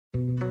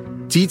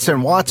Dietz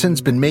and Watson's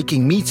been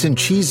making meats and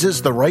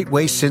cheeses the right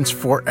way since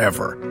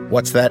forever.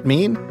 What's that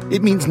mean?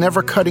 It means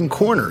never cutting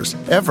corners,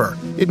 ever.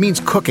 It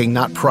means cooking,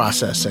 not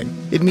processing.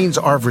 It means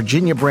our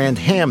Virginia brand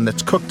ham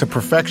that's cooked to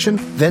perfection,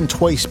 then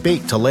twice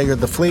baked to layer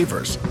the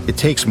flavors. It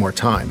takes more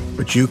time,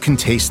 but you can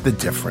taste the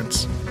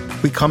difference.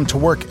 We come to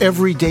work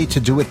every day to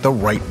do it the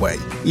right way,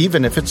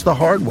 even if it's the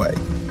hard way.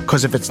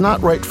 Because if it's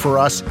not right for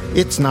us,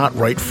 it's not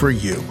right for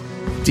you.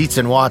 Dietz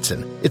and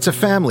Watson, it's a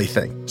family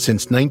thing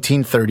since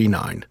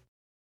 1939.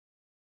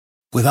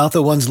 Without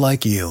the ones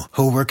like you,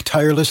 who work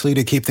tirelessly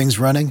to keep things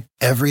running,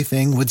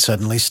 everything would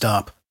suddenly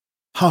stop.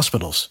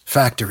 Hospitals,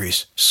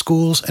 factories,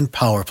 schools, and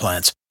power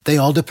plants, they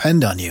all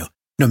depend on you.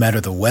 No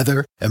matter the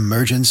weather,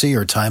 emergency,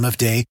 or time of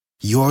day,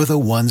 you're the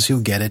ones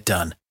who get it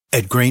done.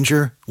 At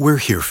Grainger, we're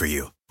here for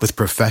you with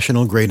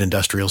professional-grade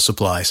industrial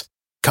supplies.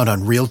 Count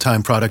on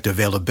real-time product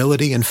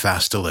availability and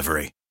fast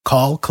delivery.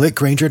 Call, click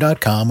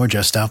Grainger.com, or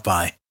just stop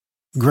by.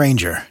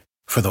 Grainger,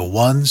 for the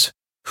ones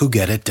who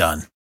get it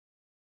done.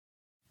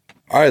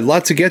 All right,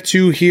 lot to get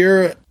to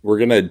here. We're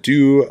going to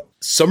do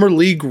Summer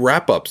League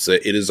wrap-ups.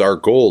 It is our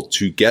goal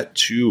to get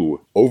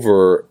to,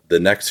 over the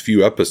next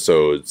few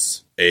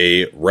episodes,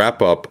 a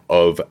wrap-up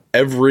of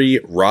every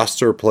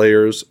roster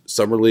player's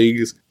Summer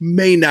Leagues.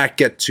 May not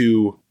get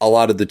to a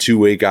lot of the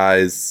two-way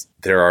guys.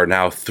 There are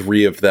now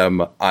 3 of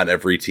them on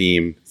every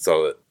team.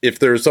 So if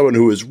there's someone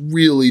who is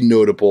really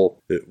notable,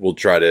 we'll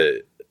try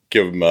to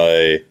give them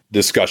a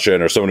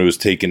discussion, or someone who was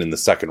taken in the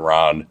second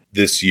round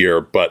this year.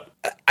 But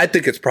I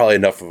think it's probably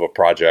enough of a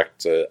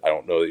project. I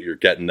don't know that you're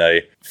getting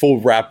a full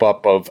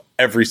wrap-up of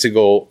every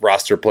single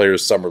roster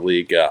player's Summer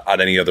League on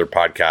any other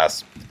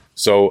podcast.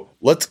 So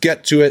let's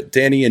get to it,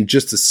 Danny, in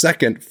just a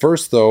second.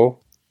 First, though,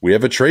 we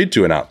have a trade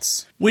to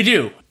announce. We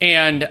do,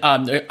 and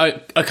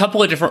a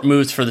couple of different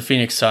moves for the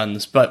Phoenix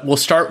Suns, but we'll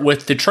start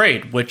with the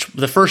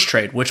first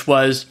trade, which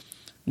was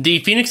the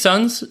Phoenix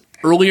Suns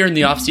earlier in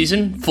the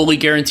offseason fully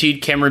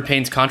guaranteed Cameron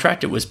Payne's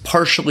contract. It was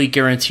partially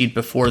guaranteed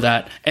before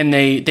that, and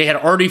they had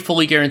already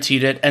fully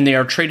guaranteed it, and they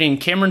are trading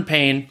Cameron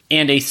Payne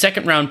and a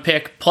second-round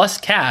pick plus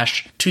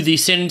cash to the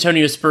San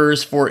Antonio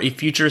Spurs for a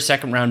future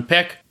second-round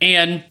pick.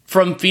 And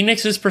from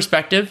Phoenix's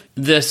perspective,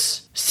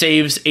 this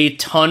saves a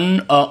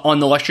ton on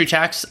the luxury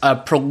tax. A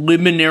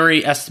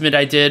preliminary estimate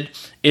I did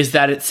is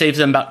that it saves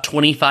them about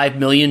 $25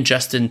 million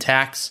just in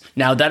tax.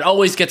 Now, that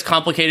always gets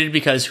complicated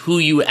because who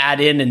you add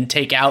in and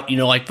take out,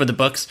 like for the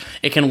books,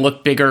 it can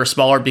look bigger or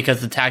smaller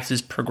because the tax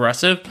is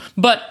progressive.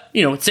 But,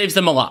 it saves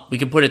them a lot. We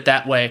can put it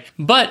that way.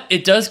 But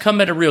it does come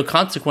at a real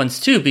consequence,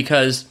 too,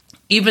 because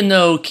even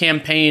though Cam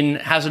Payne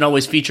hasn't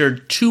always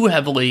featured too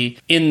heavily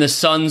in the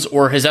Suns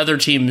or his other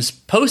team's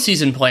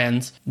postseason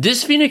plans,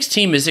 this Phoenix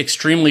team is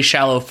extremely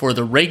shallow for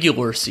the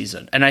regular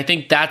season. And I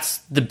think that's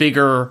the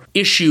bigger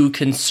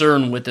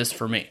concern with this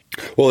for me.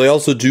 Well, they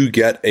also do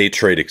get a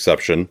trade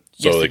exception,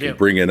 so yes, they can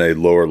bring in a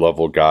lower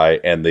level guy,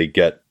 and they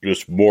get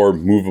just more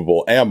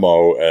movable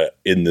ammo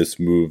in this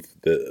move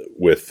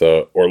with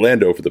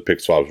Orlando for the pick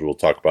swaps, we'll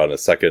talk about in a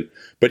second.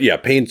 But yeah,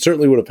 Payne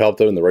certainly would have helped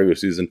them in the regular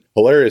season.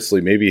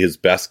 Hilariously, maybe his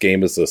best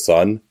game as a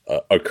Sun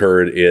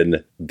occurred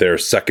in their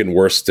second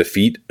worst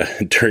defeat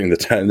during the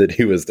time that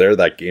he was there.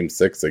 That game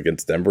 6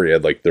 against Denver, he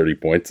had like 30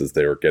 points as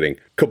they were getting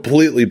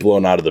completely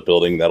blown out of the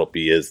building. That'll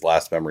be his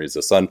last memory as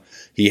a Sun.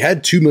 He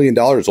had $2 million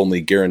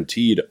only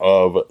guaranteed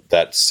of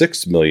that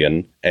 $6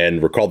 million,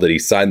 and recall that he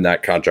signed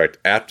that contract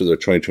after the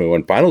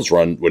 2021 finals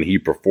run when he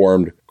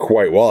performed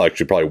quite well.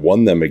 Actually, probably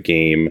won them a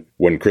game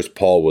when Chris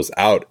Paul was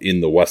out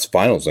in the West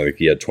Finals. I think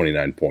he had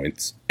 29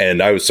 points.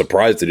 And I was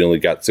surprised that he only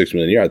got $6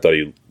 million a year. I thought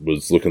he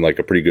was looking like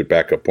a pretty good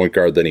backup point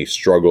guard. Then he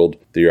struggled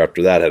the year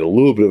after that, had a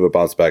little bit of a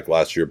bounce back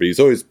last year, but he's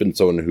always been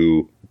someone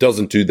who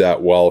doesn't do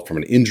that well from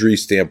an injury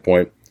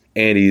standpoint.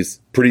 And he's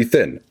pretty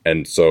thin.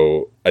 And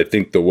so I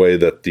think the way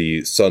that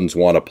the Suns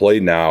want to play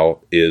now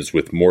is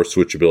with more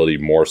switchability,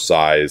 more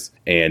size.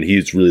 And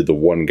he's really the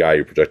one guy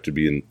who projected to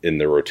be in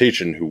their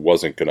rotation who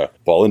wasn't going to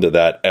fall into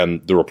that.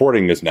 And the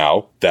reporting is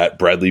now that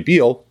Bradley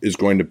Beal is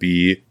going to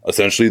be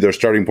essentially their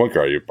starting point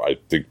guard. I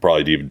think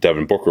probably even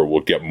Devin Booker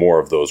will get more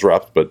of those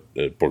reps, but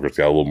Booker's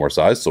got a little more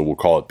size, so we'll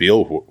call it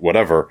Beal,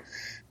 whatever.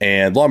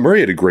 And Law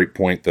Murray had a great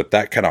point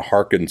that kind of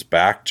harkens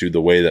back to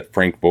the way that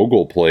Frank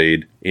Vogel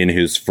played in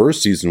his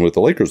first season with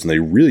the Lakers, and they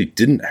really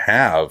didn't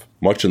have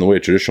much in the way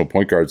of traditional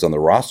point guards on the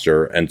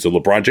roster. And so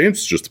LeBron James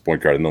is just the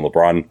point guard. And then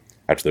LeBron,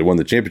 after they won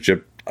the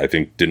championship, I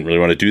think didn't really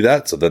want to do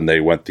that. So then they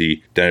went the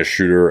Dennis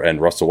Schroeder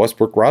and Russell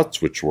Westbrook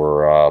routes, which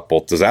were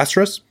both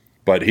disastrous.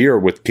 But here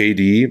with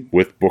KD,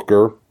 with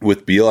Booker,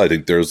 with Beal, I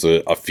think there's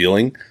a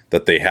feeling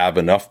that they have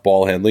enough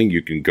ball handling.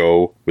 You can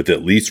go with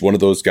at least one of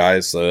those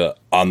guys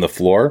on the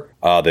floor.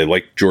 They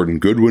like Jordan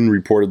Goodwin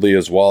reportedly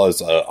as well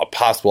as a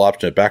possible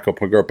option at backup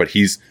point guard, but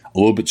he's a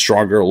little bit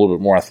stronger, a little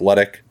bit more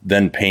athletic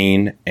than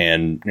Payne.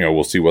 And,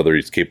 we'll see whether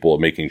he's capable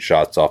of making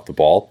shots off the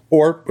ball.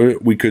 Or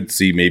we could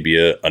see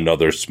maybe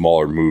another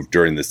smaller move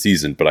during the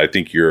season. But I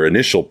think your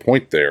initial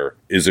point there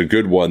is a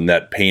good one,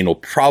 that Payne will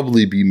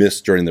probably be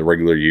missed during the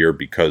regular year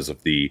because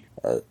of the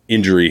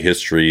injury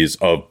histories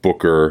of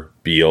Booker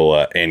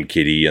Beal and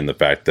KD and the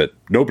fact that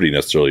nobody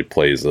necessarily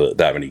plays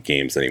that many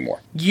games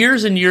anymore.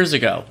 Years and years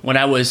ago, when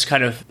I was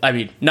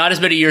not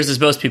as many years as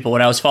most people,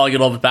 when I was falling in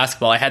love with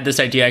basketball, I had this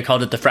idea, I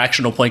called it the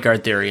fractional point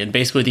guard theory. And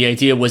basically the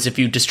idea was if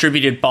you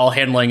distributed ball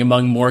handling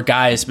among more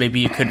guys,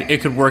 maybe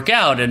it could work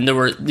out. And there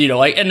were, and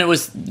it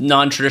was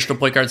non-traditional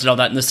point guards and all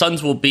that. And the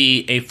Suns will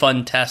be a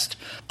fun test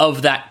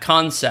of that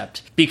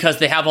concept because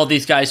they have all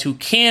these guys who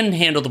can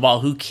handle the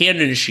ball, who can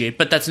initiate,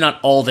 but that's not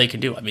all they can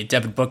do. I mean,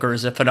 Devin Booker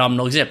is a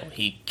phenomenal example.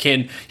 He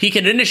can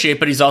initiate,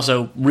 but he's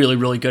also really,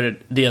 really good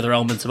at the other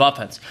elements of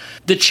offense.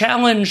 The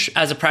challenge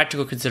as a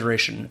practical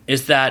consideration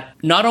is that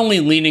not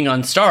only leaning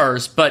on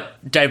stars, but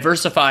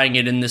diversifying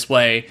it in this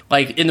way.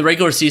 Like in the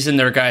regular season,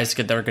 there are guys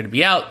that are going to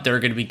be out. There are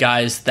going to be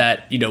guys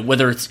that,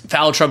 whether it's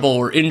foul trouble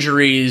or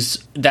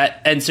injuries,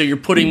 and so you're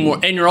putting more,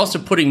 and you're also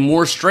putting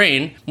more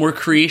strain, more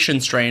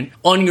creation strain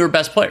on your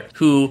best player,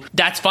 who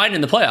that's fine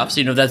in the playoffs.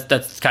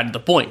 That's kind of the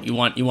point. You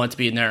want to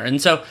be in there.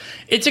 And so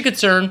it's a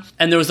concern.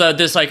 And there was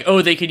this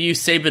they could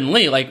use Saban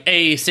Lee.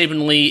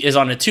 Saban Lee is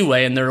on a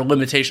two-way, and there are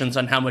limitations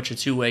on how much a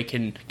two-way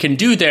can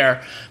do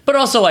there. But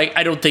also,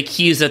 I don't think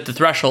he's at the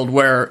threshold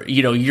where,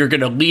 you're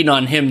going to lean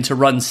on him to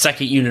run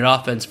second unit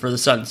offense for the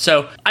Suns.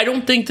 So I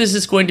don't think this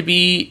is going to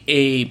be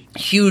a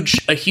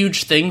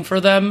huge thing for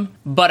them.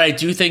 But I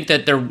do think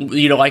that they're,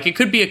 it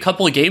could be a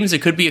couple of games.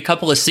 It could be a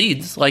couple of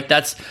seeds.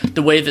 That's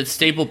the way that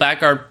stable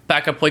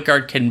backup point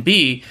guard can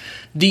be.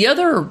 The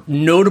other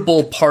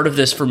notable part of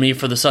this for me,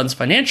 for the Suns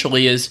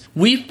financially, is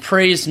we've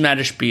praised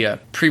Madish Bia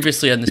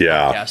previously on this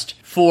podcast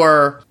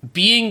for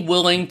being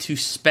willing to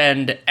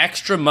spend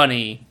extra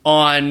money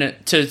on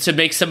to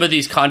make some of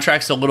these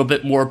contracts a little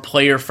bit more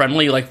player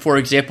friendly. Like, for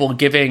example,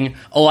 giving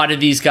a lot of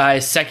these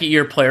guys second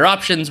year player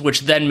options,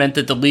 which then meant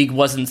that the league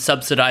wasn't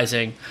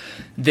subsidizing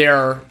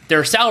their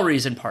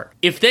salaries in part.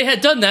 If they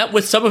had done that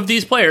with some of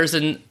these players,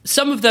 and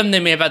some of them they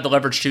may have had the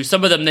leverage to,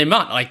 some of them they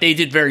might. They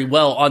did very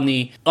well on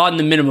the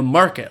minimum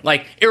market.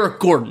 Like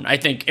Eric Gordon, I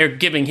think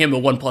giving him a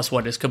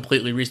 1+1 is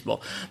completely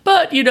reasonable.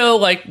 But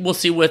we'll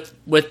see with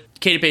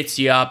Katie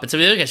Bates-Diop and some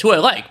of the other guys who I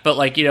like, but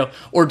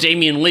or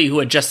Damian Lee, who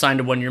had just signed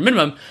a 1-year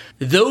minimum,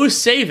 those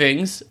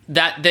savings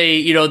that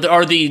they,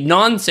 are the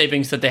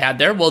non-savings that they had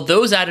there, well,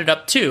 those added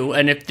up too.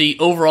 And if the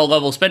overall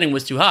level of spending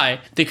was too high,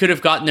 they could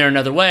have gotten there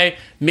another way.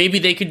 Maybe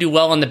they could do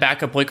well on the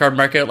backup point guard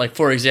market. Like,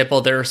 for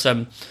example, there are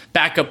some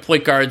backup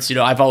point guards,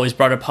 I've always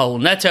brought up Paulo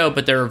Neto,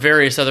 but there are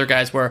various other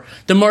guys where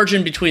the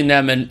margin between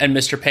them and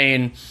Mr.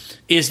 Payne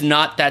is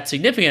not that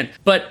significant.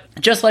 But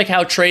just like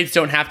how trades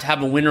don't have to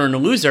have a winner and a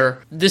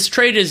loser, this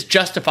trade is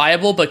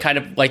justifiable, but kind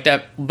of like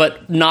that,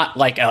 but not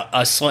like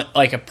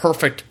a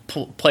perfect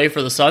play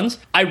for the Suns.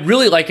 I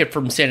really like it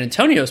from San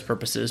Antonio's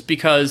purposes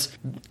because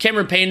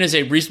Cameron Payne is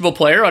a reasonable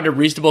player on a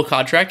reasonable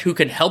contract who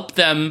can help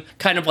them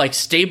kind of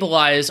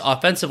stabilize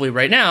offensively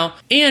right now,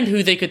 and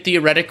who they could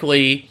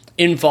theoretically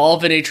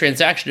involve in a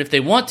transaction if they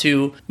want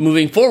to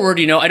moving forward.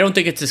 I don't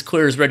think it's as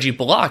clear as Reggie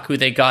Bullock, who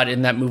they got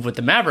in that move with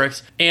the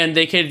Mavericks, and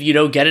they could,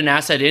 get an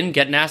asset in,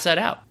 get an asset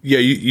out. Yeah,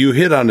 you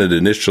hit on it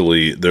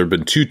initially. There have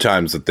been 2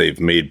 times that they've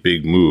made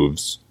big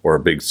moves, or a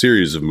big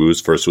series of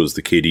moves. First was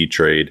the KD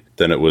trade,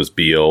 then it was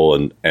Beal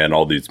and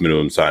all these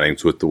minimum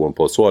signings with the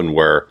 1+1,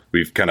 where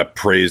we've kind of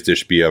praised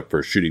Ishbia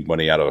for shooting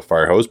money out of a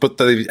fire hose, but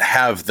they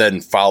have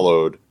then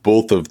followed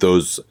both of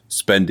those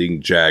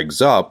spending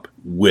jags up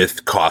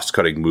with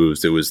cost-cutting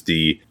moves. It was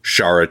the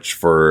Saric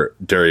for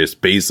Darius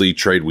Baisley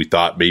trade. We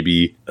thought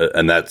maybe,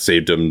 and that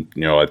saved him,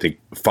 I think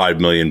 $5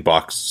 million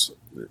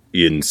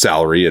in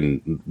salary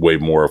and way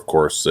more, of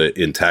course,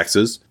 in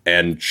taxes.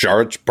 And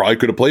Saric probably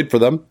could have played for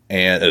them,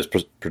 and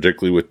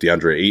particularly with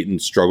DeAndre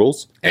Ayton's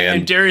struggles.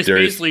 And Darius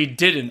Baisley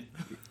didn't.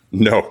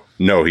 No,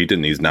 he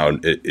didn't. He's now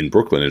in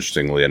Brooklyn,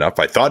 interestingly enough.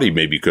 I thought he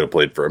maybe could have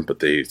played for him, but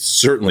they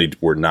certainly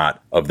were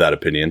not of that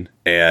opinion.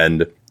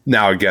 And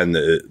now, again,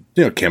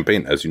 the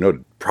campaign, as you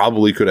noted,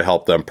 probably could have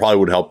helped them, probably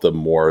would help them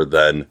more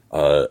than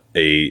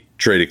a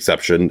trade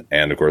exception.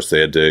 And, of course, they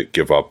had to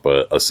give up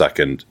a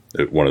second,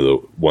 one of the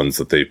ones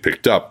that they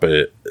picked up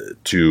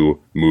to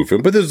move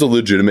him. But there's a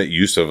legitimate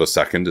use of a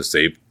second to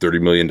save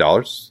 $30 million.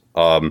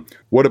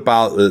 What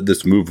about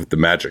this move with the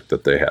Magic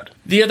that they had?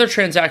 The other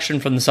transaction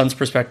from the Suns'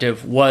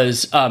 perspective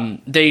was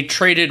they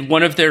traded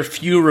one of their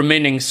few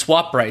remaining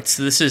swap rights.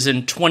 So this is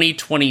in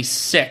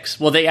 2026.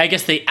 Well, I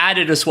guess they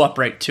added a swap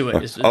right to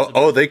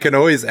it. They can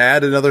always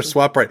add another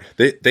swap right.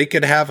 They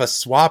could have a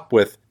swap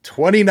with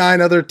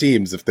 29 other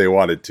teams if they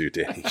wanted to,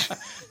 Danny.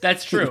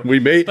 That's true. We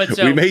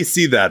may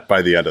see that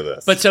by the end of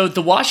this. But so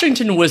the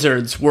Washington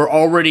Wizards were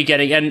already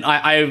getting, and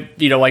I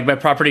like my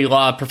property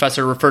law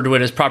professor referred to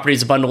it as property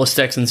is a bundle of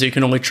sticks, and so you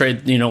can only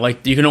trade,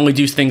 you can only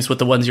do things with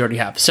the ones you already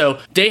have. So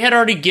they had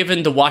already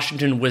given the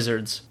Washington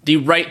Wizards the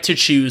right to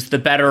choose the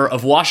better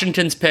of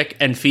Washington's pick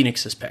and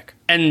Phoenix's pick.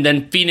 And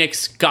then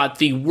Phoenix got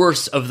the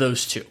worst of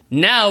those two.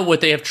 Now what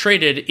they have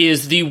traded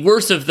is the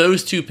worst of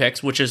those 2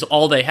 picks, which is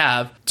all they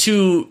have,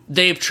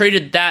 they've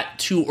traded that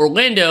to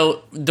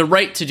Orlando, the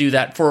right to do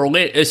that for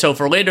Orlando. So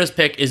if Orlando's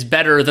pick is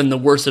better than the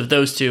worst of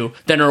those 2,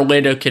 then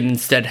Orlando can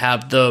instead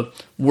have the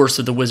worst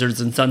of the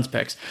Wizards and Suns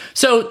picks.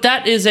 So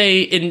that is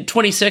in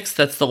 26,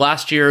 that's the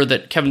last year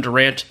that Kevin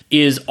Durant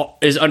is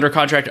under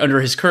contract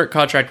under his current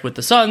contract with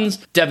the Suns.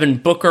 Devin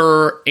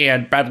Booker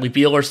and Bradley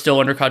Beal are still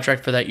under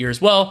contract for that year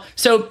as well.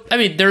 So, I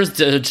mean, there's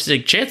a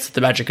distinct chance that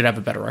the Magic could have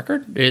a better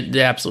record.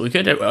 They absolutely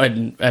could.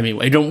 I mean,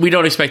 we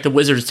don't expect the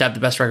Wizards to have the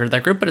best record of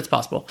that group, but it's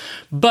possible.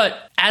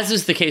 But as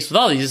is the case with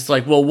all these, it's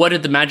like, well, what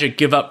did the Magic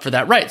give up for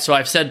that right? So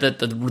I've said that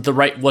the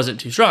right wasn't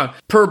too strong.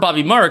 Per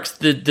Bobby Marks,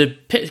 the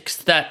picks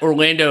that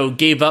Orlando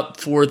gave up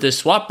for this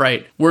swap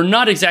right were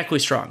not exactly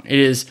strong. It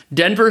is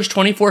Denver's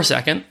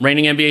 24-second,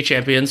 reigning NBA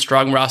champions,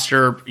 strong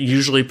roster,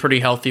 usually pretty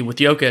healthy with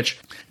Jokic.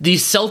 The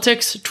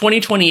Celtics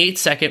 2028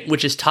 second,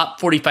 which is top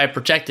 45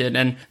 protected,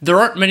 and there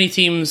aren't many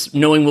teams,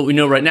 knowing what we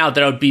know right now,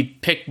 that would be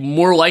picked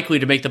more likely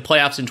to make the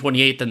playoffs in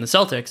 28 than the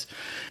Celtics.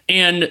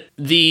 And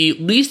the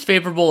least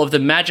favorable of the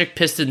Magic,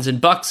 Pistons,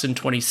 and Bucks in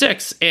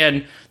 26,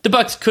 and the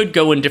Bucks could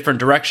go in different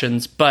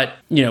directions, but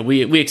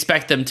we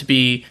expect them to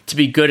be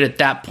good at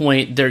that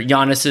point. Their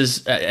Giannis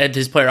is at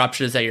his player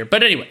option is that year,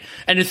 but anyway,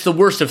 and it's the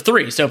worst of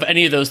three. So if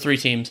any of those three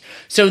teams,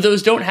 so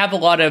those don't have a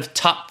lot of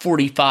top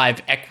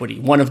 45 equity.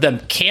 One of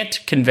them can't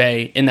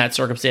convey in that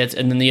circumstance,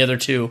 and then the other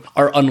two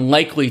are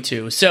unlikely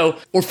to. So,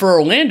 or for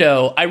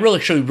Orlando, I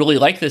really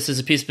like this as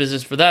a piece of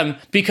business for them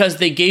because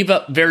they gave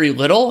up very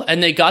little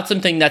and they got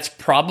something that's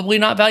probably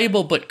not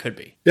valuable but could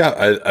be.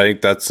 Yeah, I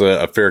think that's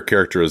a fair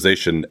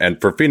characterization.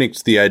 And for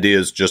Phoenix, the idea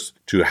is just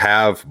to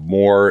have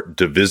more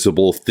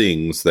divisible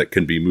things that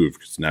can be moved.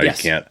 Because now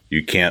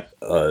you can't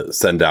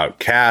send out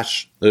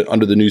cash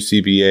under the new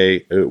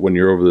CBA when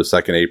you're over the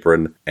second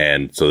apron.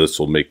 And so this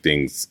will make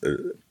things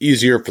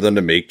easier for them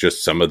to make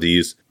just some of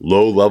these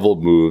low-level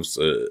moves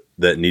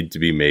that need to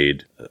be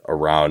made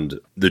around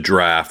the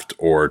draft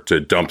or to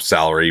dump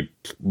salary,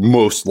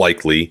 most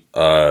likely,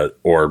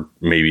 or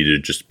maybe to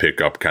just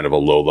pick up kind of a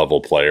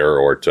low-level player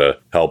or to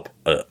help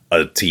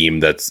a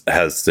team that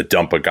has to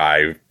dump a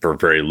guy for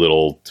very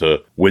little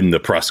to win the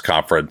press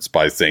conference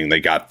by saying they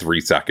got 3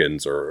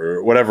 seconds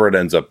or whatever it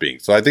ends up being.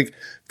 So I think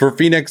for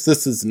Phoenix,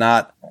 this is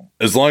not,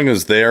 as long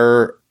as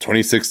their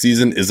 26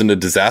 season isn't a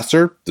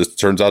disaster, this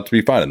turns out to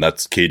be fine. And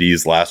that's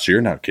KD's last year.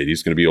 Now,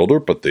 KD's going to be older,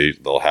 but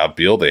they'll have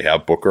Beal. They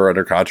have Booker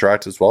under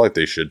contract as well. Like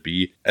they should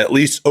be at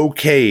least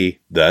okay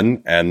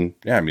then. And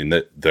yeah, I mean,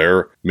 that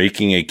they're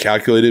making a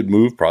calculated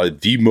move, probably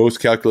the most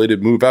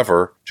calculated move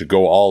ever, to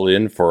go all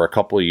in for a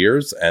couple of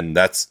years. And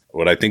that's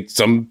what I think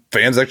some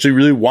fans actually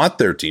really want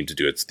their team to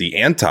do. It's the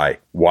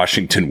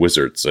anti-Washington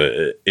Wizards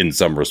in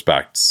some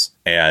respects.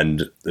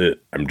 And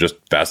I'm just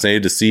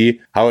fascinated to see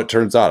how it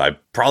turns out.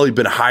 I've probably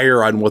been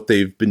higher on what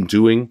they've been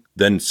doing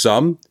than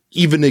some,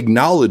 even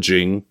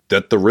acknowledging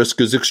that the risk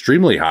is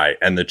extremely high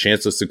and the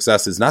chance of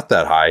success is not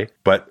that high,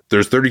 but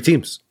there's 30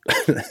 teams.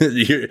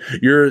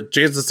 Your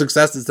chance of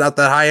success is not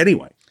that high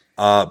anyway.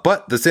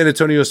 But the San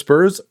Antonio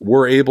Spurs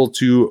were able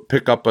to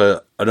pick up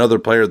another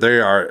player. They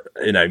are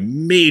in a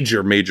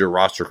major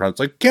roster crunch.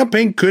 Like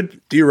Campaign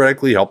could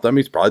theoretically help them.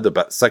 He's probably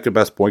the second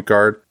best point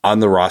guard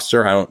on the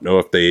roster. I don't know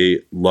if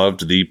they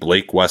loved the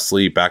Blake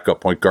Wesley backup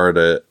point guard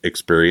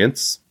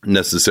experience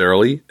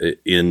necessarily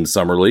in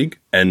Summer League.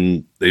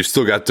 And they've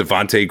still got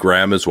Devontae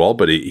Graham as well,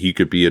 but he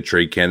could be a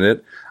trade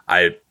candidate.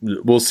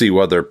 We'll see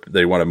whether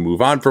they want to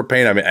move on for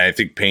Payne. I mean, I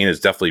think Payne is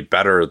definitely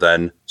better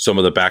than some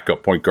of the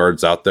backup point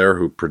guards out there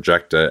who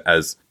project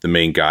as the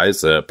main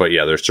guys. But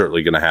yeah, they're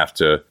certainly going to have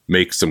to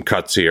make some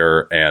cuts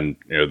here. And,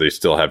 they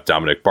still have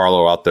Dominic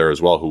Barlow out there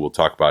as well, who we'll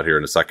talk about here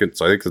in a second.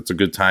 So I think that's a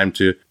good time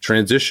to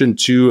transition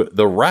to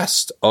the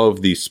rest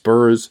of the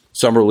Spurs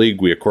Summer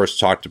League. We, of course,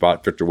 talked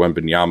about Victor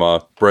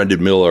Wembanyama,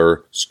 Brendan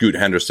Miller, Scoot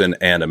Henderson,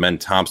 and Amen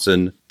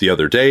Thompson the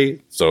other day.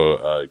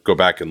 So go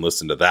back and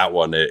listen to that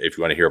one if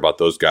you want to hear about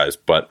those guys.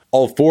 But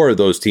all four of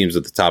those teams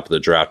at the top of the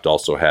draft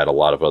also had a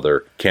lot of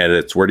other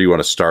candidates. Where do you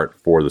want to start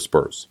for the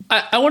Spurs?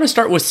 I want to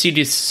start with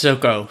CD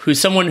Sissoko, who's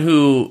someone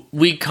who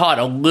we caught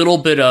a little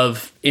bit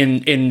of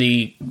in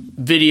the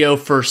video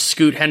for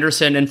Scoot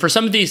Henderson. And for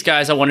some of these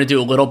guys, I want to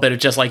do a little bit of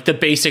just like the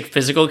basic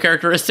physical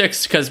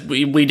characteristics because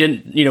we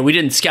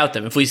didn't scout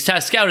them. If we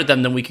scouted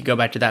them, then we could go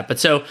back to that. But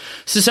so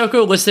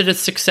Sissoko listed at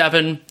 6'7",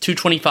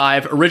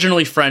 225,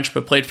 originally French,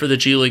 but played for the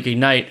G League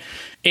Ignite.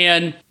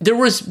 And there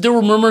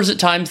were murmurs at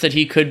times that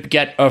he could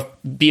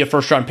be a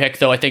first-round pick,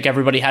 though I think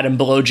everybody had him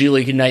below G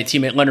League Ignite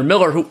teammate Leonard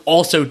Miller, who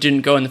also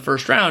didn't go in the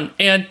first round.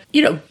 And,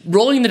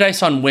 rolling the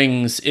dice on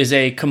wings is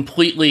a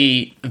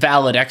completely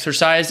valid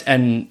exercise.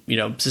 And,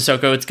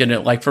 Sissoko, it's going to,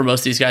 like for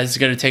most of these guys, it's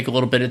going to take a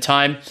little bit of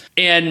time.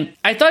 And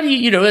I thought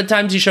he, at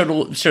times he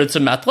showed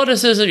some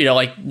athleticism,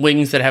 like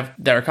wings that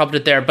are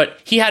competent there. But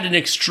he had an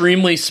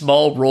extremely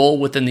small role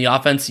within the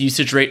offense,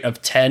 usage rate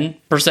of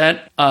 10%.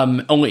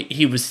 Only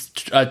he was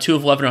 2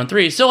 of 11 on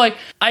 3. So,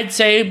 I'd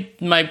say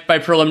my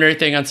preliminary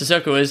thing on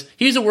Sissoko is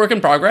he's a work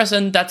in progress,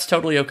 and that's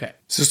totally okay.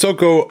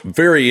 Sissoko,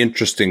 very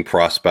interesting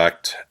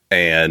prospect.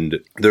 And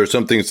there are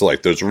some things to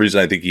like. There's a reason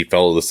I think he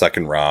fell to the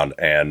second round,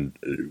 and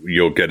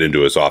you'll get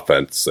into his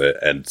offense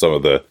and some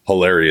of the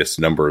hilarious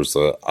numbers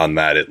on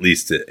that, at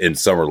least in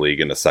Summer League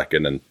in a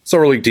second. And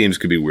Summer League teams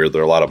can be weird.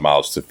 There are a lot of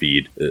mouths to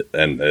feed.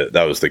 And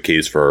that was the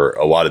case for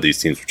a lot of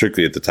these teams,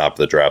 particularly at the top of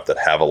the draft that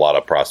have a lot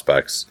of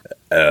prospects.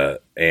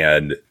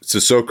 And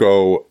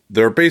Sissoko,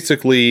 there are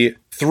basically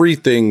three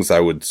things I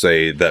would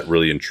say that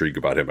really intrigue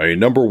about him. I mean,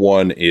 number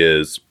one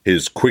is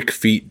his quick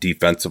feet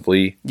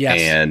defensively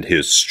and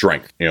his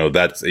strength.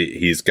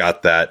 He's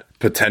got that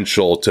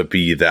potential to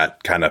be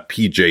that kind of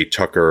PJ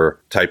Tucker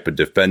type of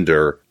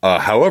defender.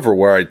 However,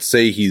 where I'd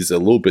say he's a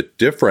little bit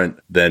different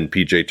than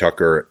PJ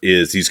Tucker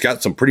is he's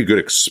got some pretty good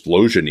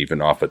explosion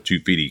even off of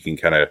 2 feet. He can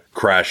kind of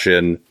crash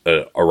in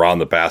around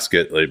the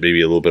basket, like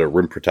maybe a little bit of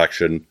rim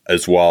protection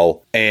as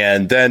well.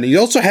 And then he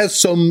also has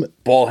some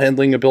ball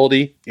handling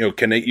ability.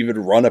 Can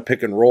even run a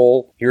pick and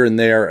roll here and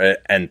there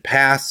and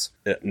pass.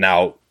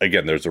 Now,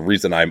 again, there's a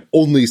reason I'm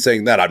only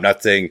saying that. I'm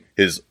not saying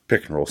his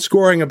pick and roll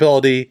scoring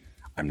ability.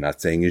 I'm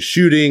not saying his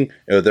shooting.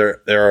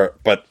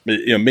 But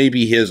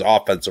maybe his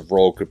offensive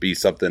role could be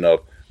something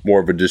of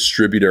more of a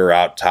distributor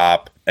out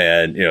top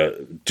and,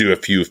 do a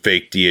few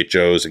fake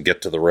DHOs and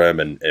get to the rim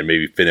and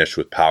maybe finish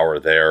with power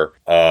there.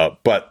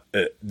 But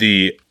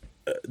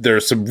there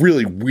are some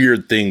really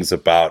weird things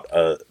about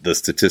the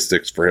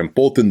statistics for him,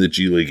 both in the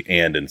G League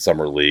and in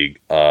Summer League.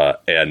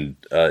 And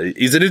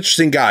he's an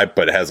interesting guy,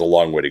 but has a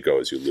long way to go,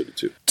 as you alluded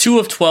to. 2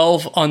 of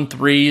 12 on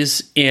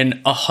threes in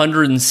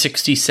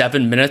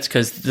 167 minutes,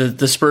 because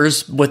the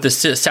Spurs with the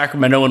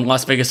Sacramento and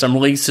Las Vegas Summer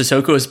League,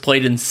 Sissoko has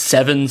played in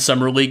 7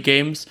 Summer League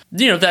games.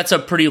 That's a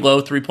pretty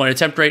low 3-point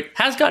attempt rate.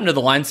 Has gotten to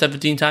the line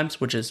 17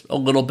 times, which is a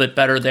little bit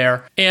better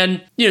there.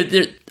 And,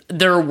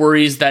 there are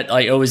worries that,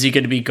 is he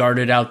going to be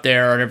guarded out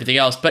there and everything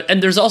else?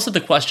 And there's also the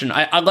question,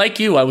 I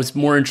like you, I was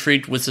more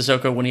intrigued with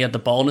Sissoko when he had the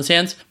ball in his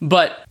hands,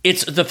 but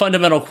it's the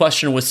fundamental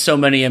question with so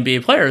many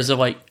NBA players of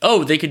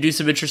they could do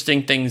some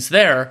interesting things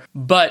there,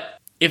 but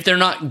if they're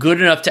not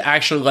good enough to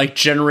actually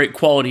generate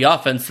quality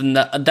offense, then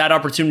that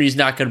opportunity is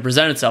not going to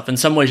present itself. In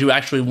some ways, you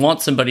actually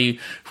want somebody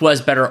who has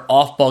better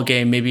off-ball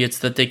game. Maybe it's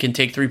that they can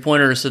take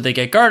 3-pointers so they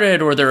get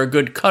guarded, or they're a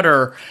good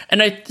cutter.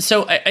 And I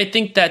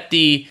think that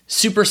the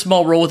super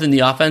small role within the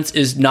offense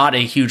is not a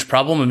huge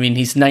problem. I mean,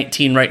 he's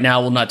 19 right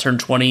now, will not turn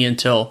 20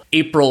 until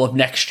April of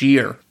next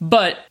year.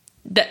 But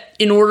that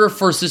in order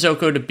for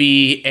Sissoko to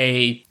be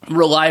a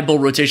reliable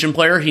rotation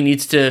player, he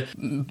needs to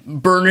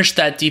burnish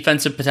that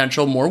defensive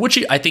potential more, which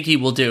I think he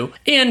will do,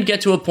 and get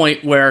to a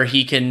point where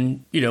he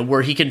can,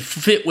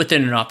 fit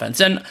within an offense.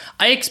 And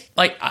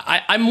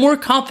I'm more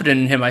confident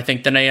in him, I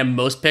think, than I am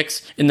most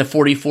picks in the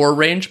 44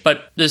 range,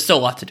 but there's still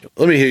a lot to do.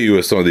 Let me hit you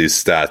with some of these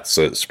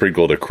stats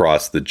sprinkled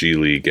across the G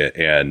League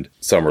and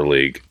Summer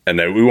League. And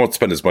we won't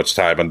spend as much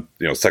time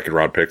on, second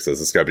round picks as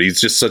this guy, but he's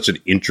just such an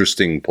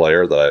interesting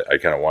player that I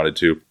kind of wanted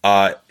to.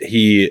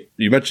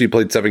 You mentioned he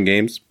played 7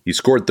 games. He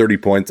scored 30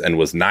 points and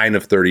was 9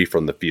 of 30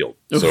 from the field.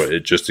 Oof. So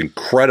it's just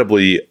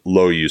incredibly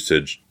low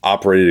usage.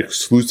 Operated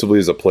exclusively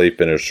as a play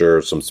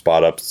finisher, some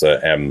spot ups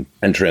and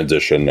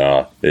transition.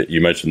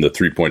 You mentioned the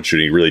 3-point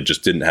shooting. He really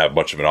just didn't have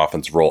much of an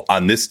offensive role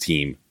on this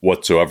team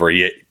whatsoever.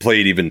 He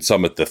played even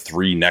some at the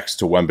 3 next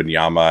to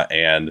Wembanyama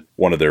and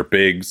one of their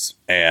bigs.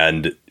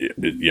 And,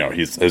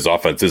 his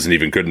offense isn't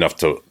even good enough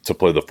to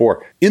play the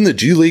 4. In the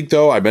G League,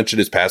 though, I mentioned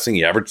his passing.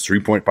 He averaged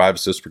 3.5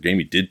 assists per game.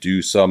 He did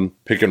do some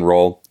pick and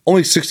roll.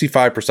 Only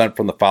 65%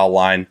 from the foul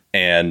line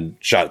and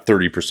shot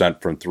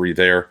 30% from 3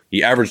 there.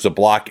 He averaged a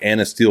block and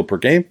a steal per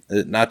game.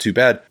 Not too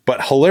bad.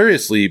 But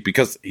hilariously,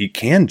 because he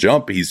can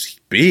jump, he's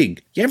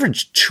big. He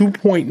averaged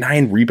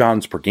 2.9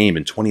 rebounds per game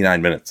in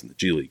 29 minutes in the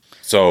G League.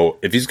 So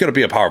if he's going to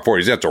be a power forward,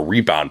 he's going to have to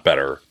rebound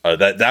better.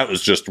 That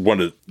was just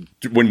one of,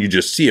 when you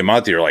just see him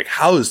out there,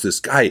 how is this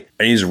guy?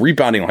 And he's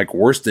rebounding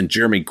worse than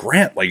Jeremy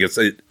Grant.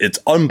 It's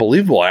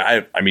unbelievable.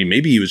 I mean,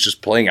 maybe he was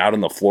just playing out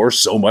on the floor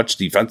so much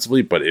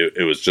defensively, but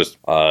it was just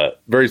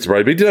very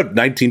surprising. But he did have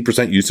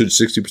 19% usage,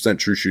 60%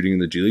 true shooting in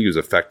the G League. He was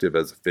effective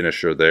as a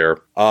finisher there.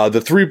 The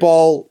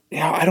 3-ball,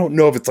 I don't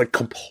know if it's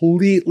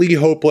completely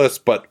hopeless,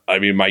 but I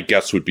mean, my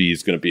guess would be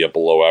he's going to be a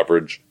below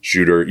average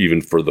shooter,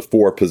 even for the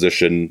 4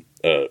 position.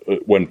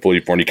 When fully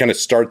formed, he kind of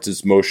starts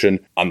his motion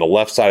on the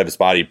left side of his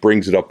body,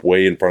 brings it up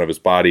way in front of his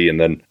body, and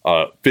then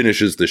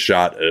finishes the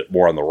shot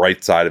more on the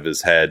right side of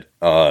his head.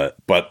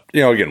 But,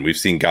 again, we've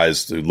seen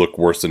guys who look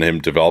worse than him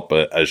develop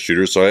as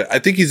shooters. So I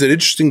think he's an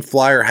interesting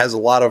flyer, has a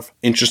lot of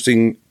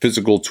interesting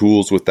physical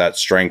tools with that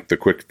strength, the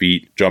quick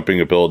feet, jumping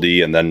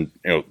ability, and then,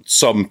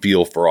 some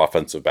feel for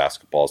offensive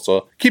basketball.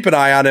 So keep an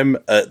eye on him.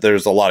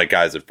 There's a lot of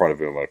guys in front of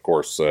him, of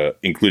course,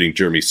 including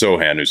Jeremy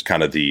Sohan, who's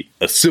kind of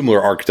a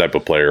similar archetype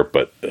of player,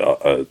 but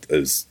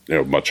is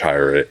much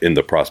higher in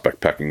the prospect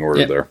pecking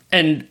order there.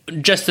 And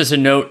just as a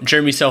note,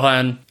 Jeremy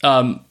Sohan,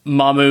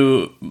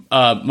 Mamu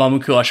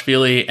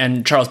Kulashvili,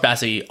 and Charles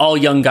Bassey, all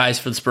young guys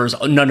for the Spurs,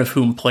 none of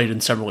whom played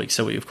in Summer League.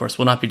 So we, of course,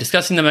 will not be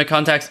discussing them at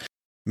context.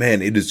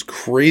 Man, it is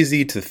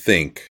crazy to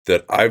think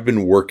that I've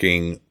been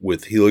working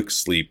with Helix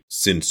Sleep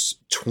since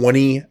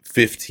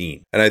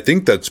 2015. And I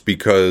think that's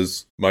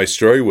because my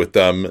story with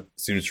them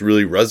seems to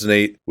really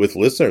resonate with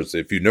listeners.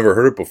 If you've never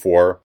heard it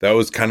before, that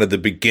was kind of the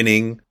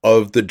beginning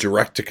of the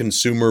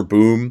direct-to-consumer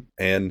boom.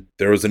 And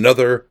there was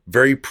another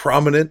very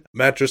prominent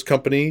mattress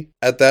company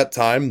at that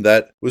time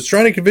that was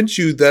trying to convince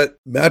you that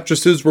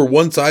mattresses were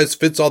one size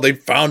fits all. They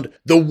found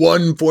the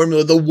one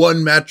formula, the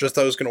one mattress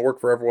that was going to work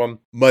for everyone.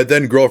 My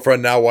then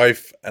girlfriend, now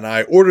wife, and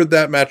I ordered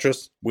that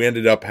mattress. We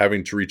ended up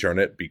having to return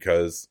it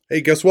because,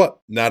 hey, guess what?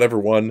 Not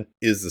everyone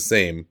is the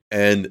same.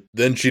 And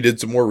then she did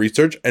some more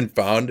research and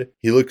found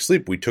Helix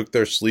Sleep. We took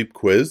their sleep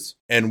quiz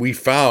and we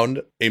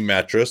found a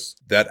mattress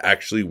that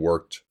actually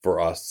worked for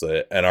us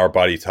and our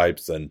body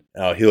types. And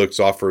Helix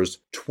offers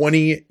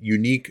 20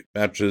 unique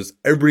mattresses.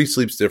 Everybody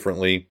sleeps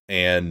differently.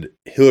 And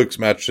Helix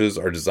mattresses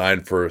are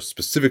designed for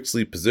specific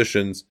sleep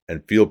positions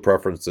and field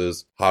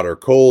preferences, hot or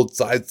cold,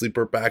 side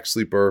sleeper, back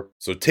sleeper.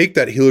 So take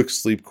that Helix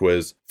Sleep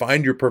quiz,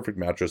 find your perfect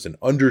mattress in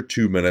under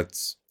 2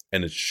 minutes,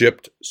 and it's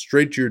shipped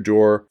straight to your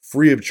door,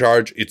 free of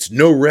charge. It's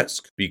no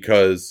risk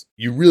because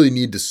you really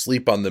need to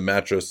sleep on the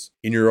mattress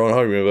in your own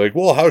home. You're like,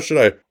 well, how should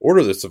I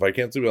order this if I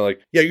can't sleep? I'm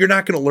like, yeah, you're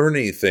not going to learn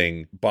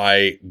anything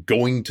by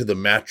going to the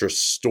mattress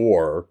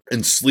store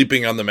and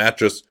sleeping on the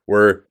mattress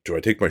where, do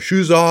I take my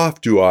shoes off?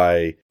 Do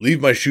I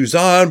leave my shoes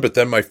on, but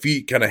then my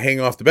feet kind of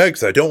hang off the bed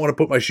because I don't want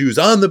to put my shoes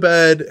on the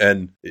bed?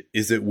 And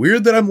is it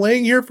weird that I'm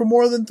laying here for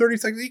more than 30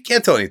 seconds? You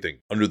can't tell anything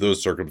under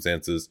those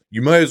circumstances.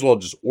 You might as well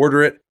just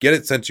order it, get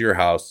it sent to your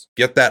house,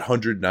 get that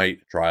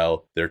 100-night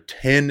trial. They're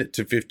 10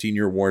 to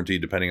 15-year warranty,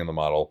 depending on the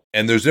model.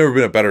 And there's never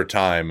been a better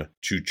time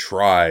to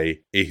try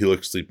a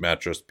Helix Sleep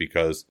mattress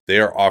because they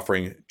are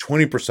offering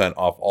 20%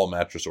 off all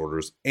mattress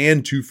orders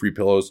and 2 free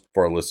pillows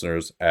for our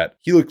listeners at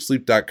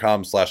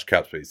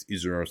helixsleep.com/capspace.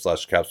 Easy to remember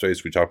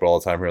 /capspace. We talk about all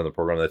the time here on the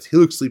program. That's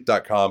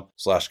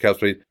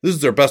helixsleep.com/capspace. This is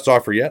their best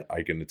offer yet.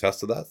 I can attest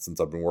to that since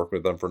I've been working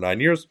with them for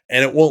 9 years,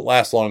 and it won't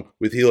last long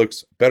with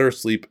Helix. Better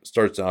sleep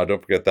starts now.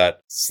 Don't forget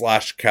that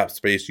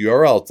 /capspace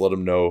URL to let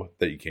them know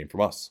that you came from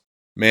us.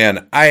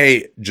 Man,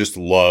 I just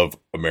love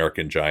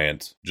American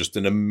Giant. Just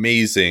an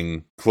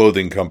amazing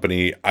clothing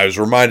company. I was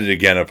reminded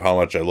again of how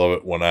much I love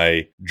it when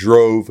I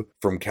drove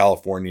from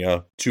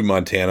California to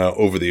Montana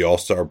over the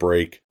All-Star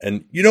break.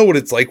 And you know what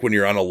it's like when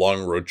you're on a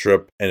long road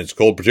trip and it's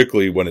cold,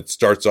 particularly when it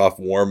starts off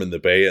warm in the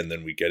Bay and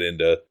then we get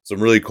into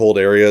some really cold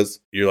areas.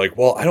 You're like,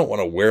 well, I don't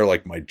want to wear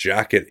like my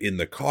jacket in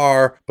the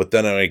car, but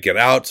then when I get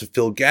out to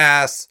fill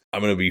gas, I'm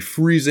going to be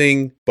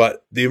freezing.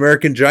 But the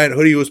American Giant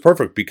hoodie was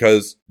perfect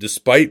because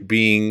despite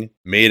being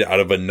made out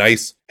of a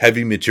nice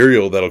heavy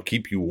material that'll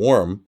keep you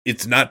warm,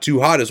 it's not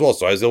too hot as well.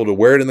 So I was able to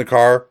wear it in the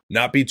car,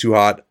 not be too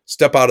hot,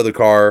 step out of the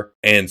car,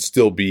 and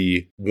still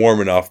be warm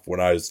enough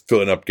when I was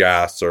filling up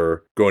gas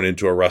or going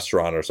into a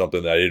restaurant or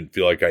something that I didn't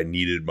feel like I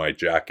needed my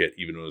jacket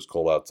even when it was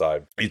cold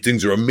outside. These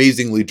things are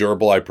amazingly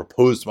durable. I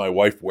proposed to my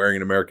wife wearing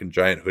an American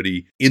Giant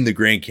hoodie in the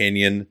Grand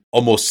Canyon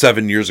almost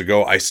 7 years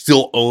ago. I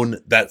still own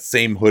that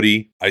same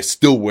hoodie. I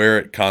still wear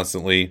it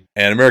constantly.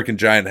 And American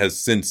Giant has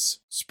since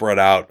spread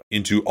out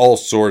into all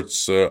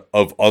sorts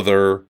of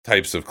other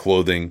types of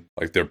clothing,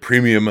 like their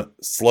premium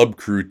Slub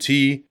Crew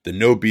tee, the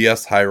No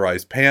BS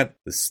high-rise pant,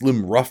 the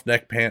slim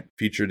roughneck pant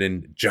featured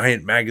in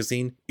Giant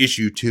Magazine,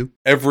 issue 2.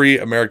 Every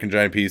American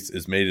Giant piece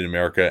is made in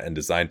America and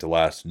designed to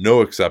last,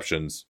 no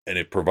exceptions, and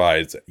it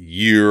provides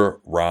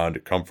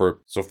year-round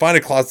comfort. So find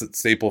a closet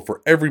staple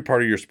for every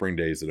part of your spring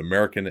days at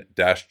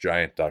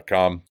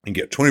american-giant.com and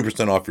get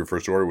 20% off your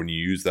first order when you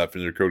use that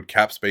vendor code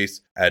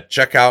CAPSPACE at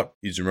checkout.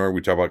 Easy to remember, we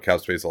talk about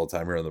CAPSPACE all the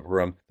time here on the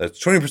program. That's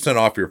 20%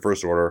 off your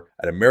first order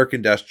at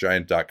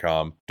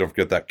american-giant.com. Don't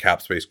forget that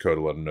CAPSPACE code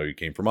to let them know you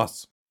came from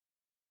us.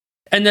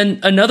 And then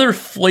another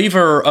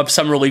flavor of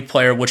Summer League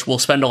player, which we'll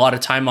spend a lot of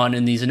time on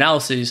in these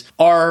analyses,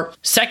 are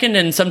second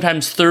and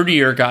sometimes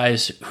third-year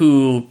guys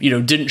who,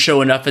 didn't show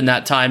enough in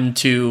that time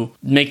to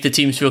make the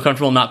teams feel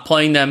comfortable not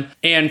playing them.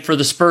 And for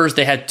the Spurs,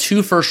 they had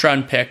 2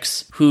 first-round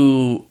picks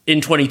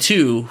in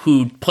 22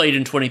 who played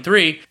in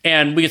 23.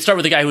 And we could start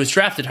with the guy who was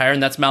drafted higher,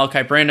 and that's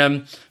Malachi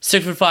Branham,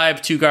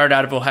 6'5", 2-guard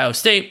out of Ohio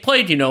State,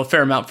 played, a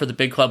fair amount for the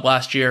big club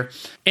last year.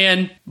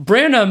 And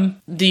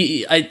Branham,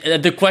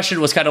 the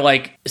question was kind of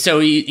like, so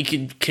he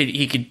could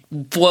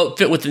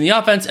fit within the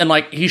offense, and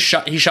like he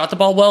shot the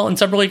ball well in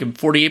Summer League,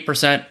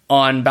 48%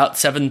 on about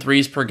 7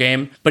 threes per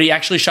game, but he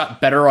actually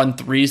shot better on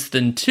threes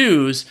than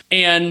twos.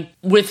 And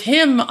with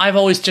him, I've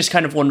always just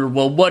kind of wondered,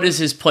 well, what is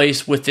his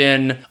place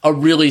within a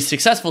really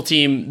successful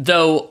team?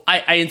 Though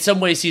I in some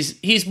ways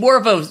he's more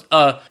of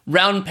a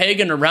round peg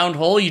in a round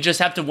hole. You just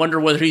have to wonder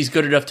whether he's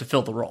good enough to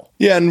fill the role.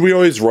 Yeah, and we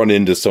always run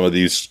into some of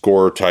these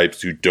scorer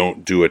types who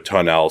don't do a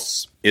ton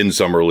else in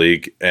Summer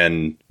League,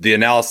 and the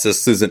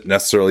analysis isn't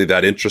necessarily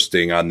that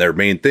interesting on their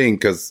main thing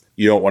because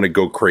you don't want to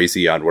go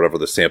crazy on whatever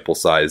the sample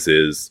size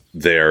is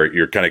there.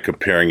 You're kind of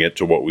comparing it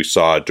to what we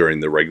saw during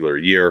the regular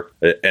year.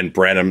 And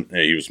Branham,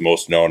 he was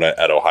most known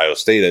at Ohio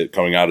State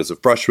coming out as a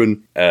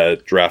freshman,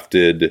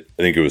 drafted,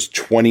 I think it was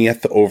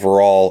 20th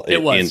overall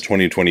in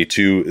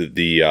 2022.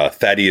 The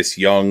Thaddeus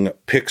Young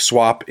pick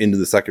swap into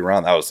the second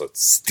round. That was a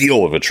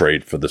steal of a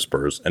trade for the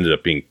Spurs. Ended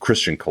up being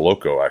Christian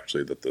Coloco,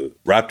 actually, that the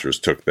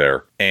Raptors took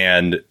there.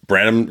 And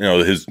Branham,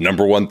 his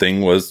number one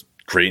thing was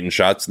creating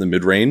shots in the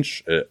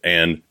mid-range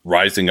and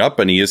rising up,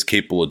 and he is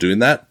capable of doing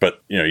that.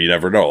 But, you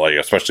never know, like,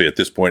 especially at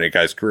this point in a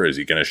guy's career, is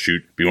he going to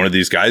be one of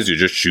these guys who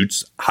just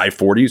shoots high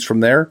 40s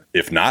from there?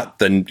 If not,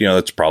 then,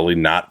 that's probably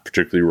not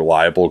particularly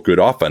reliable, good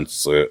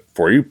offense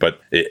for you. But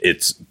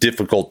it's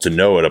difficult to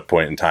know at a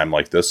point in time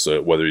like this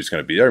whether he's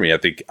going to be there. I mean, I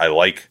think I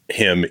like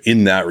him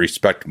in that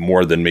respect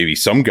more than maybe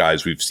some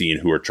guys we've seen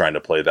who are trying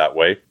to play that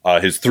way.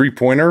 His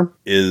three-pointer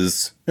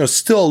is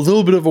still a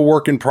little bit of a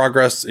work in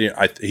progress.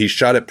 He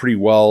shot it pretty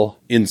well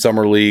in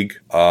summer league.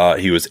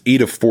 He was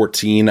 8 of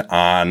 14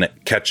 on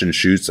catch and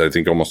shoots. I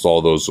think almost all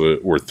of those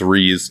were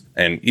threes,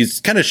 and he's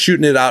kind of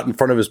shooting it out in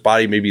front of his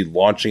body, maybe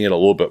launching it a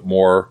little bit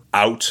more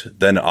out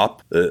than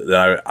up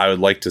than I would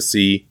like to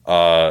see.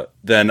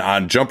 Then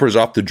on jumpers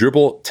off the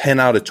dribble, 10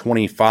 out of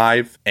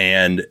 25,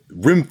 and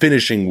rim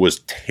finishing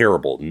was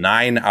terrible,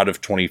 9 out of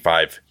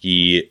 25.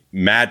 He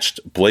matched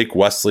Blake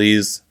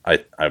Wesley's.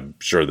 I'm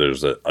sure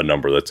there's a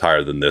number that's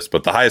higher than this,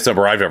 but the highest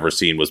number I've ever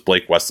seen was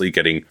Blake Wesley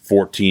getting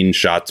 14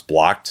 shots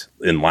blocked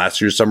in last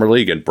year's summer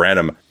league. And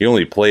Branham, he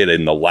only played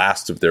in the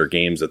last of their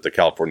games at the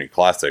California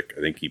Classic.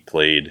 I think he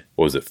played,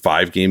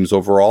 5 games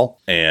overall?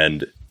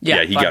 And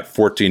yeah, he got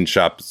 14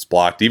 shots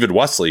blocked. Even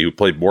Wesley, who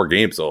played more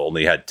games,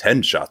 only had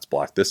 10 shots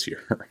blocked this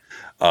year.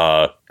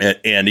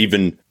 And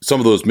even some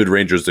of those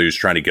mid-rangers that he was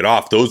trying to get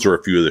off, those are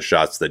a few of the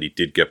shots that he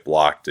did get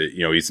blocked.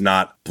 He's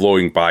not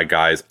blowing by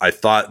guys. I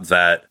thought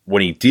that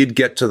when he did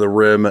get to the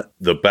rim,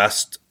 the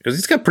best, because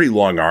he's got pretty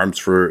long arms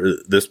for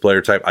this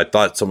player type, I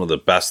thought some of the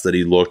best that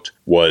he looked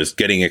was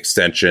getting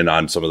extension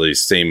on some of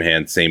these same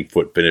hand, same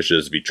foot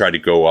finishes. If he tried to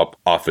go up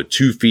off of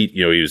 2 feet,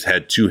 he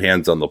had 2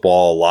 hands on the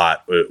ball a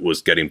lot. It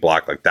was getting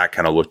blocked. Like that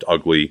kind of looked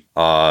ugly.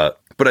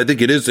 But I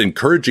think it is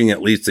encouraging,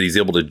 at least, that he's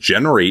able to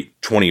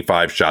generate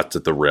 25 shots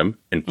at the rim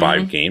in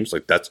 5 games.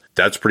 Like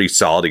that's pretty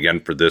solid again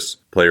for this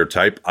player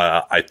type.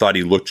 I thought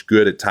he looked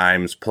good at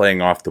times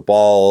playing off the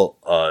ball,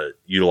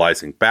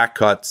 utilizing back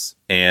cuts.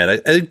 And I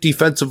think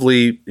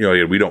defensively,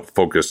 we don't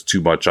focus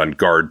too much on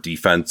guard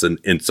defense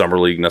in summer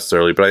league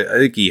necessarily, but I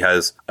think he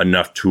has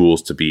enough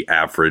tools to be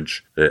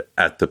average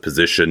at the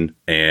position.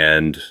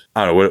 And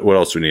I don't know, what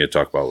else we need to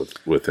talk about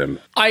with him?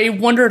 I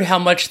wondered how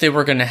much they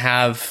were going to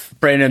have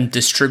Branham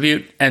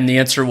distribute, and the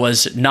answer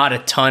was not a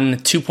ton.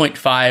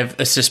 2.5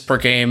 assists per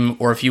game,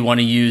 or if you want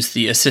to use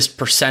the assist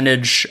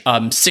percentage,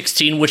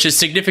 16, which is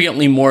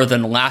significantly more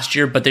than last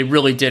year, but they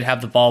really did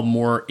have the ball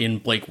more in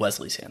Blake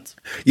Wesley's hands.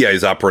 Yeah,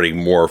 he's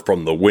operating more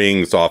from the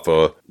wings off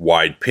of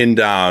wide pin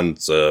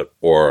downs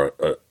or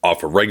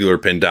off of regular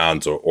pin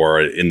downs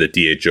or in the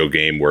DHO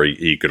game where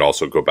he could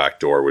also go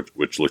backdoor,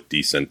 which looked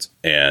decent.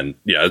 And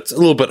yeah, it's a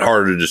little bit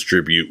harder to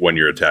distribute when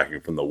you're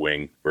attacking from the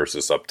wing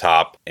versus up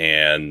top.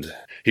 And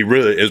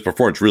his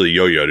performance really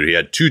yo-yoed. He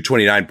had 2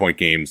 29-point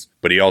games,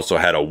 but he also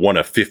had a 1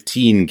 of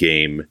 15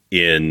 game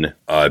in,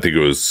 I think it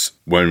was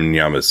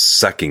Wembanyama's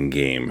second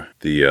game,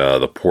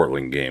 the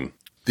Portland game.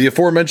 The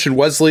aforementioned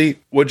Wesley,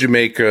 what'd you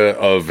make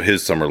of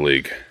his summer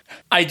league?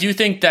 I do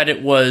think that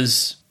it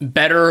was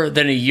better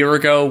than a year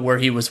ago, where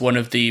he was one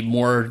of the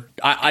more.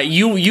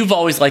 You've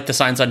always liked the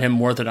signs on him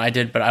more than I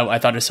did, but I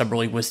thought his summer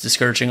league was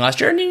discouraging last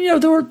year.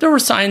 And there were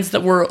signs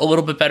that were a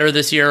little bit better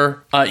this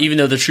year, even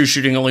though the true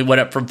shooting only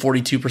went up from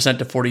 42%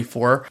 to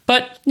 44%.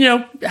 But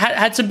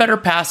had some better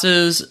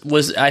passes.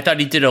 I thought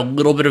he did a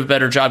little bit of a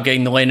better job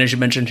getting the lane, as you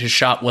mentioned. His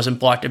shot wasn't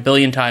blocked a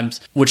billion times,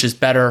 which is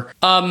better.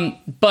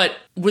 But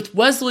with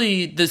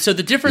Wesley, the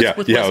difference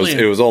with Wesley,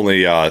 it was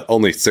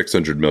only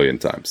 600 million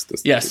times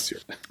this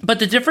year. But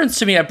the difference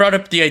to me, I brought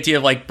up the idea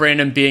of like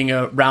Brandon being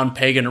a round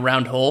peg in a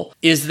round hole,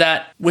 is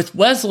that with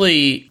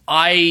Wesley,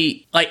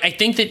 I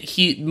think that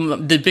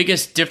the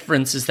biggest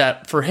difference is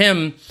that for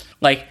him,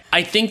 like,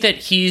 I think that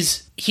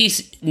he's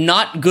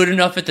not good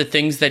enough at the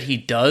things that he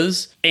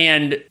does.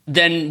 And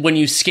then when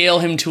you scale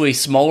him to a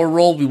smaller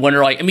role, we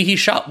wonder, he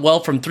shot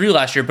well from 3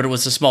 last year, but it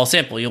was a small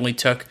sample. He only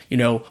took,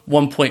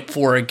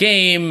 1.4 a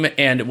game,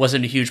 and it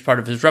wasn't a huge part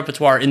of his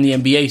repertoire in the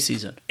NBA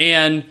season.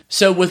 And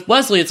so with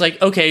Wesley, it's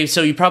like, okay,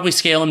 so you probably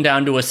scale him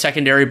down to a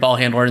secondary ball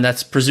handler, and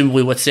that's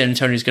presumably what San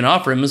Antonio is going to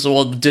offer him.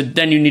 So,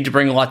 then you need to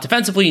bring a lot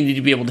defensively. You need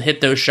to be able to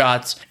hit those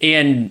shots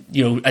and,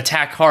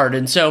 attack hard.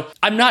 And so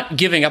I'm not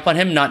giving up on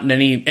him, not in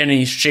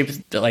any shape,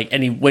 like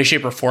any way,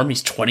 shape, or form.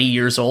 He's 20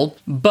 years old.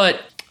 But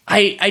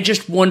I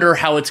just wonder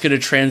how it's going to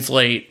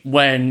translate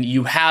when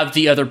you have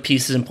the other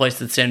pieces in place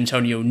that San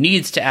Antonio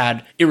needs to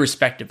add,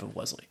 irrespective of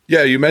Wesley.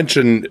 Yeah, you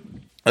mentioned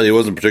he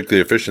wasn't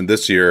particularly efficient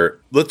this year.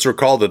 Let's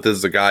recall that this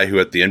is a guy who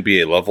at the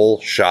NBA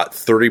level shot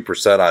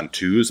 30% on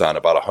twos on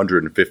about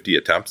 150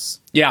 attempts.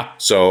 Yeah.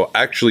 So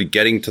actually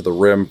getting to the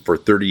rim for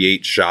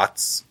 38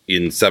 shots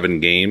in 7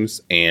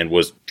 games and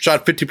was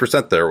shot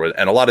 50% there.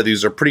 And a lot of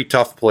these are pretty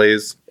tough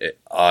plays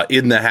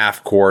in the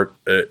half court,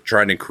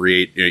 trying to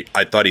create.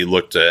 I thought he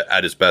looked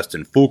at his best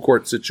in full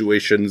court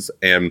situations.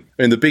 And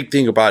the big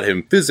thing about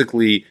him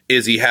physically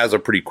is he has a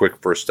pretty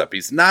quick first step.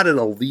 He's not an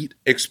elite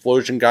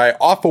explosion guy.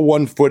 Off of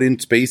 1 foot in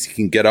space, he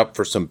can get up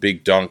for some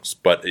big dunks.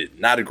 but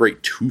not a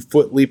great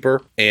 2-foot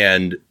leaper.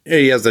 And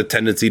he has a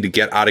tendency to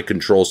get out of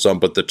control some,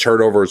 but the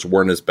turnovers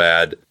weren't as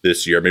bad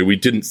this year. I mean, we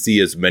didn't see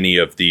as many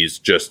of these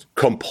just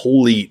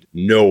complete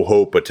no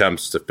hope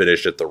attempts to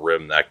finish at the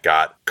rim that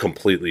got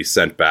completely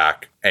sent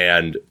back.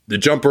 And the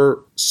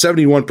jumper,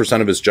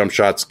 71% of his jump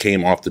shots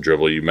came off the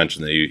dribble. You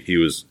mentioned that he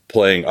was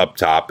playing up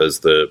top as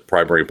the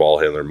primary ball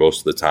handler most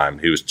of the time.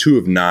 He was 2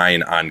 of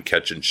 9 on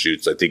catch and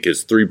shoots. I think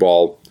his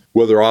 3-ball,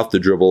 whether off the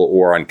dribble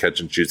or on catch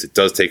and shoots, it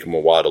does take him a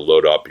while to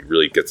load up. He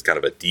really gets kind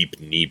of a deep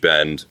knee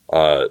bend.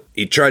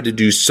 He tried to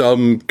do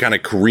some kind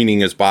of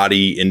careening his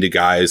body into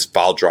guys,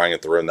 foul drawing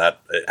at the rim.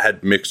 That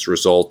had mixed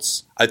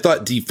results. I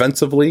thought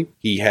defensively,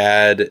 he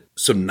had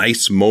some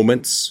nice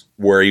moments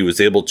where he was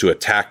able to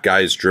attack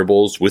guys'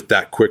 dribbles with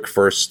that quick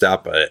first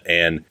step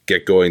and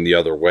get going the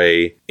other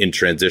way in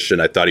transition.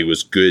 I thought he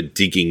was good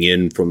digging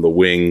in from the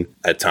wing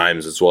at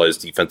times, as well as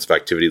defensive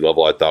activity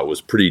level I thought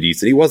was pretty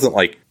decent. He wasn't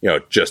like,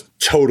 just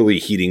totally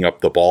heating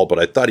up the ball, but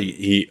I thought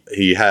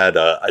he had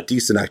a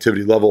decent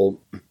activity level.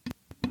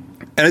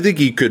 And I think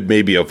he could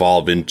maybe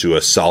evolve into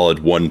a solid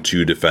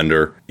 1-2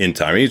 defender in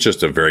time. He's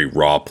just a very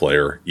raw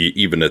player,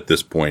 even at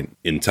this point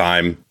in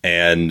time.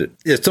 And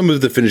some of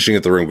the finishing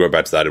at the rim, going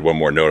back to that, I had one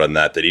more note on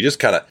that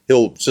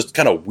he'll just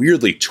kind of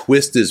weirdly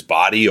twist his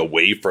body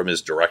away from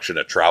his direction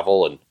of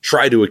travel and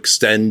try to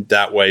extend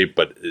that way,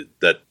 but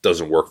that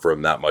doesn't work for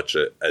him that much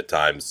at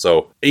times.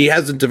 So he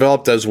hasn't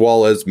developed as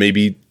well as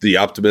maybe the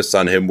optimists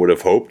on him would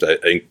have hoped. I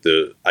think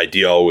the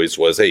idea always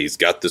was, hey, he's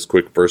got this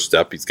quick first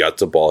step. He's got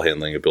some ball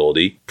handling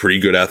ability,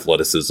 pretty good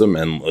athleticism,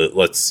 and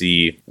let's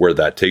see where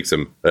that takes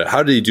him.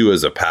 How did he do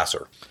as a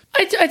passer?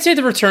 I'd say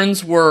the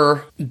returns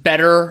were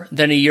better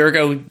than a year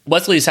ago.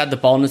 Wesley's had the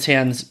ball in his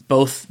hands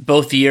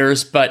both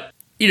years, but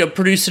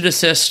produced an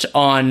assist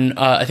on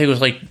I think it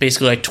was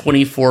basically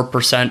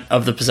 24%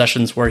 of the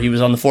possessions where he was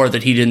on the floor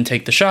that he didn't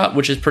take the shot,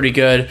 which is pretty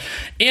good.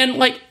 And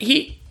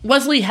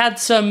Wesley had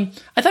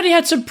I thought he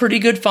had some pretty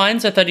good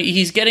finds. I thought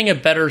he's getting a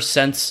better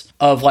sense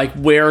of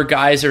where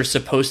guys are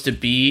supposed to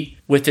be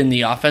within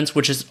the offense,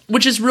 which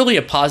is really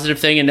a positive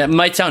thing. And it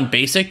might sound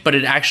basic, but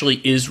it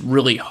actually is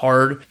really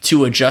hard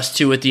to adjust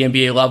to at the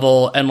NBA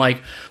level. And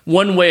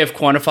one way of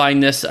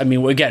quantifying this, I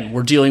mean, again,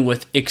 we're dealing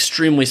with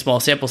extremely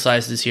small sample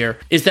sizes here,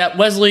 is that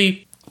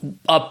Wesley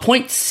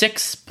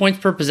 0.6 points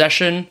per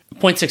possession,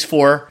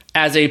 0.64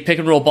 as a pick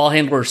and roll ball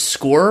handler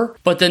scorer,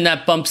 but then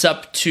that bumps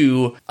up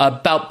to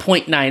about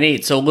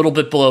 0.98, so a little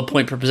bit below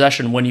point per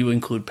possession when you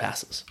include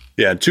passes.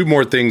 Yeah, 2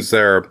 more things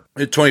there.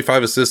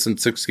 25 assists in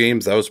 6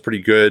 games. That was pretty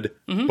good.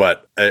 Mm-hmm.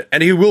 But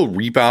and he will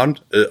rebound.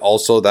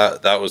 Also,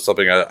 that was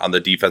something on the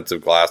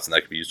defensive glass, and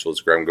that could be useful as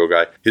a grab-and-go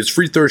guy. His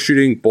free throw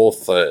shooting,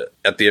 both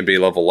at the NBA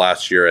level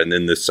last year and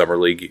then this summer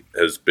league,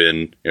 has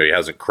been, he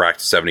hasn't cracked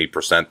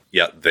 70%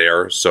 yet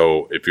there.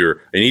 So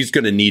and he's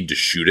going to need to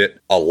shoot it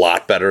a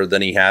lot better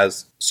than he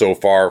has so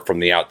far from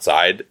the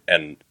outside.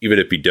 And even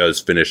if he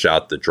does finish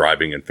out the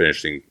driving and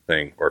finishing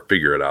thing, or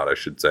figure it out, I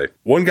should say.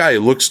 One guy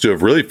who looks to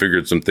have really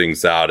figured some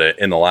things out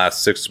in the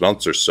last 6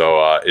 months or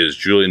so is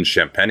Julian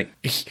Champagnie.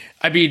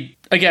 I mean,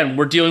 again,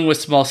 we're dealing with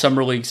small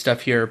summer league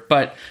stuff here,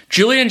 but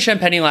Julian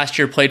Champagnie last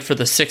year played for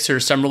the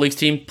Sixers summer league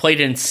team,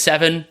 played in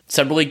 7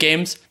 summer league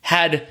games,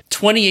 had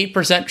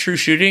 28% true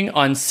shooting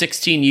on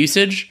 16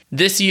 usage.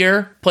 This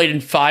year, played in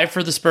 5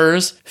 for the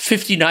Spurs,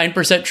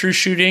 59% true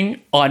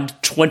shooting on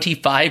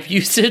 25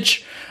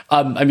 usage.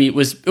 I mean, it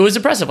was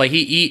impressive.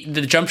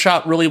 The jump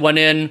shot really went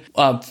in,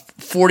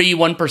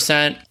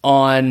 41%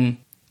 on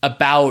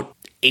about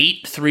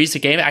 8 threes a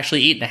game.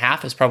 Actually,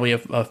 8.5 is probably a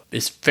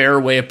fair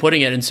way of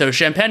putting it. And so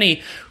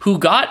Champagnie, who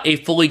got a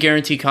fully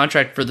guaranteed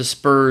contract for the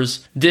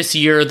Spurs this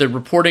year, the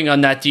reporting on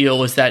that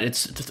deal is that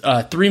it's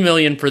 $3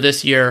 million for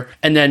this year,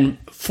 and then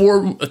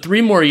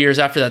 3 more years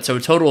after that, so a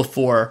total of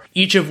 4,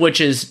 each of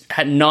which is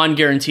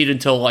non-guaranteed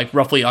until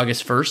roughly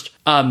August 1st.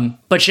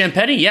 But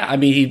Champagnie, yeah, I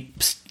mean, he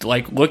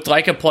looked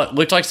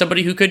like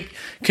somebody who could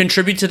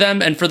contribute to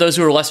them. And for those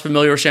who are less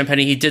familiar with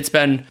Champagnie, he did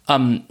spend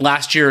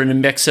last year in a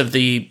mix of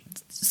the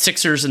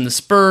Sixers and the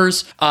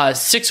Spurs,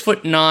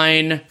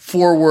 6'9"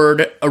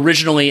 forward,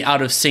 originally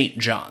out of St.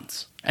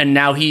 John's. And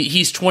now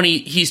he's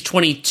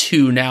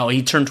 22 now.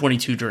 He turned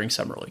 22 during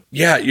summer league.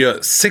 Yeah,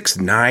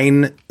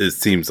 6'9", it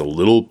seems a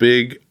little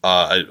big.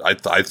 I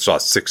saw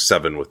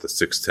 6'7" with a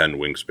 6'10"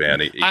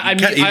 wingspan.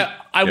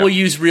 I will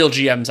use real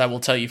GMs. I will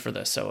tell you for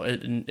this. So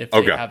if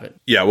they have it,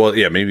 yeah, well,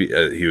 yeah, maybe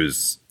he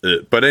was.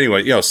 But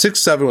anyway,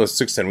 6'7" with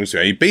 6'10"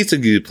 wingspan. He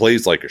basically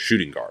plays like a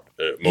shooting guard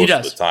most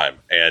of the time,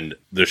 and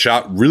the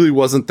shot really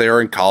wasn't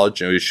there in college.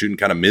 He was shooting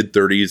kind of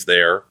mid-30s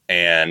there,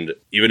 and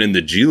even in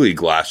the G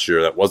League last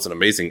year, that wasn't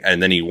amazing.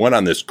 And then he went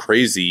on this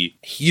crazy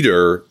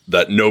heater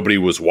that nobody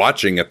was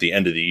watching at the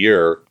end of the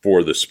year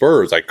for the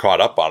Spurs. I caught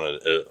up on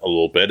it a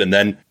little bit, and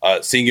then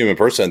seeing him in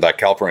person at that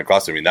California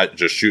Classic, I mean, that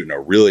just shooting a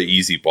really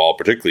easy ball,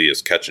 particularly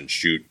his catch and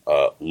shoot,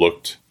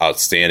 looked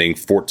outstanding.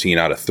 14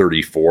 out of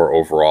 34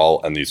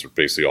 overall, and these are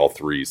basically all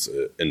threes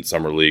in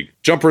summer league.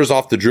 Jumpers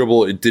off the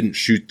dribble, it didn't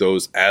shoot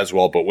those as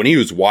well, but when he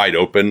was wide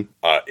open,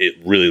 it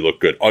really looked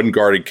good.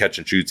 Unguarded catch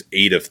and shoots,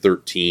 8 of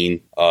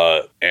 13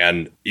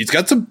 And he's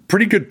got some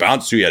pretty good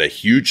bounce too. He had a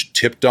huge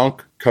tip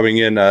dunk coming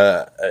in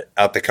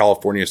at the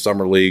California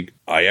Summer League.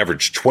 I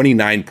averaged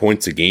 29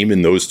 points a game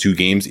in those 2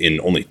 games in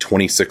only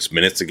 26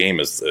 minutes a game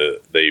as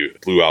they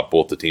blew out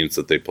both the teams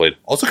that they played.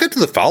 Also got to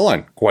the foul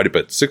line quite a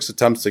bit, 6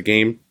 attempts a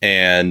game,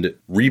 and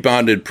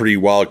rebounded pretty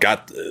well.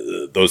 Got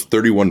those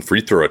 31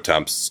 free throw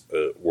attempts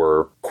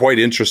were quite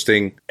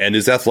interesting. And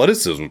his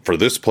athleticism for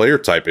this player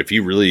type, if he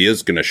really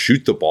is going to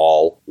shoot the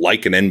ball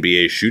like an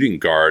NBA shooting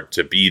guard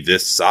to be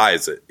this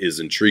size, is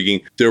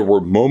intriguing. There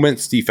were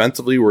moments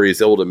defensively where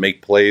he's able to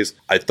make plays.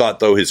 I thought,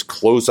 though, his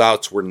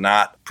closeouts were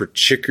not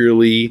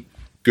particularly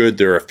good.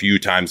 There are a few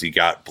times he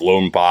got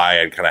blown by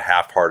and kind of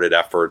half-hearted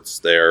efforts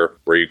there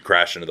where he'd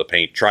crash into the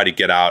paint, try to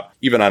get out,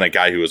 even on a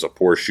guy who was a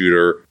poor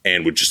shooter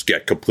and would just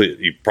get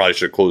completely, he probably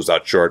should have closed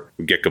out short,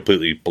 would get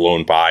completely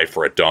blown by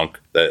for a dunk.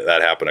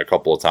 That happened a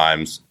couple of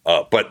times.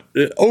 But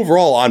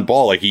overall on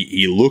ball, like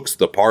he looks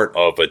the part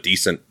of a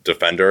decent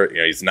defender. You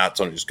know, he's not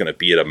someone who's going to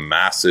be at a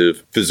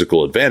massive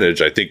physical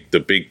advantage. I think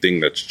the big thing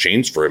that's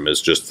changed for him is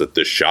just that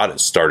this shot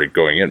has started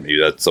going in. Maybe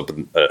that's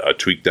something, a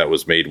tweak that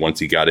was made once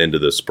he got into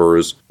the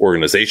Spurs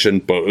organization.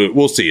 But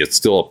we'll see. It's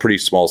still a pretty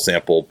small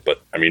sample.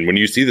 But I mean, when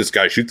you see this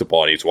guy shoot the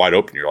ball and he's wide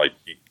open, you're like,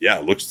 yeah,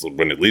 it looks,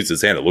 when it leaves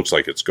his hand, it looks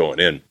like it's going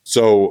in.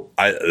 So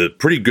a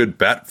pretty good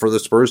bet for the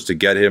Spurs to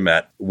get him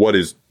at what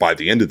is, by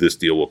the end of this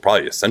deal, will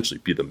probably essentially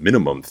be the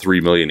minimum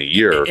 $3 million a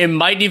year. It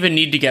might even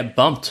need to get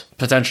bumped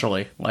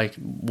potentially. Like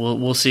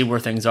we'll see where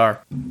things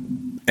are.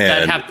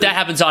 And that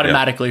happens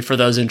automatically for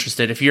those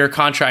interested. If your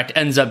contract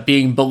ends up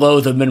being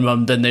below the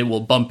minimum, then they will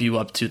bump you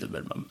up to the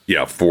minimum.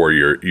 Yeah, for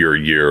your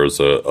years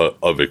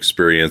of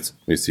experience.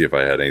 Let me see if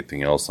I had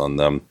anything else on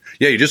them.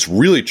 Yeah, he just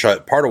really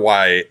tried. Part of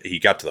why he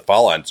got to the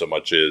foul line so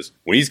much is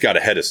when he's got a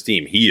head of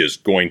steam, he is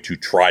going to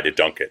try to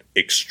dunk it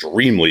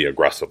extremely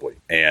aggressively.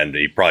 And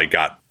he probably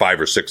got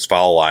 5 or 6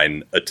 foul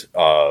line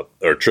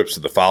or trips to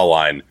the foul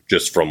line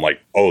just from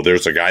like, oh,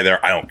 there's a guy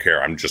there. I don't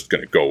care. I'm just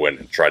going to go in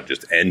and try to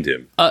just end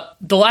him.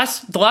 The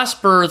last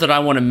Spur that I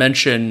want to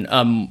mention,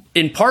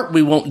 in part,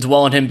 we won't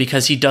dwell on him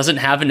because he doesn't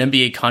have an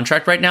NBA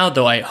contract right now,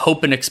 though I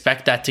hope and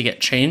expect that to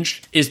get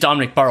changed, is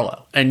Dominic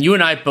Barlow. And you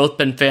and I have both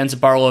been fans of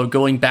Barlow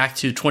going back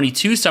to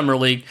 22 Summer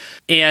League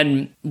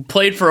and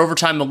played for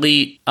Overtime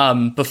Elite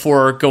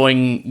before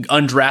going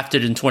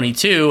undrafted in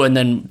 22 and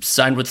then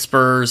signed with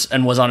Spurs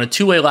and was on a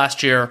 2-way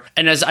last year.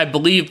 And as I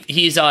believe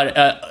he's on,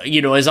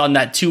 is on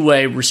that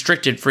 2-way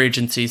restricted free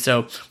agency.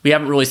 So we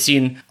haven't really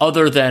seen,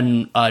 other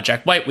than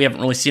Jack White, we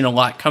haven't really seen a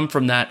lot come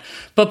from that.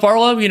 But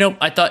Barlow,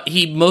 I thought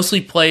he mostly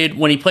played,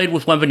 when he played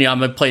with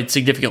Wembanyama, played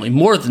significantly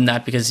more than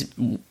that because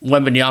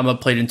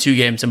Wembanyama played in 2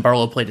 games and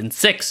Barlow played in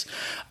 6.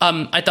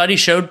 I thought he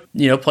showed,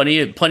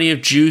 plenty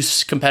of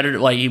juice,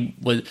 competitive, like he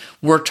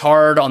worked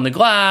hard on the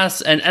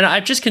glass, and I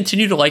just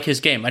continue to like his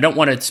game. I don't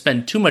want to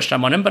spend too much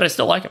time on him, but I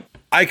still like him.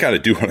 I kind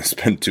of do want to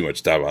spend too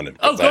much time on him.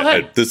 Oh, go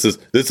ahead. This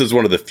is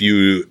one of the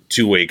few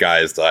 2-way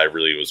guys that I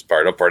really was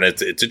fired up for, and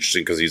it's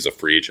interesting because he's a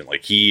free agent.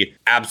 Like he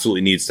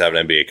absolutely needs to have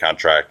an NBA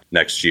contract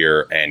next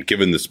year, and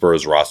given the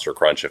Spurs roster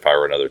crunch, if I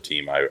were another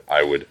team,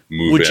 I would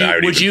move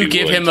in. Would you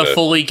give him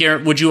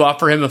would you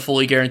offer him a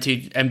fully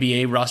guaranteed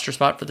NBA roster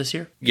spot for this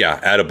year? Yeah,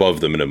 at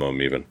above the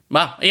minimum even.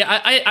 Wow.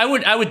 Yeah,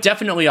 I would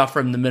definitely offer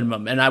him the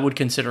minimum, and I would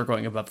consider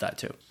going above that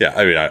too. Yeah,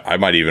 I mean, I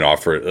might even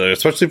offer it,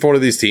 especially for one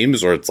of these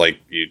teams where it's like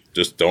you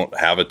just don't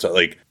have it.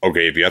 Like,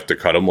 okay, if you have to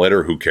cut him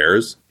later, who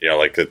cares?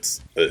 Like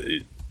it's.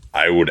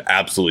 I would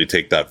absolutely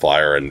take that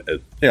flyer, and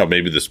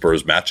maybe the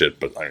Spurs match it,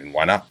 but I mean,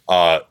 why not?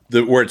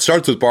 Where it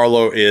starts with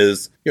Barlow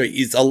is,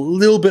 he's a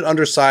little bit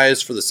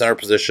undersized for the center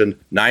position,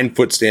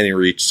 9-foot standing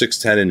reach,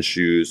 6'10" in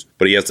shoes,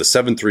 but he has a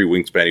 7'3"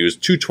 wingspan. He was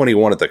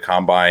 221 at the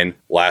combine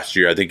last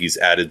year. I think he's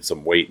added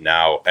some weight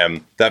now.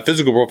 And that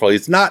physical profile,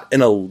 he's not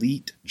an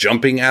elite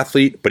jumping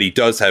athlete, but he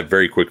does have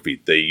very quick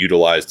feet. They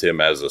utilized him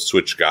as a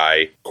switch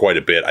guy quite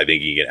a bit. I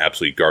think he can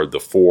absolutely guard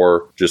the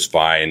 4 just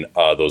fine.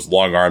 Those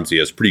long arms, he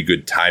has pretty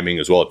good timing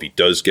as well. If he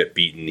does get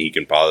beaten, he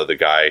can bother the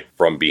guy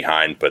from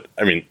behind. But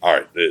I mean, all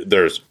right,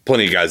 there's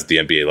plenty of guys at the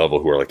NBA level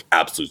who are like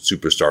absolute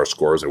superstar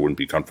scorers. I wouldn't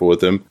be comfortable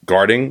with him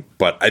guarding,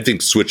 but I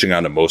think switching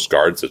on to most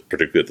guards,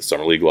 particularly at the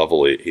summer league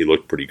level, he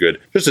looked pretty good.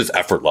 Just his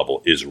effort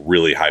level is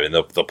really high. And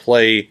the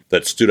play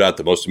that stood out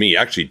the most to me, he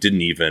actually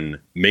didn't even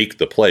make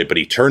the play, but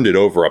he turned it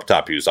over up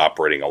top. He was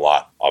operating a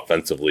lot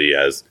offensively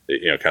as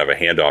kind of a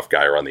handoff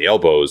guy around the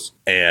elbows,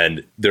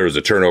 and there was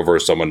a turnover.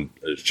 Someone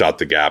shot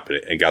the gap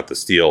and got the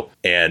steal,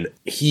 and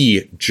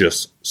he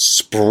just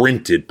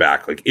sprinted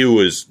back. Like, it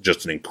was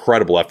just an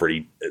incredible effort.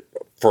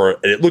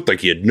 It looked like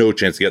he had no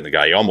chance of getting the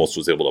guy. He almost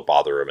was able to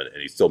bother him, and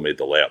he still made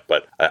the layup.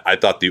 But I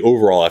thought the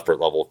overall effort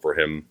level for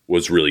him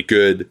was really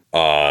good.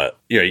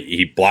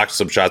 He blocked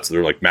some shots.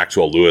 They're like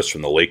Maxwell Lewis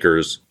from the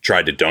Lakers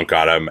tried to dunk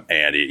on him,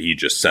 and he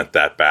just sent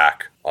that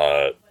back.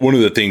 One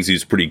of the things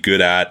he's pretty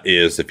good at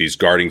is if he's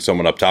guarding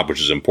someone up top,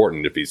 which is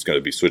important if he's going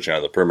to be switching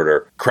on the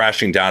perimeter,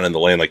 crashing down in the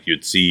lane like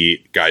you'd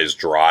see guys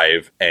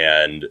drive,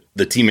 and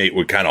the teammate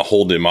would kind of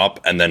hold him up,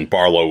 and then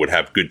Barlow would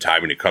have good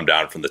timing to come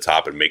down from the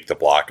top and make the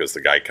block as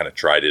the guy kind of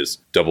tried his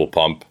double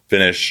pump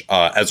finish.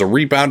 As a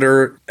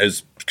rebounder,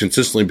 has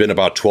consistently been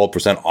about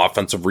 12%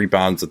 offensive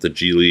rebounds at the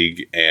G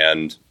League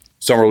and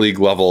Summer League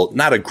level.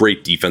 Not a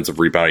great defensive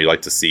rebounder. You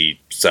like to see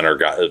center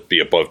be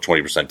above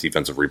 20%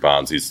 defensive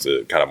rebounds. He's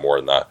kind of more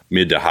in the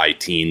mid to high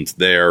teens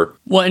there.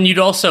 Well, and you'd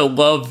also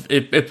love,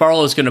 if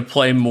Barlow's going to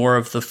play more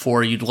of the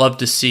 4, you'd love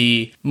to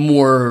see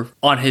more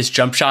on his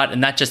jump shot,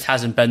 and that just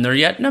hasn't been there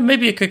yet. No,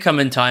 maybe it could come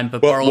in time,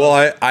 but Barlow...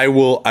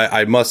 Well,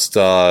 I must...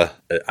 I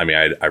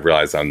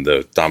realize I'm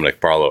the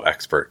Dominic Barlow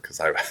expert because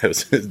I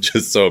was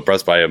just so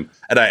impressed by him.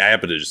 And I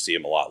happen to just see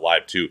him a lot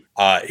live too.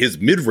 His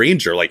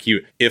mid-ranger, they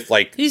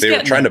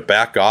were trying to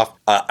back off.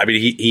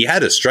 He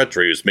had a stretch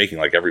where he was making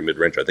like every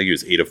mid-ranger. I think he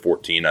was 8 of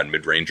 14 on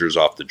mid-rangers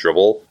off the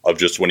dribble, of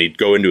just when he'd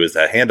go into his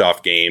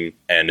handoff game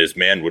and his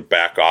man would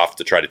back off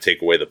to try to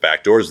take away the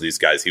back doors of these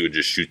guys, he would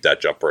just shoot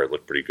that jumper. It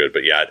looked pretty good.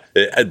 But yeah,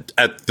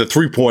 at the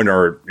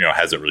 3-pointer,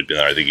 hasn't really been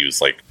there. I think he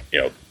was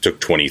took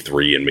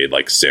 23 and made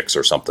like 6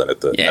 or something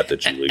at the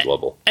G League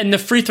level. And the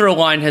free throw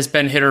line has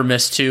been hit or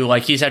miss too.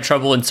 Like, he's had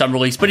trouble in summer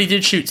leagues, but he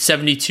did shoot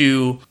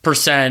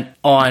 72%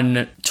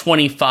 on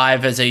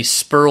 25 as a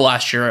Spur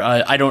last year.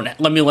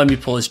 Let me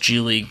pull his G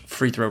League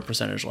free throw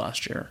percentage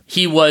last year.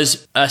 He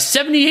was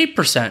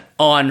 78%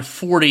 on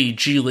 40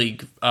 G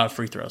League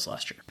free throws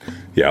last year.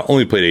 Yeah,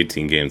 only played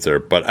 18 games there,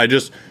 but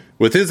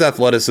with his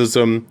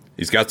athleticism,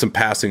 he's got some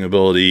passing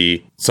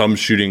ability, some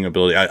shooting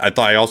ability.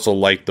 I also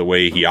liked the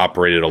way he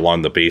operated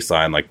along the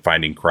baseline, like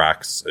finding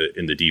cracks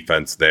in the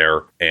defense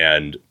there.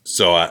 And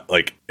so,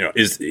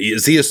 is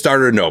he a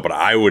starter? No, but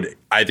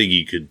I think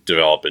he could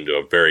develop into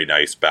a very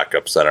nice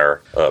backup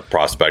center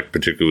prospect,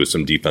 particularly with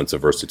some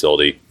defensive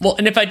versatility. Well,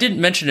 and if I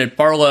didn't mention it,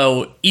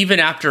 Barlow, even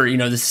after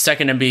this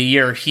second NBA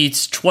year,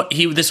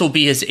 this will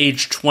be his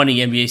age 20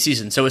 NBA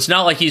season. So it's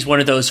not like he's one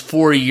of those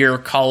 4-year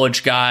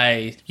college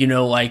guy.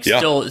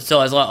 Still has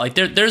a lot. Like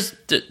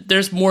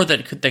there's more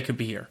that could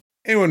be here.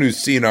 Anyone who's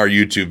seen our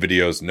YouTube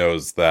videos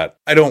knows that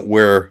I don't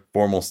wear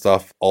formal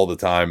stuff all the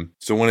time.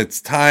 So when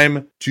it's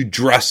time to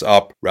dress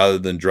up rather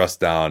than dress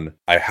down,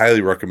 I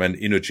highly recommend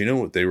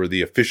Indochino. They were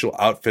the official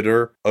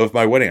outfitter of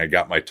my wedding. I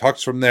got my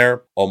tux from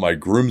there. All my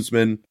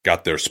groomsmen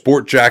got their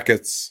sport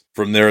jackets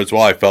from there as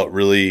well. I felt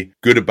really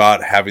good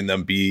about having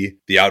them be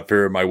the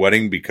outfitter of my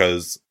wedding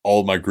because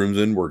all of my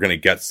groomsmen were going to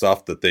get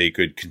stuff that they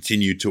could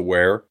continue to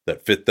wear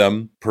that fit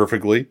them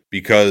perfectly.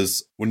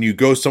 Because when you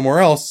go somewhere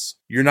else,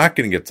 you're not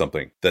going to get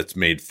something that's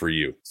made for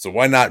you. So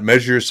why not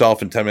measure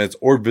yourself in 10 minutes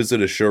or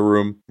visit a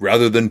showroom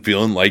rather than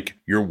feeling like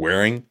you're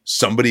wearing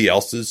somebody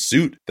else's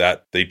suit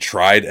that they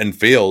tried and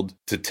failed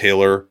to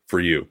tailor for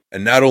you.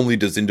 And not only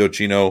does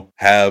Indochino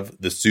have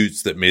the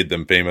suits that made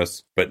them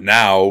famous, but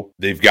now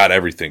they've got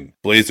everything.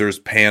 Blazers,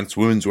 pants,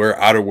 women's wear,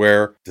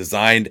 outerwear,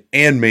 designed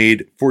and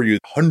made for you.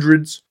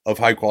 Hundreds of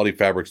high quality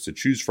fabrics to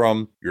choose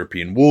from.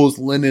 European wools,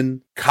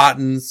 linen,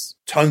 cottons,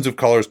 tons of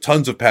colors,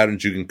 tons of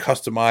patterns. You can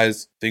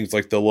customize things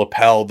like the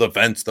lapel, the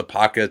vents, the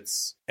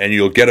pockets, and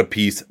you'll get a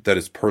piece that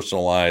is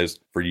personalized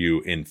for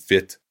you in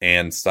fit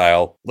and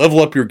style.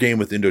 Level up your game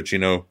with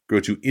Indochino. Go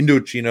to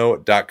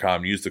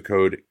Indochino.com. Use the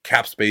code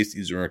CAPSPACE.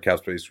 Use the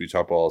CAPSPACE we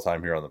talk about all the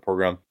time here on the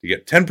program to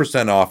get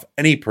 10% off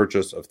any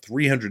purchase of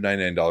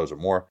 $399 or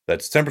more.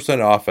 That's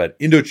 10% off at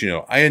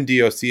Indochino,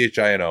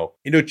 Indochino,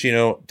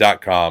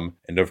 Indochino.com.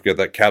 And don't forget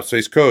that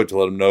CAPSPACE code to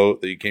let them know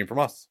that you came from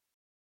us.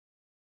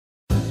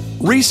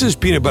 Reese's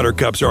peanut butter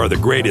cups are the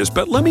greatest,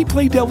 but let me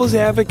play devil's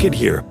advocate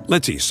here.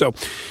 Let's see. So,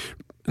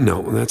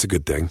 no, that's a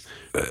good thing.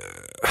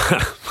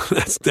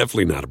 That's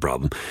definitely not a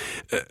problem.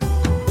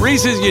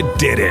 Reese's, you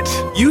did it.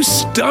 You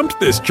stumped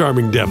this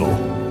charming devil.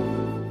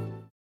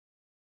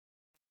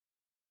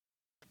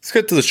 Let's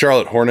get to the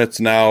Charlotte Hornets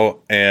now,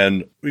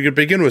 and we can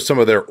begin with some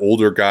of their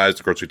older guys.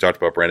 Of course, we talked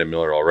about Brandon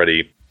Miller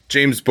already.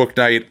 James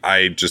Bouknight,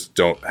 I just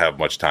don't have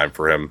much time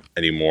for him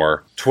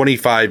anymore.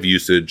 25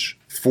 usage,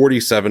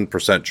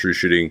 47% true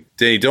shooting.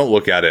 Danny, don't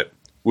look at it.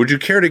 Would you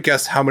care to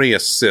guess how many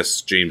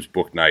assists James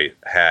Bouknight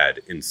had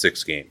in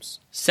 6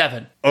 games?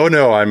 7. Oh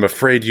no, I'm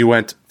afraid you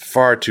went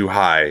far too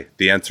high.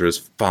 The answer is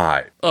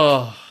 5.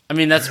 Oh, I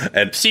mean,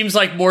 seems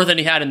like more than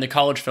he had in the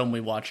college film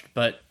we watched,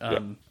 but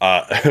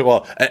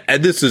well,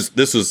 and this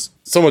is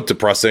somewhat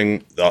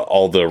depressing.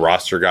 All the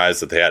roster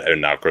guys that they had,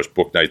 and now of course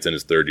Bouknight's in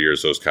his 3rd year,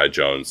 so is Kai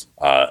Jones.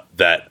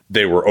 That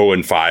they were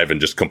 0-5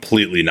 and just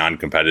completely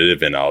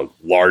non-competitive in a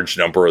large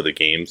number of the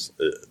games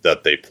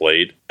that they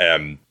played.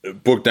 And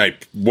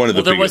Bouknight, one of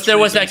the biggest. There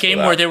was that game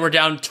where they were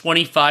down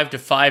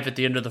 25-5 at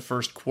the end of the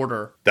first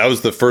quarter. That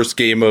was the first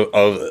game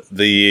of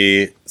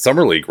the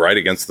summer league, right,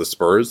 against the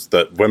Spurs.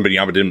 That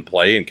Wembanyama didn't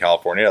play in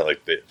California.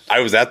 I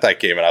was at that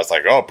game and I was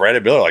like, oh,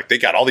 Brandon Miller, they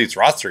got all these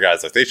roster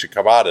guys, they should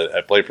come out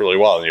and play really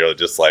well. And you're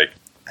just like,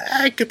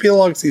 it could be a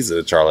long season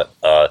at Charlotte,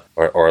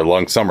 or a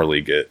long summer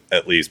league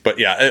at least. But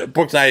yeah,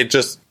 Bouknight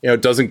just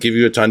doesn't give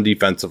you a ton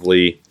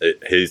defensively.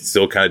 He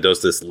still kind of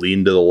does this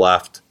lean to the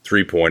left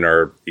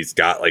 3-pointer. He's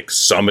got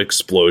some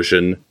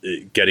explosion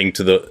getting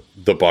to the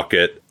the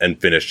bucket and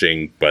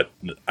finishing. But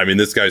I mean,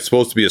 this guy's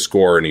supposed to be a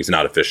scorer and he's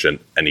not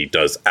efficient and he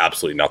does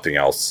absolutely nothing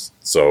else.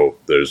 So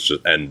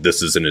and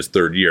this is in his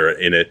third year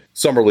in a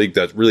summer league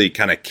that really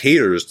kind of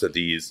caters to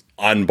these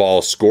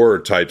on-ball scorer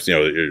types. You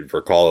know, you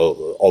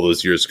recall all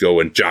those years ago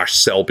when Josh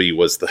Selby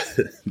was the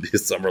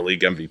summer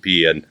league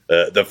MVP, and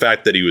the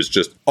fact that he was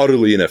just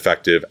utterly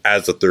ineffective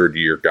as a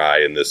third-year guy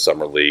in this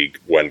summer league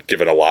when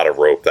given a lot of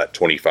rope. That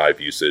 25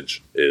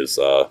 usage is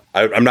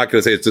I'm not going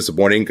to say it's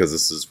disappointing because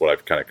this is what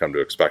I've kind of come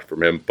to expect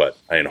from him. But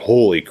I mean,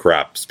 holy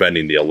crap,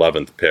 spending the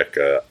 11th pick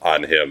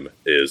on him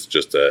is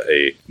just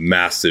a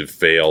massive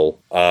fail.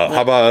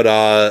 How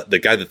about the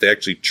guy that they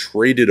actually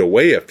traded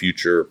away a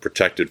future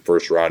protected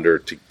first rounder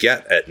to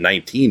get at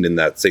 19 in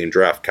that same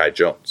draft, Kai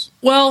Jones?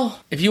 Well,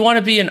 if you want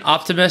to be an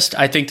optimist,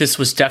 I think this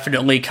was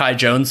definitely Kai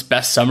Jones'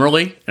 best summer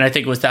league, and I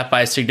think it was that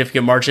by a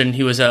significant margin.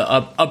 He was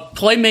a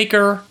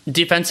playmaker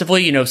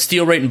defensively. You know,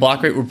 steal rate and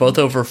block rate were both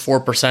over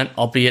 4%,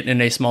 albeit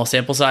in a small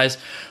sample size.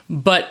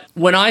 But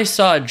when I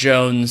saw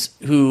Jones,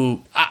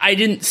 who I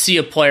didn't see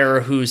a player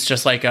who's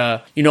just like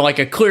a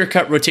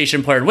clear-cut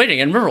rotation player in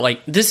waiting. And remember,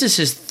 like, this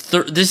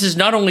is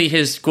not only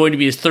going to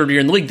be his third year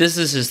in the league, this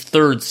is his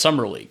third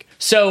summer league.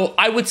 So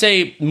I would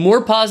say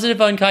more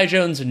positive on Kai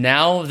Jones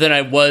now than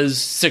I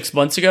was 6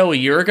 months ago, a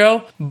year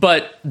ago.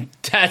 But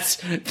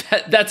that's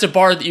a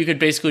bar that you could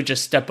basically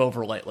just step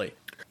over lightly.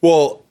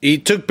 Well, he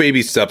took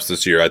baby steps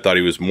this year. I thought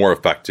he was more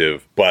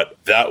effective, but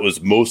that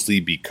was mostly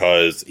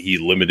because he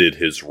limited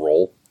his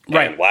role.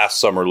 Right. And last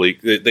summer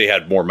league, they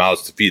had more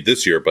mouths to feed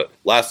this year, but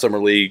last summer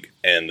league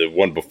and the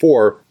one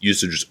before,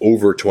 usage was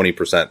over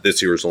 20%.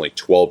 This year was only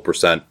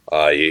 12%.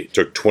 He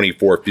took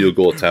 24 field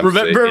goal attempts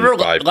in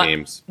 5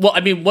 games. Well, I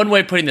mean, one way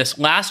of putting this,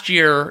 last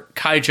year,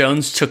 Kai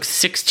Jones took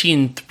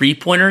 16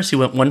 three-pointers. He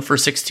went 1 for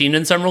 16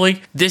 in summer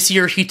league. This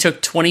year, he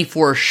took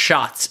 24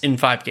 shots in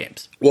 5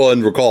 games. Well,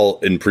 and recall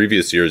in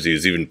previous years, he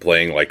was even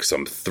playing like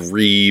some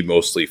 3,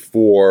 mostly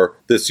 4.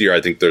 This year, I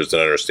think there's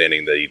an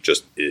understanding that he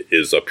just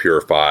is a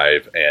pure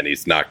 5, and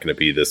he's not going to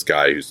be this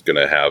guy who's going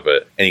to have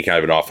any kind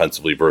of an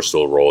offensively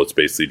versatile role. It's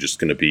basically just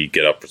going to be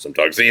get up for some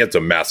tugs. He had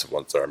some massive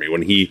ones there. I mean,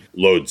 when he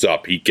loads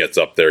up, he gets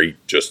up there. He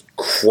just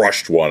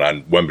crushed one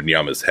on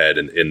Wembanyama's head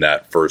in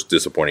that first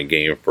disappointing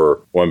game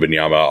for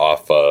Wembanyama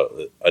off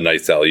a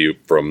nice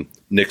alley-oop from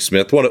Nick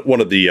Smith,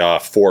 one of the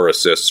 4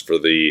 assists for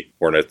the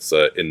Hornets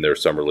in their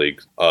summer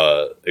league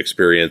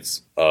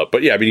experience.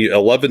 But yeah, I mean,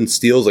 11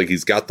 steals, like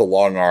he's got the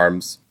long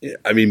arms.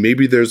 I mean,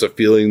 maybe there's a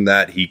feeling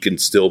that he can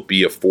still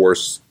be a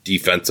force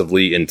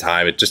defensively in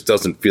time. It just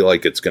doesn't feel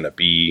like it's going to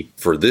be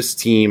for this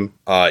team.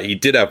 He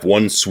did have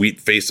one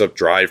sweet face-up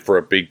drive for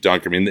a big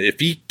dunk. I mean, if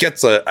he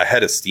gets a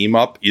head of steam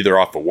up, either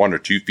off of 1 or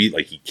 2 feet,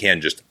 like he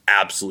can just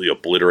absolutely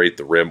obliterate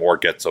the rim or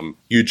get some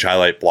huge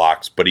highlight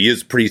blocks. But he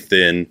is pretty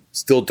thin,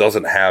 still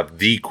doesn't have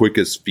the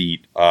quickest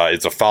feet.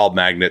 It's a foul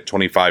magnet,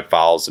 25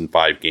 fouls in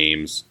 5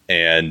 games.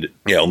 And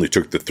yeah, only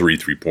took the 3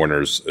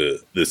 3-pointers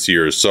this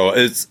year. So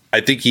I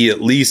think he at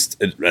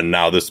least, and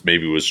now this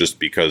maybe was just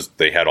because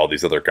they had all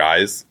these other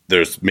guys,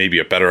 there's maybe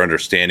a better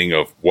understanding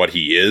of what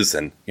he is.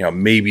 And, you know,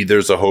 maybe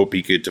there's a hope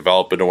he could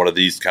develop into one of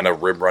these kind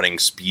of rim running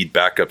speed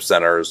backup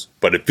centers.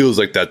 But it feels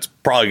like that's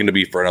probably going to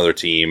be for another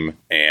team.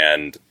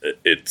 And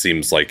it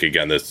seems like,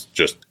 again, this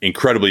just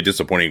incredibly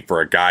disappointing for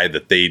a guy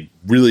that they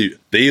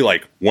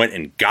went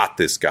and got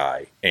this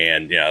guy.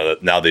 And, you know,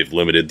 now they've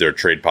limited their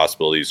trade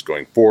possibilities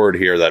going forward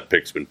here. That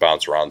pick's been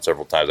bounced around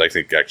several times. I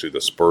think actually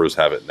the Spurs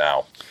have it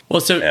now. Well,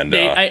 so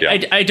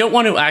I don't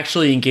want to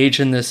actually engage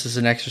in this as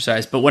an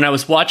exercise, but when I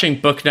was watching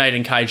Book Night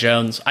and Kai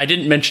Jones, I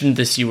didn't mention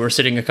this. You were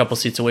sitting a couple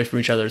seats away from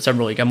each other at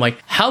Summer League. I'm like,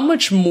 how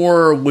much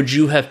more would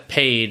you have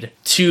paid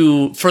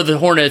for the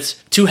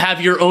Hornets to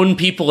have your own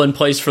people in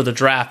place for the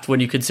draft when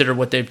you consider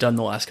what they've done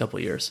the last couple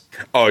of years?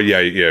 Oh, yeah.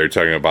 You're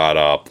talking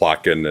about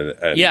Plotkin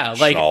and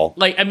Schnall.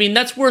 I mean,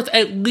 that's worth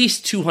at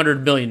least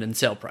 $200 million in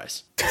sale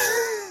price.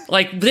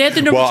 Like, they had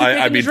the number 2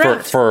 pick in the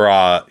draft.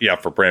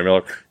 for Brandon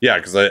Miller. Yeah,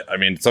 because I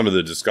mean, some of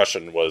the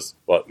discussion was,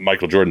 well,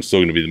 Michael Jordan's still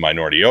going to be the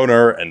minority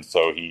owner, and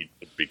so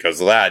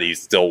because of that, he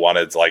still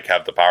wanted to like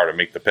have the power to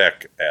make the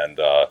pick. And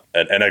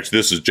actually,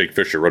 this is Jake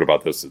Fisher wrote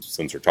about this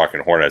since we're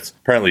talking Hornets.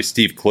 Apparently,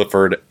 Steve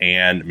Clifford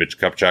and Mitch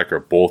Kupchak are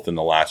both in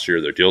the last year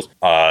of their deals.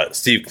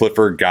 Steve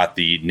Clifford got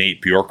the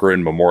Nate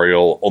Bjorkgren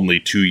Memorial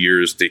only 2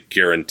 years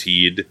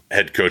guaranteed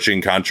head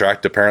coaching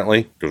contract,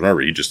 apparently. Because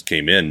remember, he just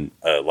came in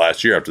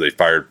last year after they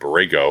fired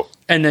Borrego.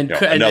 And then,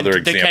 another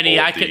example,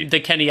 the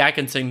Kenny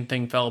Atkinson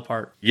thing fell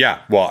apart.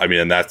 Yeah, well, I mean,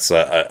 and that's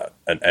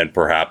and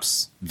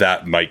perhaps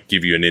that might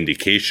give you an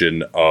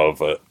indication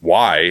of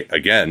why.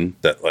 Again,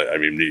 that I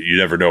mean, you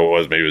never know what it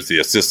was. Maybe it was the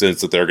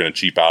assistants that they're going to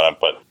cheap out on.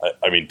 But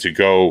I mean, to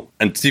go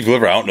and Steve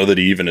Clifford, I don't know that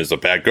he even is a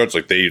bad coach.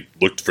 Like they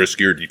looked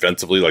friskier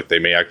defensively. Like they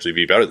may actually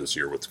be better this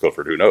year with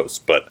Clifford. Who knows?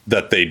 But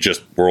that they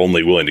just were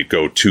only willing to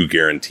go 2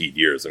 guaranteed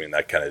years. I mean,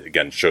 that kind of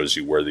again shows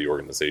you where the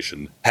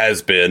organization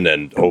has been,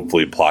 and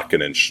hopefully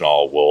Plotkin and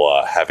Schnall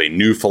will have a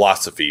new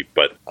philosophy.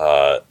 But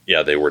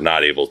yeah, they were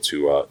not able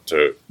to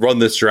run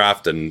this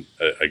draft. And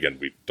again,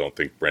 we don't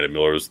think Brandon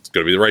Miller is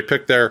going to be the right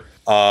pick there.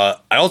 I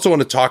also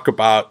want to talk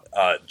about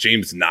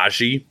James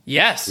Najee.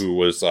 Yes. Who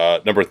was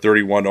number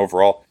 31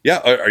 overall. Yeah.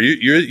 Are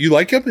you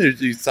like him?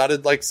 You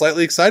sounded like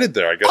slightly excited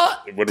there. I guess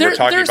when we're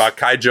talking about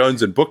Kai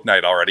Jones and Book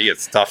Night already,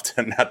 it's tough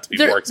to not to be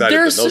more excited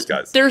than those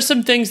guys. There's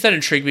some things that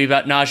intrigue me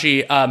about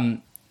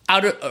Najee.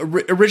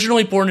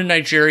 Originally born in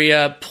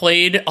Nigeria,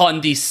 played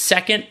on the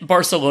second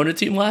Barcelona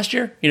team last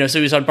year. So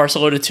he was on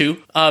Barcelona 2.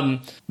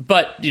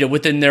 But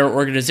within their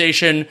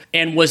organization,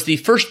 and was the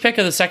first pick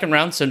of the second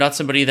round. So not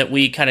somebody that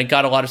we kind of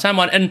got a lot of time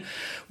on. And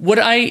what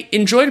I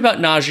enjoyed about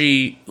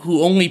Najee,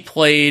 who only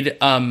played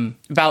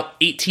about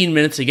 18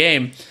 minutes a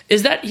game,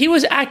 is that he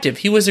was active,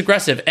 he was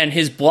aggressive, and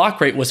his block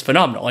rate was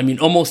phenomenal. I mean,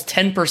 almost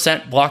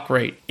 10% block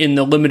rate in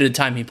the limited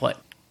time he played.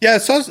 Yeah,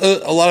 so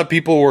a lot of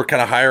people were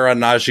kind of higher on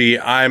Najee.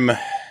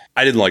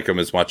 I didn't like him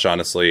as much,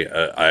 honestly.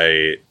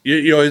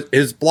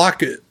 His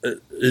block,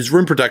 his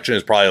rim protection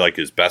is probably like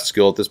his best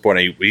skill at this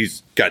point.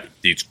 He's got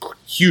these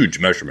huge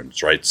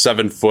measurements, right?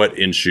 7 foot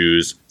in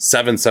shoes,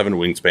 7'7"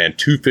 wingspan,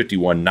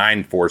 251,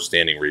 9'4"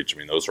 standing reach. I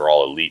mean, those are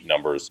all elite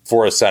numbers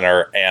for a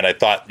center. And I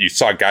thought you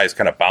saw guys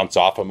kind of bounce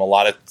off him a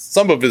lot.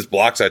 Some of his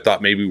blocks I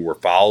thought maybe were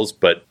fouls,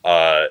 but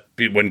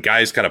when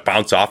guys kind of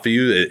bounce off of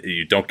you,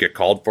 you don't get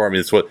called for. I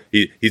mean, it's what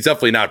he's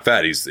definitely not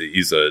fat. He's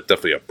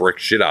definitely a brick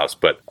shithouse.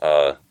 But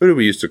who do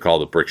we used to call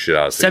the brick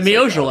shithouse? Semi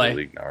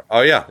Ojale.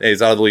 Oh yeah,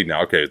 he's out of the league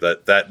now. Okay,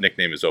 that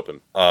nickname is open.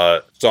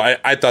 So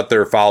I thought there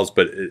were fouls,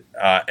 but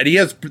and he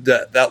has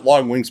that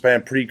long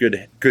wingspan, pretty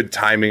good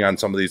timing on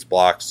some of these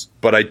blocks.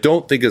 But I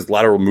don't think his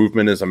lateral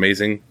movement is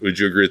amazing. Would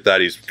you agree with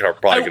that? He's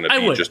probably going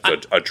to be just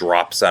a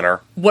drop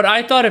center. What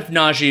I thought of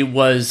Najee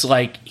was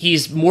like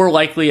he's more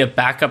likely a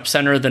backup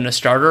center than a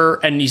starter,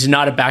 and he's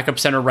not a backup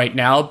center right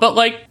now. But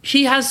like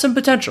he has some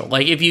potential.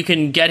 Like if you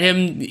can get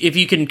him, if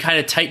you can kind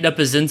of tighten up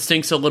his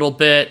instincts a little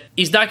bit,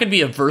 he's not going to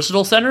be a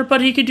versatile center,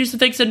 but he could do some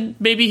things, and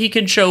maybe he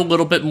can show a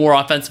little bit more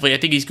offensively. I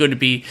think he's going to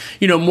be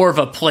more of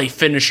a play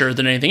finisher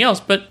than anything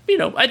else. But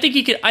I think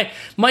he could.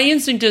 My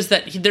instinct is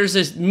that there's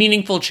this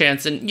meaningful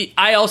chance, and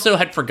I also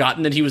had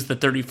forgotten that he was the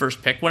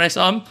 31st pick when I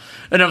saw him.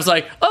 And I was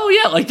like, oh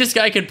yeah, like this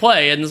guy could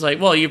play. And it's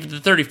like, well, you're the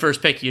 31st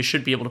pick. You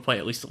should be able to play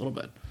at least a little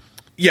bit.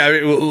 Yeah,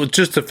 I mean,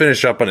 just to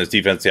finish up on his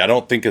defense, I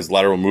don't think his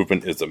lateral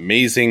movement is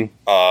amazing.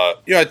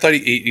 I thought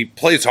he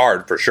plays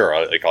hard for sure.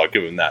 I'll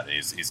give him that.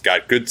 He's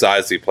got good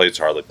size. He plays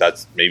hard. Like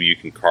that's maybe you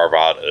can carve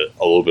out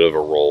a little bit of a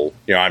role.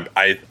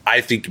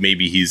 I think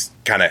maybe he's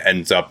kind of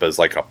ends up as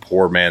like a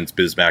poor man's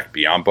Bismack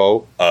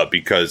Biyombo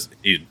because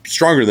he's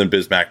stronger than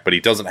Bismack, but he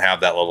doesn't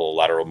have that level of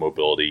lateral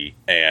mobility,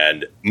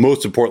 and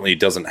most importantly, he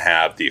doesn't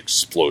have the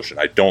explosion.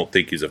 I don't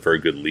think he's a very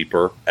good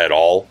leaper at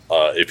all.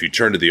 If you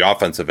turn to the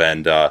offensive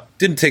end,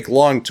 didn't take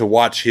long to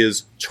watch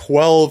his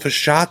 12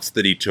 shots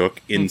that he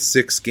took in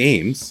 6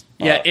 games.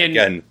 Yeah,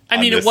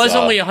 it was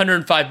only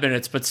 105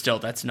 minutes, but still,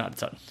 that's not a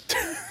ton.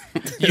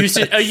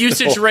 A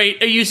usage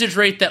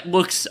rate that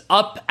looks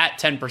up at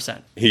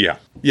 10%.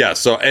 Yeah.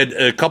 So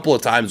a couple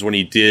of times when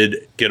he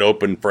did get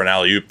open for an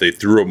alley-oop, they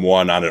threw him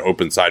one on an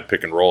open side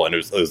pick and roll, and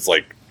it was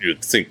like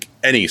you'd think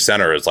any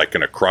center is like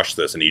going to crush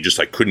this, and he just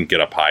like couldn't get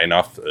up high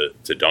enough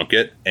to dunk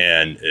it,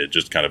 and it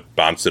just kind of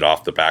bounced it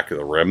off the back of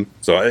the rim.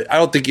 So I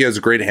don't think he has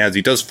great hands.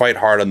 He does fight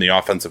hard on the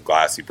offensive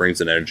glass. He brings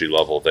an energy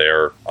level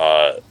there.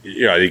 I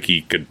think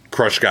he could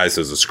crush guys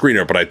as a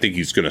screener, but I think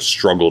he's going to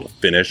struggle to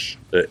finish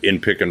in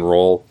pick and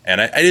roll.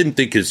 And I didn't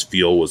think his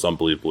feel was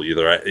unbelievable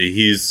either.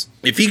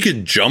 If he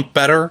could jump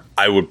better,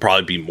 I would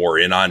probably be more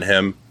in on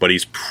him, but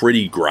he's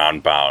pretty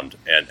ground bound,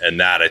 and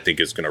that I think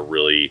is going to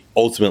really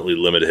ultimately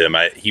limit him.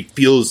 He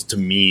feels to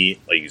me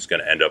like he's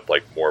going to end up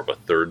like more of a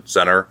third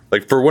center.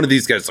 Like for one of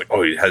these guys, like,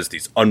 oh, he has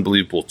these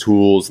unbelievable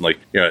tools, and like,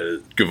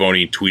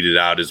 Gavoni tweeted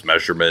out his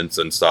measurements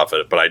and stuff,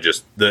 but I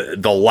just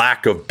the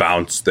lack of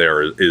bounce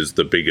there is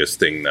the biggest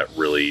thing that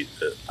really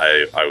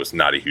I was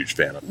not a huge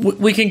fan of.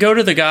 We can go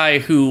to the guy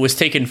who was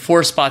taken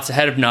 4 spots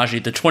ahead of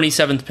Najee, the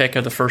 27th pick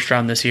of the first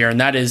round this year, and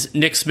that is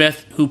Nick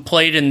Smith, who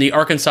played in the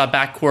Arkansas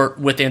backcourt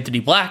with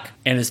Anthony Black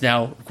and is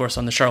now, of course,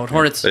 on the Charlotte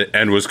Hornets.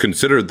 And was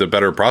considered the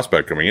better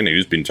prospect coming in. He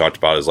was being talked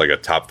about as like a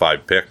top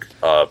 5 pick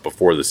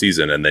before the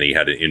season, and then he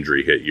had an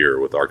injury hit year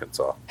with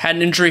Arkansas. Had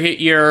an injury hit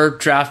year,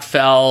 draft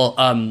fell,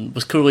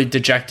 was clearly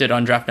dejected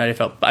on draft night.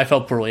 I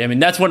felt poorly. I mean,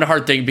 that's one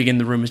hard thing being in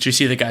the room is you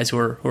see the guys who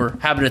are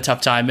having a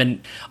tough time.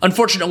 And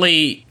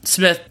unfortunately,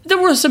 Smith,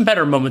 there were some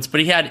better moments,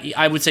 but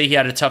I would say he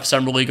had a tough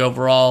summer league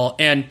overall.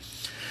 And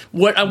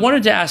what I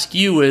wanted to ask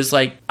you is,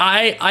 like,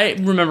 I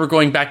remember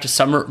going back to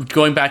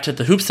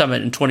the Hoop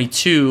Summit in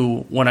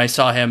 22 when I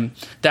saw him,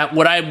 that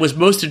what I was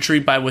most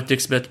intrigued by with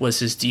Nick Smith was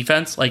his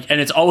defense. Like, and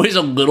it's always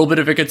a little bit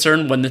of a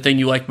concern when the thing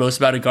you like most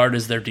about a guard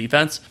is their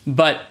defense.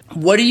 But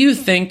what do you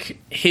think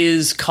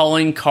his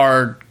calling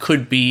card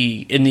could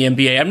be in the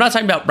NBA? I'm not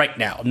talking about right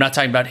now. I'm not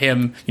talking about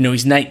him,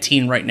 he's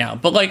 19 right now.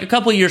 But like a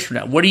couple of years from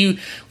now,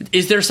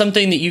 is there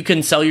something that you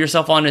can sell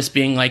yourself on as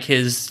being like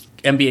his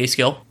NBA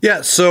skill?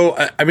 Yeah, so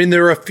I mean,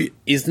 there are a few.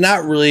 He's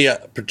not really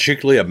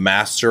particularly a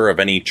master of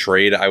any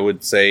trade, I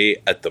would say,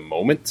 at the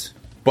moment.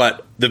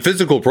 But the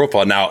physical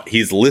profile, now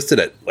he's listed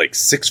at like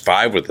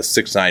 6'5" with a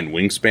 6'9"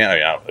 wingspan.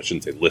 I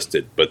shouldn't say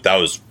listed, but that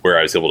was where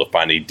I was able to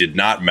find he did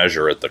not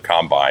measure at the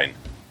combine.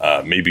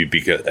 Maybe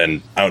because,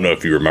 and I don't know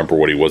if you remember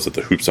what he was at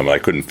the Hoop Summit. I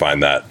couldn't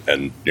find that.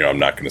 And, I'm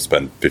not going to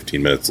spend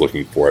 15 minutes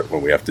looking for it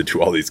when we have to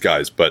do all these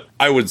guys. But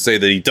I would say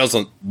that he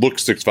doesn't look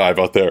 6'5"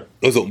 out there.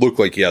 Doesn't look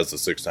like he has the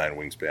 6'9"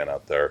 wingspan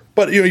out there.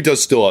 But, he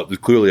does still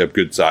clearly have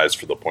good size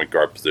for the point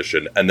guard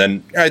position. And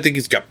then I think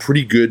he's got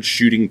pretty good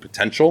shooting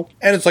potential.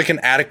 And it's like an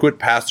adequate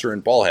passer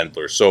and ball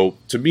handler. So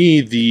to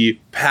me, the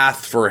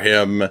path for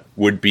him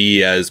would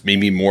be as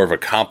maybe more of a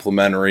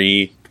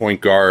complementary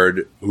point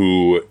guard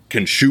who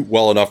can shoot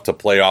well enough to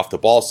play off the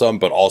ball some,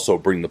 but also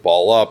bring the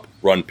ball up,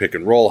 run pick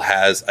and roll.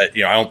 I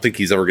don't think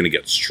he's ever going to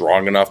get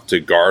strong enough to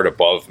guard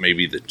above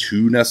maybe the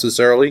 2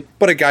 necessarily,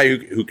 but a guy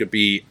who could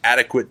be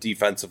adequate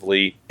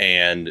defensively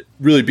and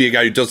really be a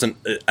guy who doesn't,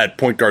 at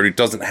point guard, who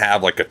doesn't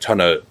have like a ton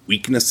of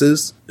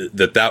weaknesses.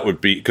 That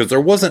would be, because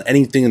there wasn't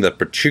anything that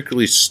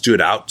particularly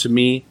stood out to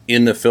me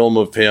in the film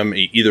of him,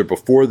 either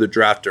before the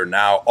draft or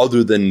now,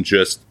 other than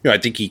just, I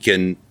think he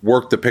can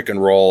work the pick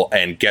and roll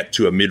and get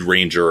to a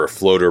mid-ranger or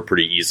floater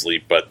pretty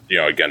easily. But,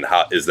 again,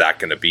 how is that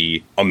going to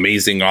be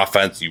amazing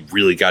offense? You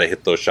really got to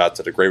hit those shots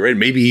at a great rate.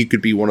 Maybe he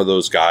could be one of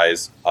those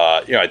guys.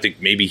 I think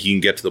maybe he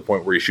can get to the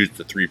point where he shoots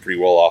the 3 pretty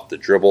well off the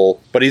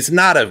dribble, but he's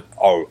not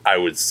I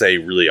would say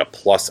really a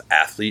plus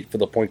athlete for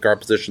the point guard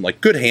position. Like,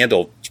 good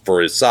handle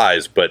for his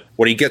size, but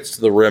when he gets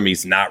to the rim,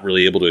 he's not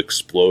really able to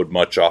explode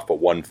much off of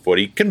 1 foot.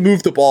 He can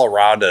move the ball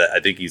around. I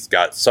think he's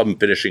got some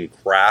finishing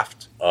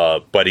craft,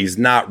 but he's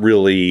not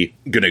really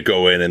going to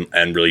go in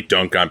and really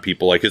dunk on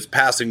people. Like, his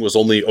passing was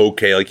only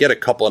okay. Like, he had a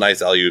couple of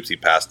nice alley-oops. He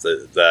passed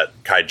that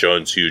Kai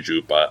Jones huge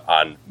oop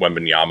on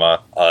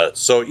Wembanyama.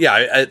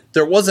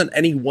 There wasn't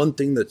any one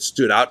thing that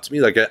stood out to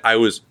me. Like,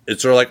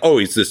 it's sort of like, oh,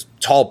 he's this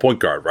tall point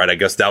guard, right? I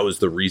guess that was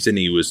the reason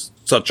he was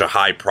such a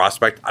high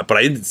prospect, but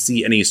I didn't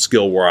see any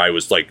skill where I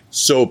was like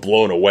so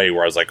blown away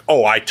where I was like,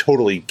 oh, I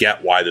totally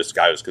get why this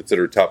guy was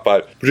considered top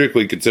 5,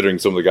 particularly considering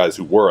some of the guys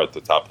who were at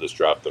the top of this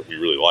draft that we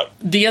really liked.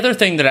 The other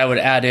thing that I would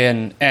add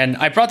in, and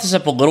I brought this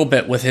up a little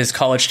bit with his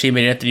college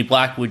teammate Anthony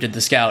Black when we did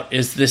the scout,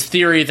 is this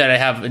theory that I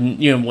have, and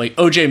like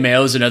OJ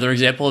Mayo is another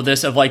example of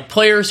this, of like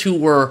players who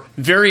were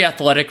very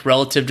athletic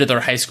relative to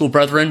their high school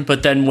brethren,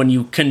 but then when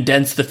you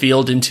condense the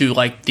field into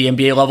like the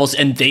NBA levels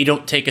and they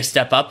don't take a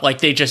step up, like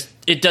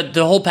the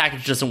whole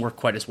package doesn't work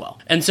quite as well.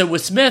 And so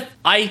with Smith,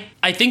 I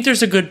think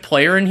there's a good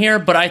player in here,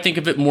 but I think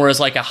of it more as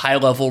like a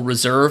high-level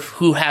reserve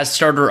who has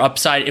starter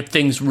upside if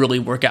things really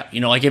work out.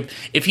 Like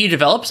if he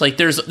develops, like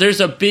there's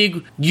a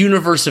big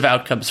universe of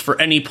outcomes for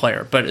any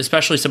player, but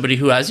especially somebody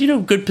who has,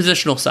 good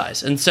positional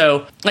size. And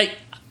so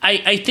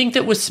I think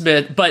that with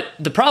Smith, but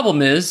the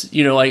problem is,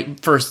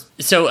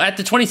 so at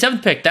the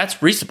 27th pick,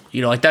 that's reasonable.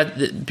 Like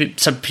that.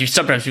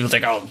 Sometimes people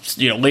think,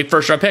 late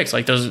first round picks,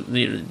 like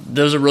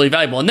those are really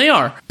valuable, and they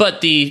are. But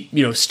the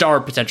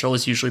star potential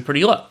is usually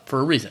pretty low for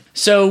a reason.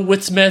 So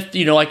with Smith,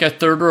 like a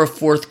third or a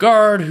fourth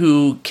guard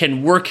who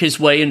can work his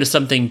way into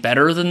something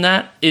better than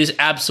that is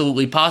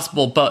absolutely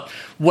possible. But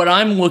what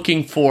I'm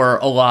looking for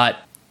a lot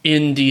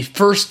in the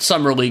first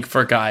summer league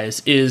for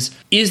guys is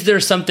there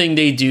something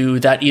they do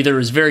that either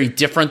is very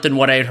different than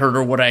what I had heard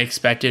or what I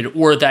expected,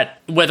 or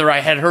that whether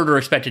I had heard or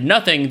expected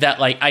nothing, that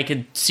like I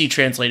could see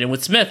translated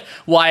with Smith.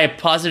 Why I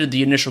posited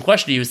the initial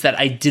question to you is that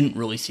I didn't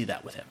really see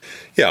that with him.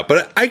 Yeah,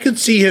 but I could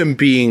see him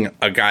being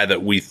a guy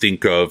that we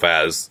think of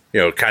as,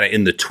 kind of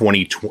in the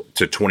 20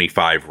 to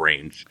 25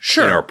 range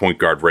in our point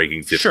guard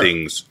rankings if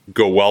things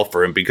go well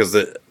for him, because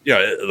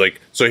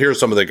so here's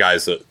some of the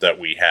guys that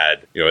we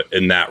had,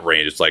 in that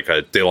range. It's like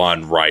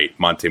Delon Wright,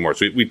 Monte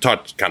Morris. We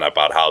talked kind of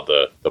about how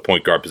the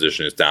point guard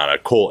position is down.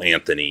 Cole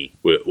Anthony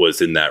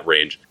was in that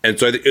range. And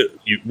so I think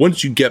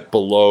once you get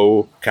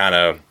below kind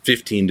of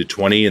 15 to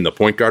 20 in the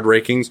point guard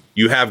rankings,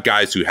 you have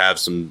guys who have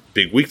some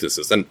big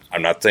weaknesses. And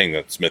I'm not saying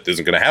that Smith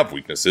isn't going to have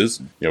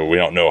weaknesses. We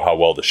don't know how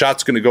well the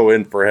shot's going to go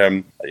in for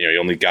him. He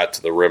only got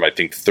to the rim. I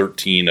think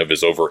 13 of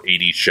his over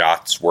 80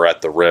 shots were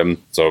at the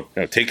rim. So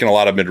taking a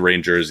lot of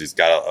mid-rangers. He's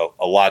got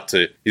a lot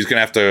he's going to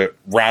have to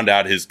round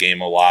out his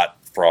game a lot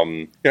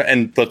from,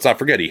 and let's not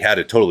forget, he had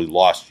a totally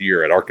lost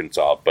year at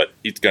Arkansas, but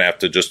he's going to have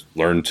to just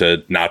learn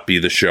to not be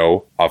the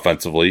show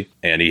offensively.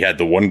 And he had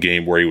the one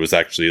game where he was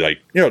actually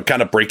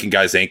kind of breaking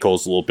guys'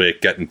 ankles a little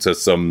bit, getting to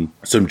some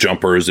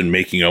jumpers and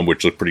making them,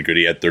 which looked pretty good.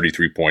 He had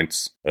 33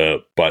 points.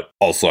 But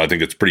also I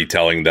think it's pretty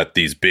telling that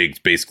these bigs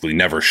basically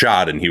never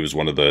shot, and he was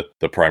one of the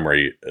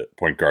primary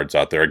point guards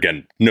out there.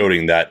 Again,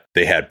 noting that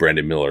they had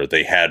Brandon Miller,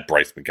 they had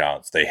Bryce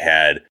McGowan, they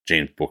had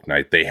James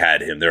Bouknight, they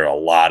had him. There are a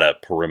lot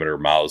of perimeter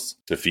mouths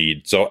to feed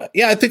read. So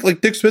yeah, I think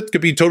like Nick Smith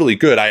could be totally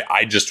good.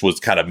 I just was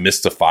kind of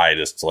mystified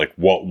as to like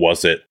what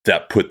was it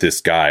that put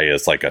this guy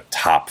as like a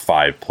top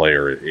 5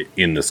 player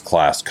in this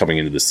class coming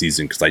into the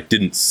season, because I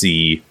didn't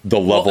see the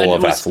level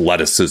of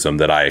athleticism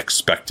that I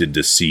expected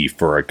to see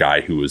for a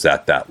guy who was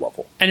at that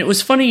level. And it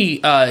was funny,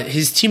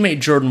 his teammate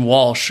Jordan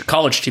Walsh,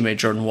 college teammate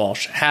Jordan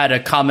Walsh, had a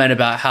comment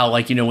about how,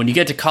 like, you know, when you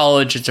get to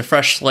college, it's a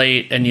fresh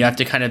slate and you have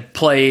to kind of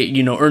play,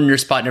 you know, earn your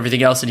spot and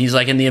everything else. And he's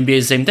like, in the NBA,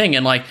 the same thing.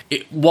 And like,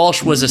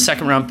 Walsh was a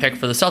second round pick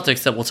for the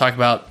Celtics that we'll talk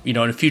about, you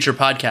know, in a future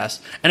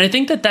podcast. And I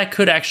think that that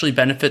could actually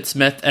benefit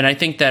Smith. And I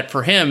think that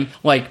for him,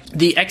 like,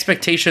 the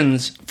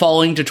expectations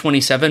falling to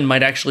 27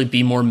 might actually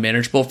be more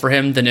manageable for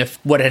him than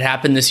if what had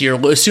happened this year,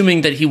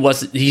 assuming that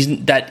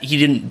he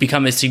didn't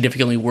become a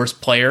significantly worse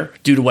player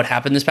due to what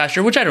happened this past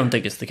year, which I don't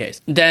think is the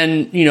case.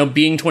 Then, you know,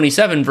 being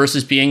 27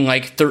 versus being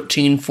like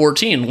 13,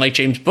 14, like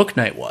James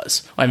Bouknight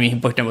was. I mean,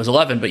 Bouknight was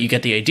 11, but you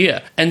get the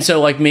idea. And so,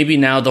 like, maybe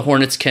now the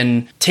Hornets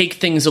can take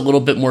things a little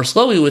bit more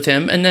slowly with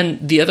him. And then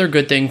the other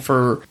good thing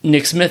for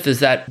Nick Smith is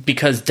that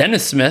because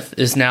Dennis Smith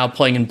is now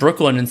playing in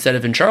Brooklyn instead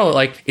of in Charlotte,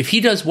 like, if he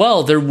does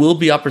well, there will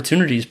be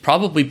opportunities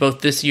probably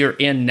both this year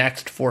and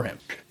next for him.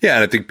 Yeah,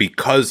 and I think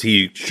because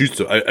he shoots,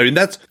 I mean,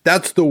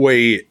 that's the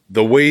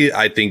way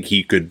I think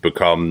he could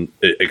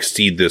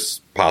exceed this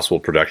possible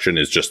production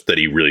is just that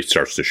he really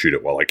starts to shoot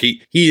it well. Like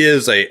he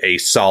is a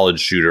solid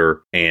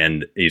shooter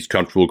and he's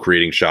comfortable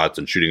creating shots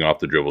and shooting off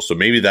the dribble. So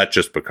maybe that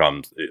just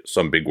becomes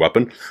some big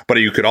weapon. But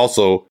you could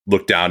also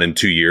look down in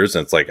 2 years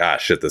and it's like,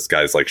 shit, this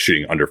guy's like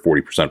shooting under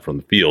 40% from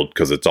the field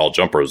because it's all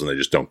jumpers and they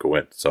just don't go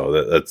in.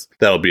 So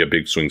that'll be a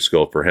big swing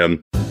skill for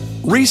him.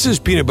 Reese's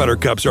Peanut Butter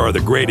Cups are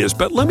the greatest,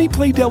 but let me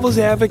play devil's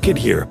advocate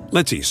here.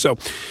 Let's see. So,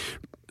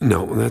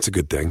 no, that's a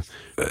good thing.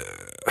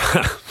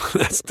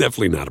 That's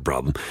definitely not a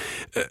problem.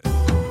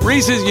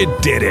 Reese's, you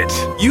did it.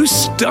 You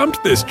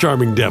stumped this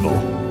charming devil.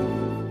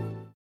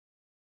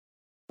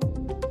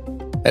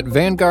 At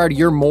Vanguard,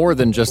 you're more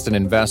than just an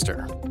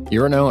investor.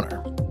 You're an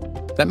owner.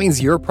 That means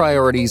your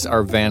priorities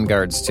are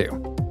Vanguard's too.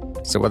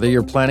 So whether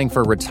you're planning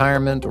for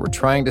retirement or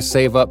trying to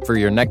save up for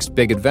your next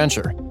big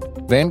adventure,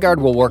 Vanguard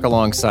will work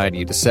alongside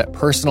you to set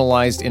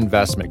personalized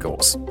investment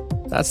goals.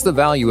 That's the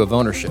value of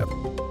ownership.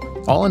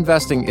 All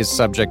investing is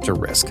subject to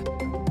risk.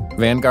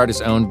 Vanguard is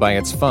owned by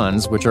its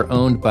funds, which are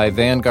owned by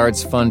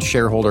Vanguard's fund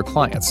shareholder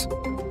clients.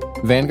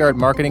 Vanguard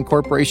Marketing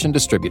Corporation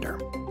Distributor.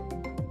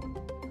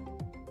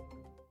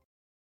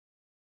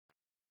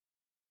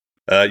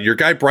 Your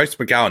guy Bryce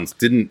McGowens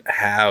didn't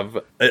have.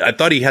 I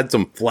thought he had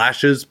some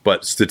flashes,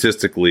 but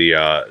statistically,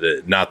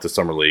 not the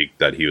summer league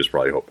that he was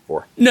probably hoping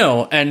for.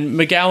 No, and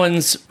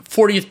McGowan's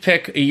 40th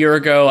pick a year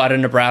ago out of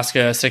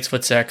Nebraska,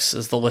 6'6"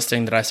 is the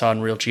listing that I saw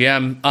in Real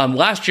GM.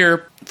 Last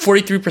year,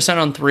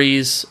 43% on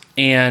threes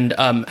and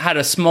had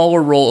a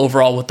smaller role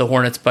overall with the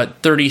Hornets,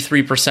 but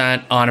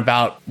 33% on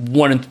about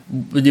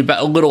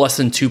a little less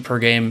than 2 per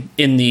game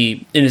in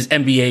his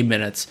NBA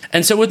minutes.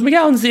 And so with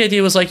McGowan's, the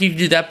idea was like you could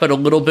do that, but a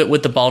little bit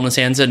with the ball in his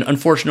hands. And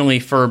unfortunately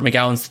for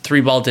McGowan's, the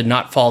 3-ball did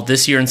not fall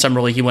this year in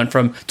summer league. He went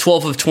from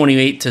 12 of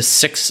 28 to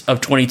 6 of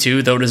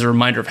 22, though it is a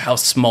reminder of how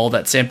small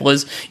that sample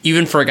is,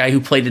 even for a guy who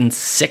played in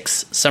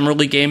 6 summer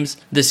league games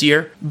this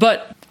year.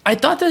 But I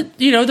thought that,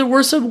 you know, there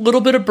was a little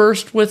bit of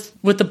burst with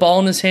the ball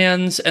in his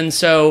hands. And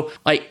so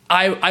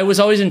I was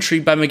always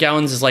intrigued by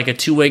McGowan's as like a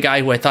two-way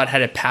guy who I thought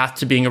had a path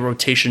to being a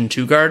rotation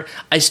 2 guard.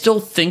 I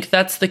still think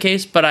that's the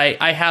case, but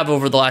I have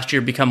over the last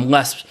year become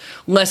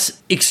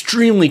less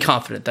extremely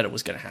confident that it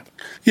was going to happen.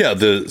 Yeah,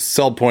 the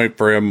sell point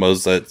for him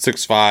was at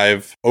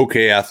 6'5",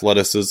 okay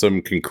athleticism,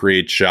 can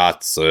create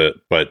shots,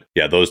 but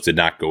yeah, those did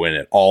not go in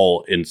at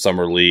all in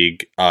summer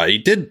league. He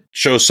did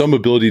show some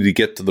ability to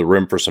get to the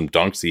rim for some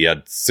dunks. He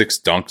had 6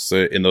 dunks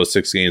in those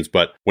 6 games,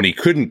 but when he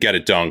couldn't get a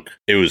dunk,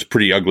 it was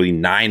pretty ugly.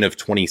 9 of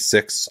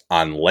 26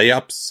 on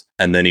layups.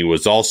 And then he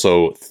was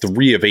also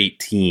 3 of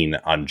 18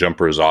 on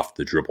jumpers off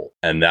the dribble.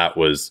 And that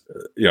was,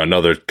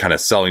 another kind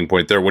of selling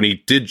point there. When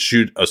he did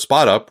shoot a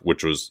spot up,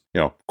 which was,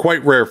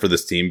 quite rare for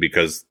this team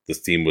because this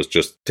team was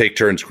just take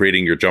turns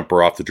creating your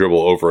jumper off the dribble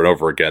over and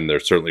over again. There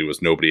certainly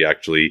was nobody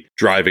actually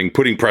driving,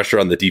 putting pressure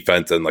on the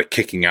defense and like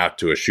kicking out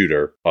to a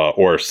shooter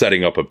or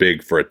setting up a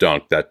big for a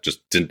dunk. That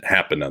just didn't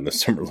happen on the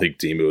summer league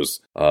team. It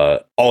was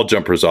all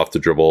jumpers off the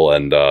dribble.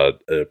 And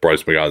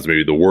Bryce McGowan is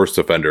maybe the worst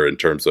offender in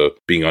terms of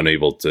being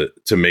unable to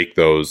make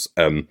those.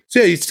 So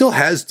yeah, he still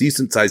has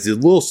decent size. He's a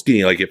little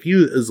skinny. Like if he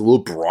is a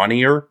little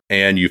brawnier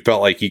and you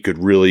felt like he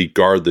could really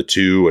guard the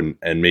 2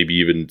 and maybe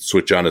even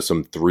switch on to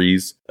some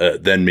threes,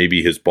 then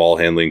maybe his ball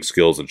handling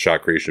skills and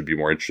shot creation would be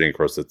more interesting. Of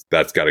course,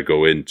 that's got to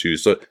go in too.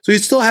 So he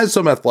still has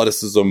some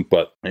athleticism,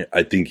 but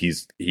I think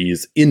he's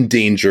in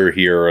danger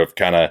here of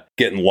kind of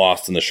getting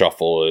lost in the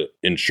shuffle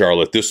in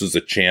Charlotte. This is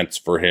a chance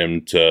for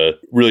him to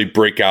really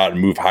break out and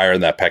move higher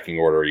in that pecking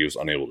order. He was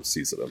unable to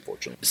seize it,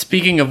 unfortunately.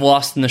 Speaking of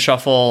lost in the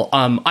shuffle,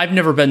 I I've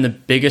never been the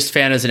biggest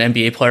fan as an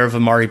NBA player of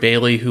Amari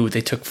Bailey, who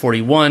they took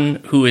 41,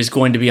 who is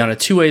going to be on a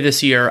two-way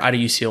this year out of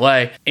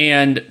UCLA.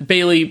 And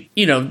Bailey,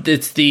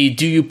 it's the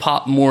do you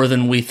pop more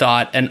than we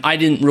thought? And I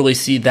didn't really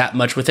see that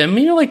much with him.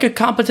 Like a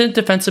competent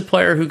defensive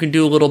player who can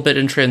do a little bit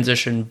in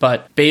transition.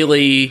 But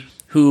Bailey,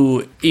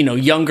 who,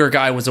 younger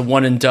guy, was a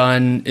one and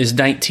done, is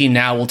 19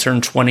 now, will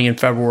turn 20 in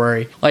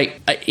February. I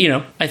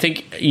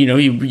think,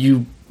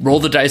 you roll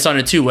the dice on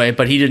a two-way,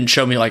 but he didn't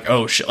show me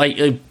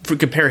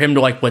compare him to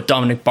what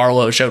Dominic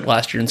Barlow showed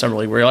last year in Summer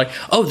League, where you're like,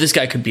 oh, this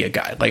guy could be a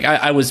guy.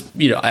 I was,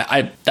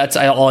 that's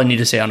all I need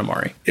to say on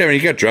Amari. Yeah, I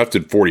mean, he got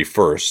drafted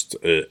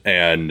 41st,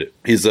 and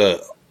he's a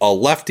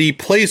lefty,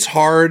 plays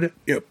hard,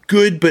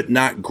 good but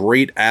not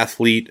great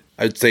athlete.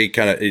 I'd say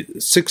kind of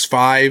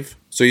 6'5".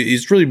 So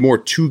he's really more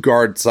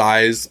two-guard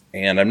size,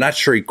 and I'm not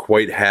sure he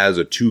quite has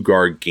a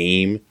two-guard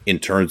game in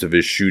terms of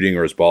his shooting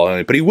or his ball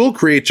handling, but he will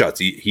create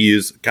shots. He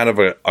is kind of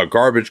a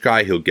garbage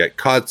guy. He'll get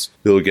cuts.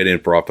 He'll get in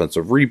for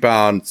offensive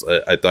rebounds.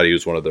 I thought he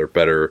was one of their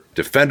better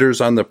defenders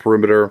on the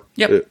perimeter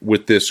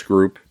with this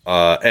group.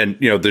 And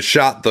the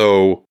shot,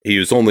 though,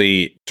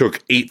 he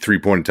took 8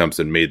 3-point attempts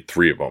and made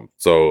 3 of them.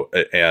 So,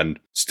 and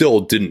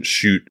still didn't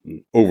shoot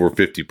over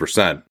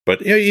 50%.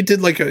 But he did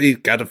he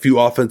got a few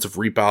offensive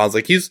rebounds.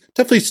 He's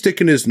definitely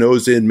sticking his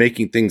nose in,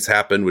 making things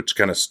happen, which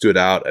kind of stood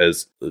out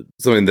as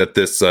something that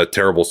this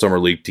terrible Summer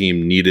League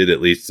team needed,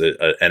 at least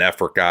an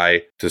effort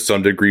guy to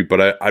some degree.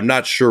 But I'm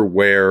not sure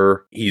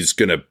where he's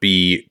going to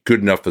be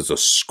good enough as a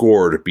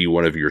scorer to be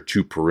one of your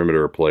 2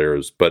 perimeter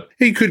players. But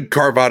he could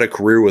carve out a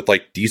career with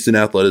decent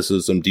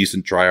athleticism,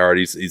 decent try-hard.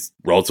 He's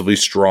relatively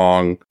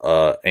strong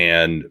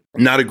and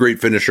not a great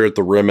finisher at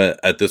the rim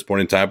at this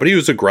point in time, but he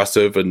was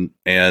aggressive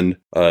and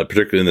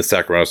particularly in the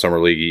Sacramento Summer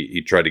League,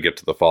 he tried to get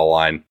to the foul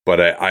line.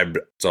 But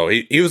so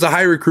he was a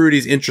high recruit.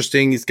 He's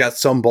interesting. He's got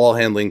some ball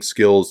handling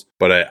skills,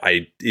 but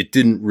it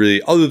didn't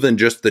really, other than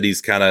just that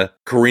he's kind of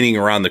careening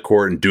around the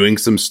court and doing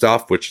some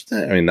stuff, which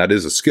that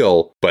is a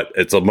skill, but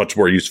it's a much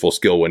more useful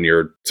skill when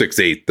you're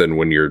 6'8" than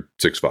when you're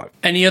 6'5".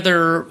 Any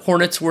other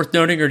Hornets worth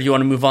noting, or do you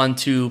want to move on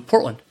to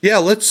Portland? Yeah,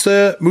 let's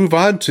move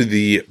on to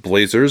the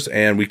Blazers,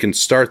 and we can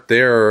start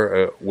there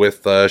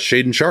with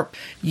Shaedon Sharpe.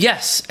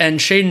 Yes, and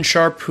Shaedon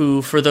Sharpe,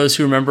 who, for those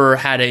who remember,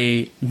 had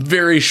a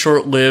very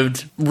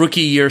short-lived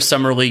rookie year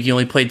Summer League. He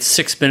only played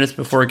 6 minutes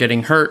before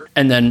getting hurt,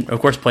 and then,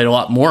 of course, played a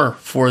lot more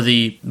for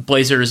the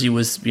Blazers. He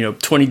was,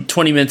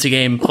 20 minutes a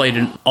game, played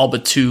in all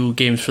but 2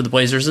 games for the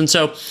Blazers. And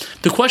so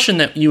the question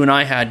that you and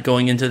I had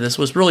going into this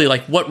was really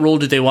what role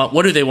do they want?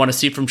 What do they want to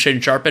see from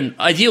Shaedon Sharpe? And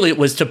ideally, it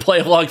was to play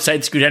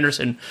alongside Scoot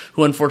Henderson,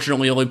 who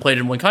unfortunately only played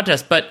in 1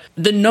 contest. But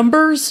the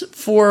numbers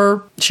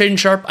for Shaedon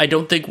Sharpe, I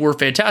don't think were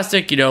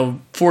fantastic.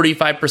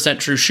 45%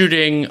 true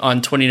shooting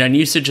on 29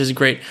 usage isn't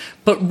great.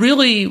 But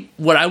really,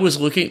 what I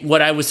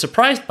was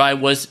surprised by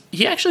was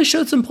he actually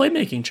showed some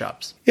playmaking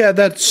chops. Yeah,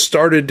 that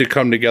started to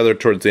come together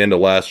towards the end of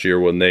last year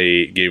when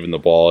they gave him the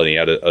ball and he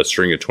had a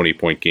string of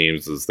 20-point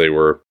games as they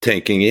were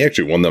tanking. He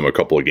actually won them a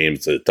couple of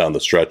games down the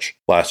stretch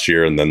last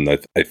year, and then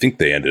I think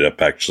they ended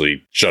up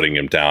actually shutting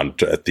him down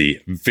at the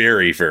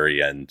very,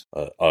 very end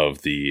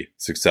of the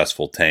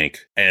successful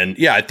tank. And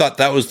yeah, I thought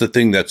that was the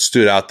thing that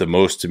stood out the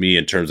most to me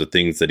in terms of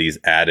things that he's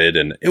added.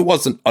 And it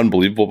wasn't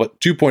unbelievable, but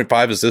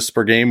 2.5 assists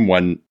per game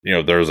when,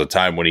 there was a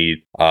time when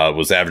he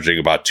was averaging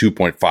about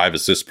 2.5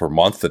 assists per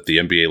month at the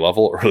NBA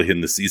level early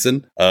in the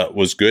season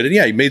was good. And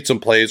yeah, he made some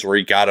plays where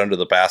he got under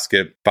the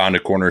basket, found a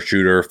corner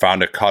shooter,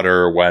 found a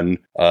cutter when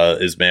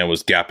his man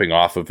was gapping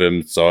off of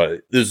him. So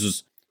this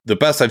is the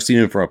best I've seen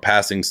him from a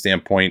passing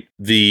standpoint.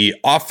 The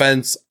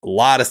offense, a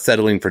lot of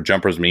settling for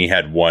jumpers. I mean, he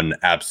had one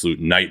absolute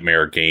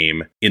nightmare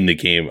game in the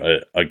game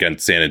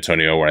against San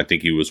Antonio, where I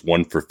think he was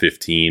 1 for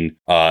 15.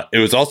 It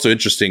was also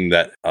interesting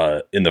that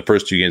in the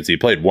first 2 games he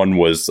played, one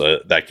was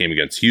that game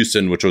against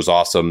Houston, which was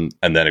awesome.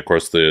 And then, of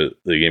course, the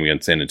game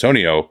against San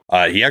Antonio,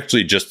 he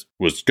actually just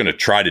was going to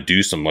try to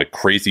do some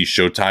crazy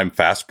Showtime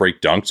fast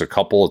break dunks a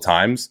couple of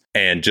times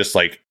and just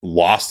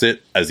lost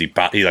it as he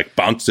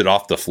bounced it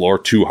off the floor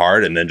too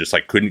hard and then just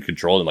couldn't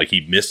control it. And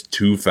he missed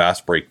 2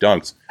 fast break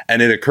dunks.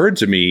 And it occurred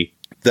to me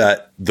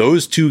that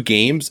those 2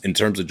 games, in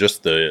terms of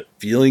just the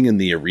feeling in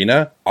the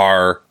arena,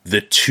 are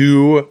the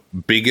 2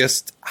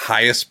 biggest,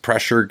 highest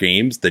pressure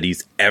games that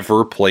he's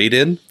ever played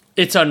in.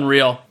 It's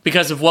unreal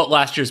because of what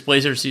last year's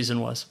Blazers season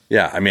was.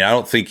 Yeah, I mean, I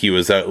don't think he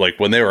was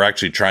when they were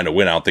actually trying to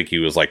win, I don't think he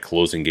was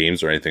closing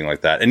games or anything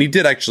like that. And he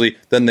did actually,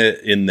 then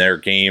in their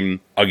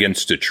game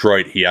against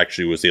Detroit, he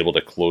actually was able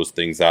to close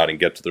things out and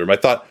get to the rim. I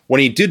thought when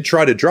he did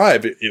try to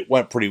drive, it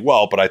went pretty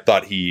well, but I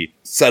thought he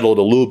settled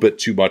a little bit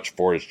too much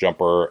for his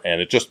jumper.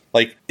 And it just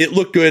it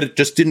looked good. It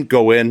just didn't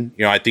go in.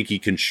 I think he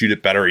can shoot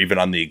it better even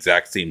on the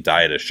exact same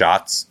diet of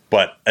shots.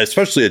 But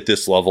especially at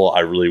this level, I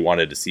really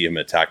wanted to see him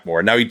attack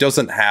more. Now, he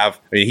doesn't have,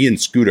 he and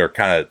Scoot are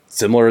kind of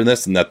similar in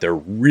this, in that they're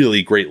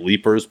really great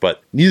leapers,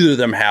 but neither of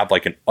them have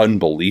an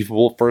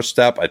unbelievable first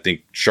step. I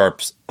think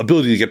Sharpe's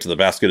ability to get to the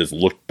basket has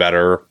looked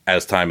better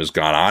as time has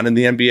gone on in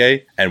the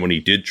NBA. And when he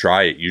did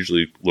try, it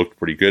usually looked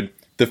pretty good.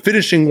 the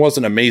finishing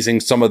wasn't amazing.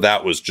 Some of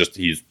that was just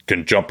he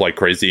can jump like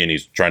crazy and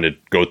he's trying to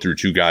go through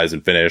two guys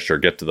and finish or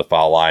get to the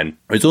foul line.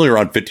 He's only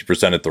around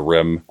 50% at the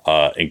rim,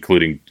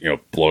 including,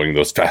 blowing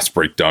those fast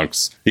break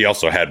dunks. He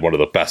also had one of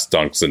the best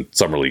dunks in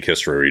Summer League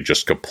history where he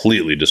just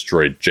completely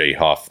destroyed Jay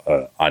Huff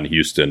on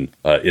Houston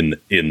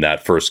in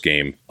that first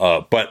game.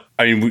 But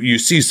I mean, you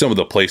see some of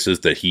the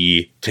places that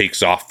he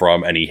takes off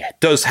from, and he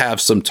does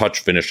have some touch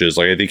finishes.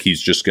 Like, I think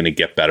he's just going to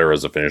get better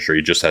as a finisher.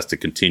 He just has to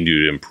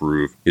continue to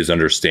improve his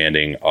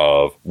understanding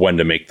of when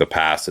to make the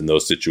pass in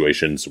those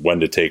situations, when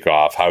to take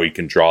off, how he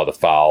can draw the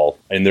foul.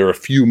 And there are a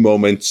few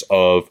moments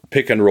of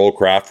pick and roll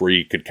craft where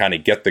he could kind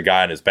of get the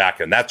guy on his back,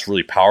 and that's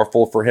really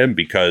powerful for him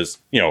because,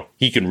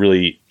 he can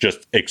really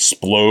just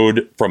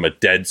explode from a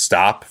dead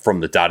stop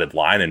from the dotted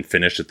line and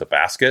finish at the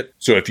basket.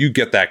 So if you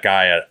get that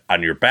guy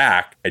on your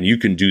back and you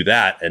can do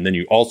that, and then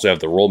you also have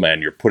the roll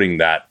man, you're putting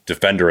that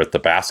defender at the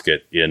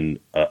basket in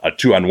a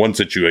 2-on-1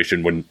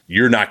 situation when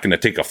you're not going to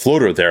take a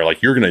floater there,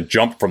 like you're going to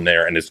jump from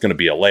there and it's going to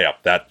be a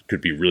layup. That could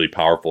be really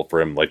powerful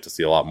for him. I'd like to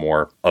see a lot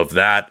more of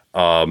that.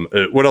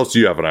 What else do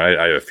you have? And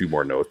I have a few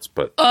more notes,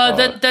 but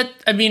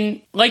I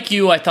mean, like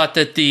you, I thought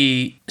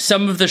that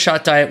some of the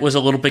shot diet was a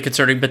little bit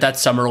concerning, but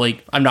that's Summer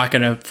League. I'm not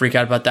going to freak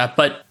out about that,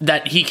 but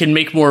that he can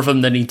make more of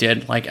them than he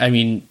did. Like, I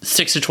mean,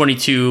 6 of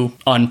 22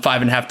 on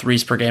 5.5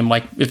 threes per game.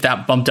 Like, if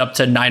that bumped up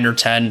to 9 or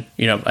 10,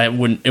 it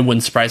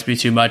wouldn't surprise me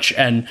too much.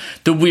 And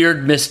the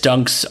weird missed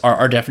dunks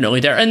are definitely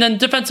there. And then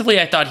defensively,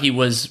 I thought he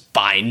was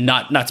fine,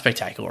 not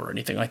spectacular or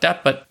anything like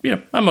that, but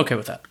I'm okay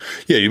with that.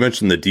 Yeah, you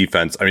mentioned the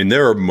defense. I mean,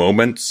 there are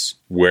moments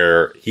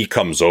where he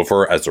comes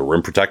over as a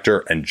rim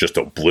protector and just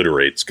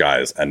obliterates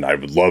guys. And I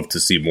would love to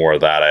see more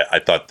of that. I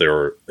thought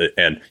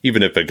and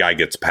even if a guy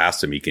gets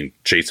past him, he can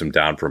chase him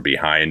down from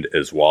behind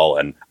as well.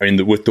 And I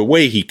mean, with the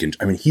way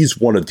he's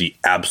one of the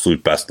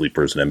absolute best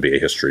leapers in NBA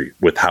history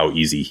with how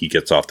easy he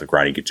gets off the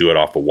ground. He can do it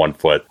off of 1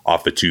 foot,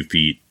 off of 2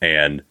 feet.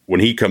 And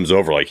when he comes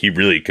over, like, he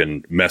really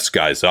can mess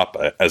guys up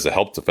as a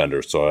help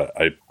defender. So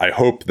I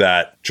hope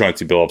that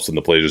Chauncey Billups and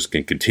the Blazers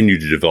can continue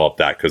to develop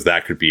that, because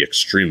that could be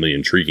extremely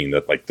intriguing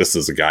that, like, this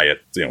is a guy at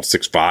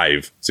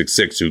 6'5",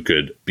 6'6" who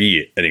could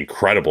be an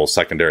incredible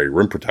secondary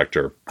rim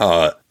protector.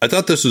 I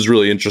thought this was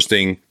really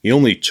interesting. He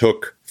only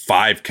took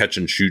 5 catch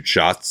and shoot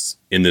shots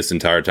in this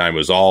entire time. It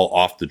was all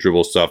off the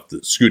dribble stuff.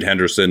 Scoot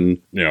Henderson,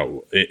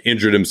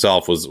 injured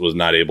himself, was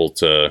not able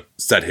to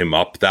set him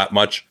up that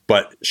much.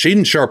 But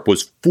Shaedon Sharpe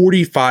was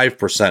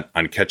 45%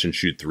 on catch and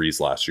shoot threes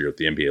last year at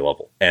the NBA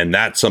level. And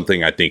that's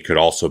something I think could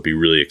also be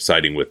really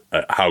exciting with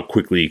how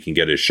quickly he can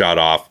get his shot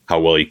off, how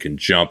well he can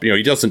jump.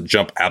 He doesn't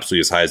jump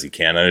absolutely as high as he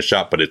can on his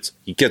shot, but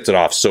he gets it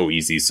off so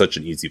easy, such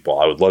an easy ball.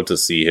 I would love to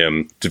see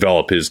him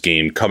develop his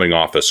game coming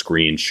off a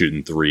screen,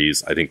 shooting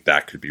threes. I think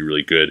that could be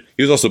really good.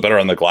 He was also better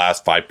on the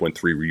glass,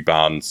 5.3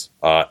 rebounds.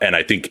 And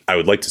I think I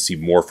would like to see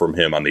more from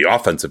him on the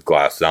offensive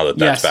glass now that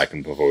that's back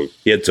in full.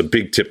 He had some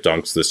big tip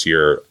dunks this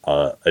year,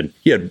 and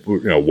he had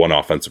 1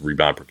 offensive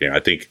rebound per game. I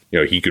think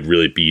he could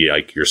really be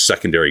like your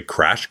secondary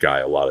crash guy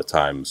a lot of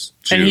times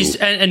too.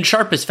 And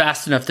Sharpe is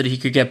fast enough that he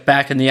could get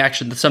back in the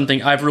action. That's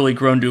something I've really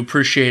grown to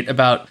appreciate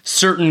about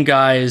certain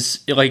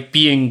guys, like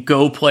being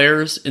go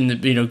players in the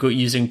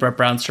using Brett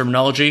Brown's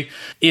terminology,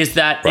 is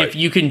that if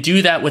you can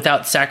do that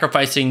without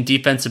sacrificing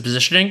defensive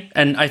positioning,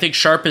 and I think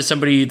Sharpe is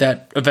somebody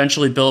that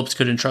eventually Billups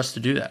could entrust to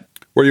do that.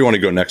 Where do you want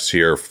to go next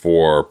here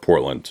for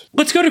Portland?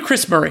 Let's go to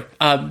Chris Murray,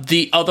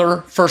 the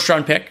other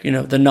first-round pick,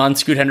 the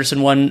non-Scoot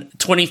Henderson one,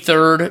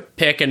 23rd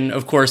pick. And,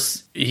 of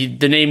course,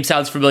 the name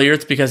sounds familiar.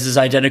 It's because his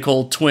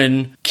identical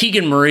twin,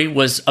 Keegan Murray,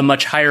 was a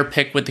much higher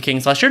pick with the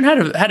Kings last year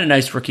and had a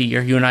nice rookie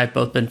year. You and I have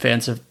both been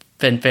fans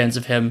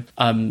of him.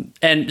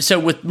 And so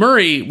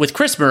with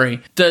Chris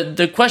Murray,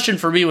 the question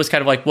for me was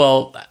kind of like,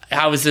 well,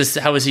 how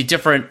is he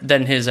different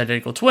than his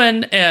identical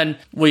twin? And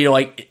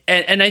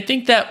and I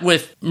think that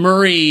with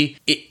Murray,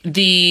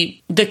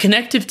 the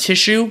connective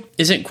tissue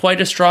isn't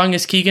quite as strong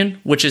as Keegan,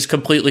 which is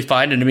completely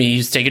fine. And I mean,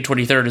 he's taken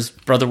 23rd. His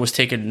brother was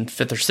taken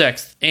 5th or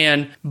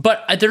 6th.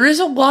 But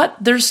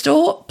there's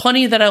still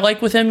plenty that I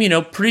like with him,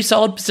 pretty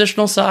solid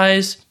positional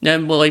size.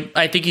 And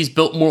I think he's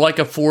built more like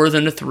a 4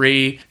 than a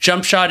 3.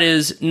 Jump shot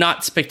is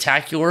not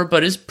spectacular,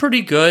 but is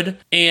pretty good.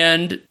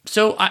 And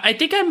so I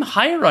think I'm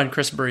higher on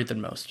Chris Murray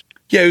than most.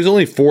 Yeah, he was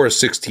only 4 of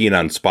 16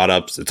 on spot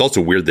ups. It's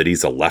also weird that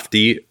he's a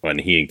lefty when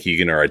he and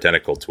Keegan are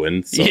identical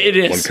twins. So it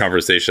is. One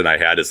conversation I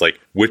had is like,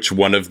 which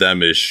one of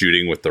them is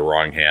shooting with the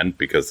wrong hand?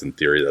 Because in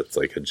theory, that's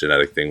like a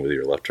genetic thing whether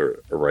you're left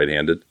or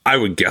right-handed. I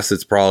would guess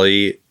it's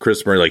probably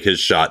Chris Murray. Like, his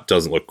shot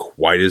doesn't look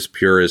quite as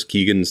pure as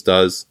Keegan's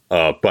does.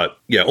 But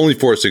yeah, only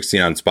 4 of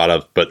 16 on spot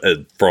ups. But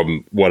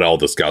from what all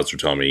the scouts are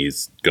telling me,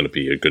 he's going to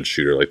be a good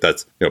shooter. Like,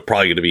 that's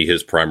probably going to be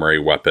his primary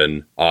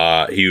weapon.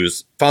 He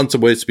found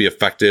some ways to be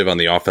effective on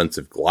the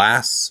offensive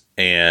glass.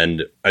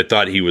 And I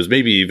thought he was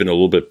maybe even a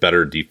little bit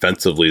better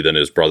defensively than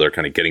his brother,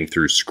 kind of getting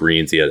through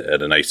screens. He had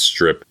a nice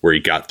strip where he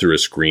got through a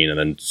screen and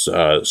then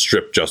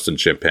stripped Julian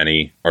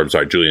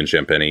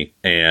Champagny.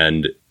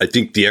 And I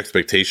think the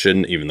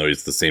expectation, even though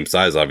he's the same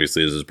size,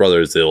 obviously, as his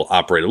brother, is he'll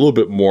operate a little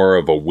bit more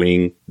of a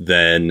wing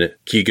than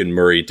Keegan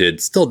Murray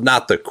did. Still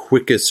not the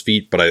quickest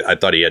feet, but I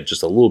thought he had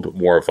just a little bit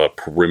more of a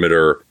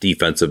perimeter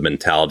defensive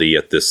mentality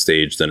at this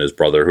stage than his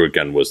brother, who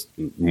again was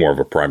more of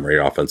a primary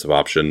offensive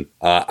option.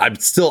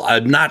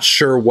 I'm not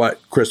sure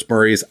what Chris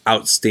Murray's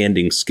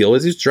outstanding skill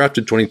is. He's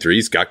drafted 23.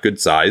 He's got good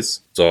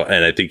size. So,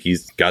 and I think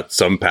he's got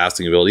some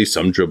passing ability,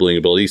 some dribbling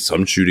ability,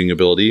 some shooting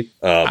ability.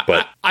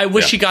 But I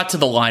wish he got to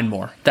the line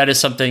more. That is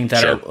something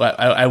that sure.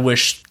 I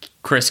wish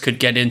Chris could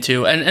get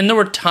into. And there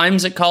were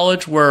times at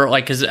college where,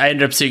 like, because I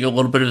ended up seeing a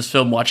little bit of his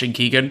film watching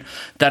Keegan,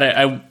 that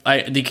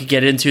I they could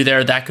get into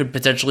there. That could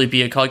potentially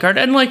be a calling card.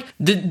 And, like,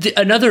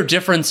 another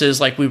difference is,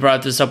 like, we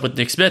brought this up with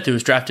Nick Smith, who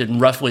was drafted in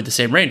roughly the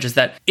same range, is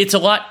that it's a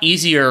lot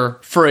easier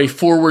for a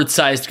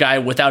forward-sized guy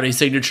without a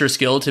signature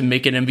skill to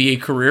make an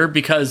NBA career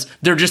because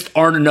there just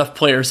aren't enough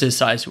players his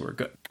size who are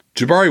good.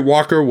 Jabari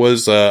Walker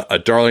was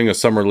a darling of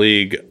Summer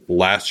League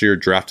last year,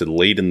 drafted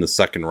late in the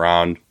second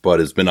round, but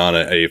has been on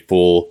a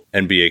full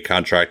NBA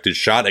contract. He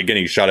shot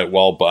it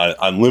well, but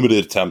on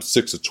limited attempts,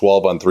 6 of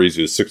 12 on threes.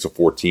 He was 6 of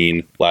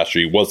 14 last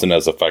year. He wasn't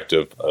as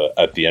effective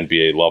at the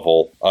NBA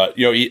level.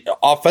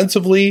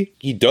 Offensively,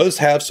 he does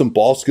have some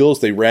ball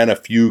skills. They ran a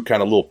few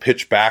kind of little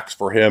pitch backs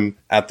for him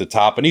at the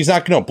top, and he's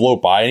not going to blow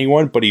by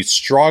anyone, but he's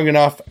strong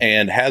enough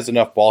and has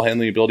enough ball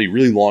handling ability,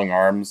 really long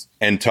arms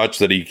and touch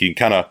that he can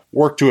kind of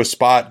work to a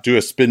spot, do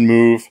a spin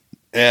move,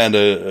 and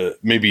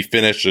maybe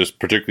finish, just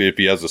particularly if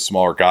he has a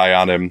smaller guy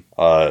on him.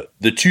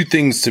 The two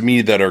things to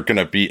me that are going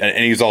to be,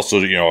 and he's also,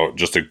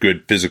 just a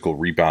good physical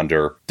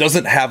rebounder.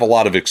 Doesn't have a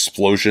lot of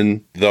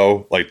explosion,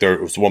 though. Like,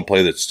 there was one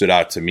play that stood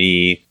out to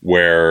me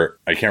where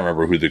I can't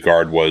remember who the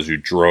guard was who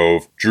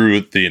drew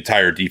the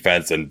entire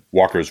defense, and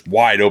Walker's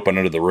wide open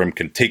under the rim,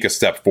 can take a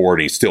step forward,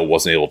 and he still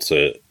wasn't able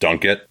to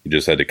dunk it. He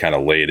just had to kind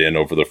of lay it in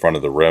over the front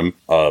of the rim.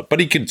 But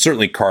he can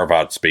certainly carve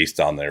out space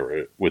down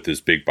there with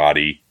his big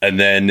body. And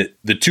then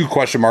the two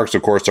question marks,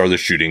 of course, are the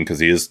shooting, because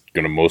he is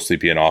going to mostly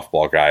be an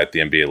off-ball guy at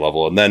the NBA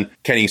level. And then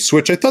can he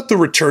switch? I thought the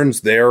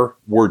returns there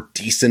were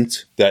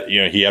decent. That,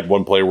 he had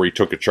one play where he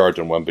took a charge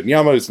on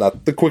Wembanyama. He's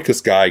not the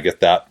quickest guy, I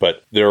get that.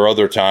 But there are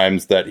other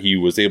times that he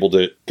was able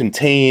to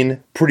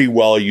contain pretty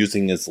well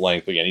using his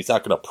length. Again, he's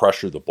not going to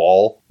pressure the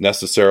ball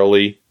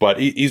necessarily, but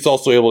he's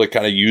also able to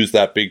kind of use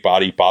that big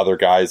body, bother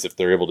guys if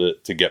they're able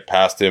to get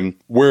past him.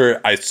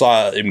 Where I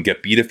saw him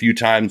get beat a few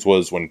times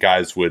was when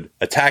guys would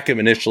attack him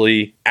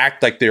initially,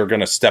 act like they were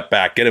going to step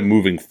back, get him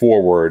moving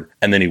forward,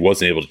 and then he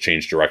wasn't able to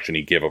change direction.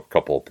 He gave up a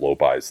couple of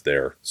blow-bys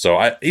there.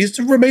 So he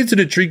remains an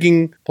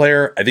intriguing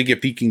player. I think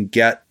if he can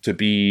get to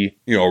be,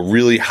 a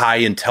really high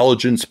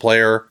intelligence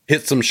player,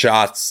 hit some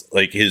shots,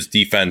 like his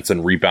defense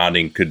and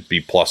rebounding could be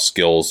plus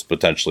skills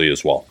potentially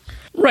as well.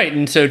 Right,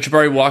 and so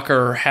Jabari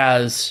Walker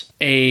has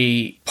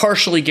a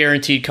partially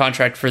guaranteed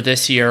contract for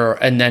this year,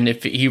 and then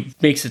if he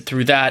makes it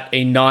through that,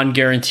 a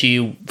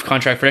non-guarantee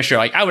contract for next year.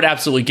 Like, I would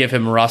absolutely give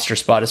him a roster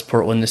spot as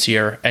Portland this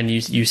year, and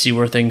you see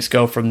where things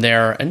go from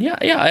there. And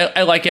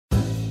I like it.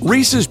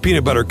 Reese's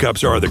peanut butter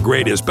cups are the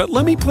greatest, but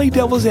let me play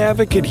devil's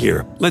advocate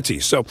here. Let's see.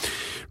 So,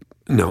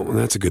 no,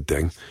 that's a good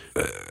thing.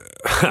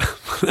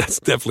 That's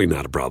definitely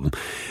not a problem.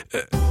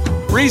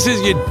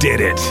 Reese's, you did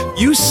it.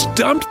 You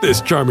stumped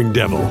this charming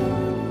devil.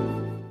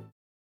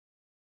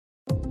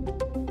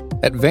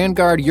 At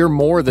Vanguard, you're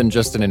more than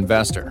just an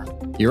investor.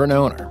 You're an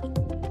owner.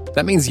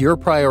 That means your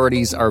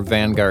priorities are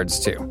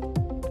Vanguard's too.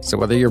 So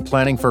whether you're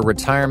planning for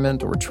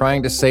retirement or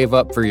trying to save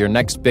up for your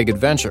next big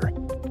adventure,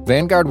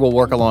 Vanguard will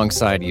work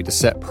alongside you to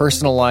set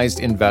personalized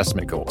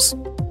investment goals.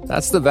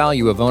 That's the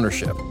value of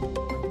ownership.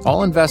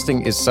 All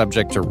investing is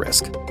subject to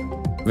risk.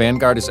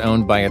 Vanguard is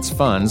owned by its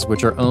funds,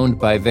 which are owned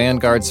by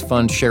Vanguard's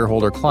fund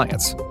shareholder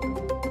clients.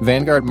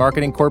 Vanguard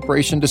Marketing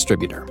Corporation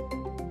Distributor.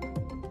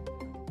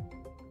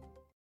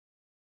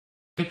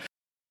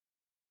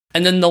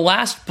 And then the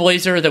last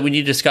Blazer that we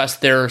need to discuss,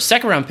 their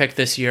second-round pick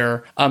this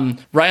year,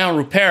 Rayan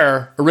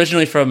Rupert,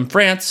 originally from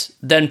France,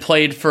 then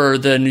played for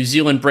the New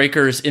Zealand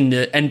Breakers in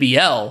the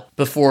NBL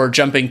before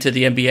jumping to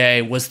the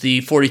NBA, was the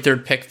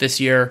 43rd pick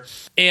this year.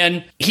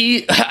 And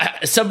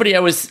somebody I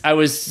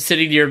was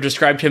sitting here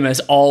described him as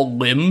all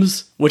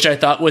limbs, which I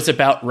thought was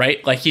about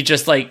right. Like, he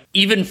just, like,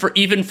 even for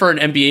an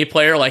NBA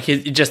player, like,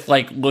 he just,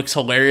 like, looks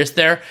hilarious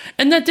there.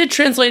 And that did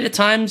translate at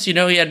times. He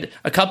had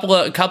a couple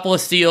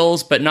of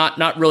steals, but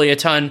not really a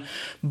ton.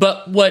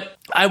 But what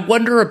I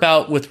wonder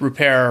about with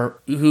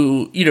Rupert,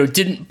 who,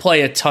 didn't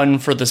play a ton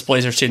for this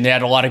Blazers team, they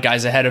had a lot of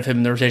guys ahead of him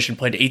in the rotation,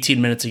 played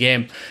 18 minutes a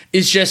game,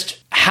 is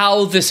just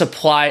how this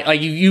applies.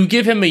 Like, you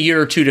give him a year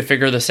or two to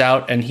figure this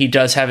out, and he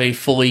does have a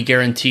fully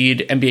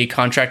guaranteed NBA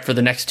contract for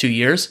the next 2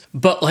 years.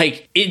 But,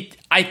 like,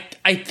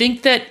 I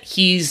think that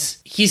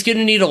he's he's going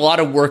to need a lot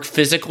of work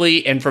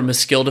physically and from a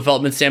skill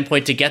development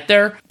standpoint to get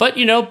there. But,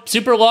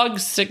 super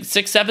logs,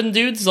 6'7"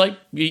 dudes, like,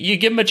 you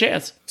give him a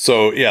chance.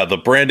 So, yeah, the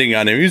branding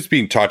on him, he was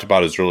being talked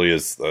about as early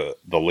as the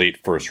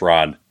late first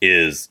round,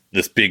 is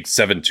this big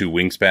 7'2"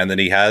 wingspan that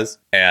he has.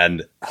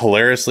 And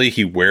hilariously,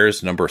 he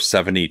wears number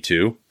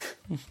 72.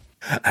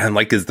 And I'm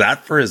like, is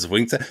that for his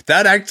wingspan?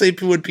 That actually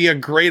would be a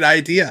great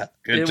idea.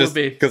 It would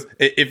be. Because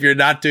if you're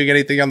not doing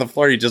anything on the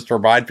floor, you just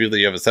remind people that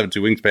you have a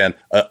 7'2" wingspan.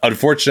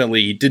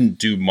 Unfortunately, he didn't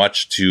do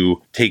much to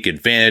take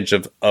advantage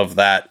of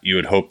that. You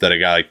would hope that a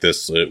guy like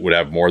this would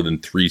have more than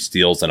 3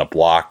 steals and a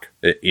block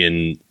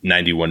in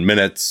 91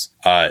 minutes.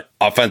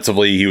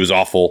 Offensively, he was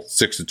awful.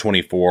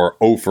 6-24,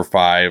 0 for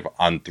 5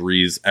 on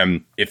threes.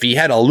 And if he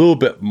had a little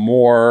bit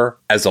more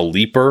as a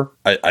leaper,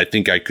 I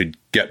think I could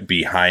get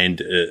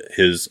behind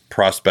his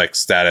prospect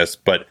status.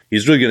 But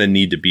he's really going to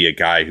need to be a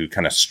guy who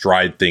kind of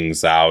stride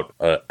things out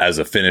as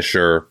a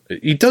finisher.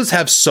 He does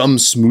have some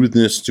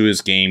smoothness to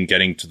his game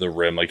getting to the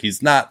rim. Like,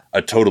 he's not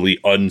a totally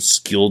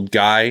unskilled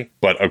guy,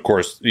 but of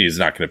course he's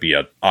not going to be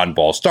an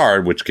on-ball star,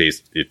 in which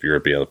case, if you're a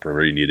BL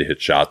perimeter, you need to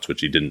hit shots,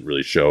 which he didn't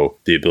really show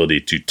the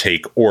ability to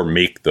take or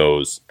make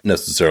those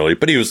necessarily.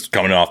 But he was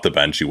coming off the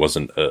bench. He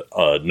wasn't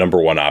a number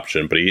one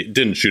option, but he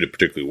didn't shoot it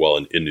particularly well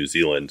in New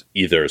Zealand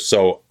either.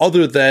 So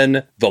other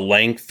than the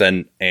length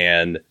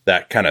and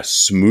that kind of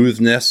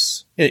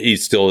smoothness, he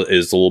still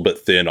is a little bit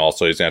thin.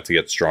 Also, he's going to have to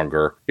get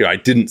stronger. I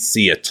didn't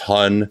see a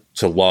ton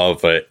to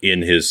love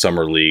in his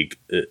summer league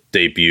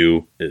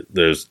debut.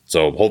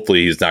 So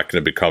hopefully he's not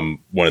going to become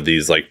one of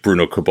these like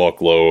Bruno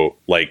Caboclo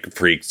like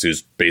freaks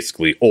whose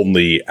basically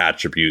only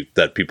attribute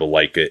that people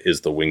like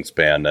is the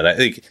wingspan. And I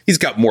think he's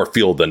got more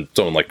feel than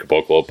someone like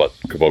Caboclo, but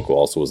Caboclo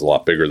also was a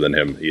lot bigger than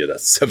him. He had a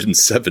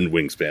 7'7"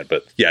 wingspan.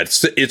 But yeah,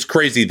 it's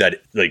crazy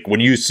that like when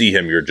you see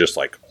him, you're just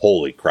like,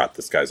 holy crap,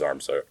 this guy's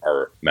arms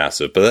are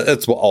massive. But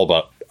that's all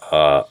about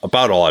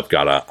all I've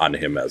got on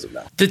him as of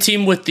now. The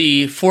team with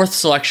the 4th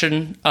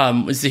selection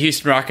was the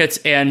Houston Rockets,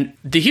 and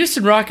the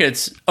Houston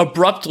Rockets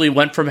abruptly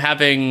went from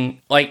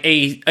having like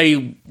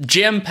a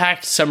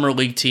jam-packed summer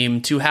league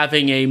team to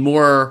having a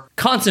more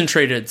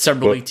concentrated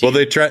summer league team.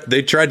 Well,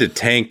 they tried to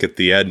tank at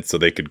the end so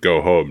they could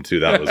go home too.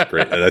 That was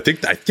great. And I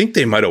think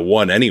they might have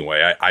won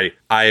anyway.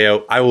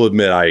 I will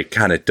admit I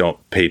kind of don't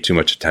pay too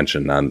much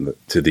attention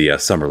to the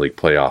summer league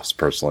playoffs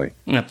personally.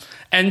 Yeah.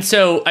 And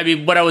so, I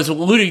mean, what I was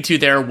alluding to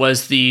there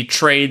was the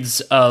trades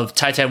of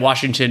Ty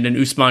Washington and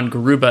Usman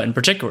Garuba in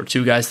particular,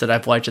 2 guys that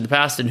I've liked in the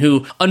past and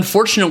who,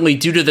 unfortunately,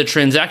 due to the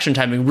transaction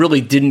timing,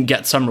 really didn't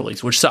get summer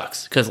leagues, which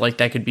sucks because like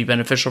that could be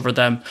beneficial for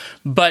them.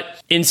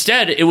 But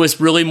instead, it was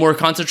really more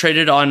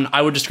concentrated on,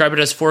 I would describe it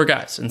as 4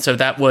 guys. And so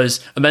that was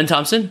Amen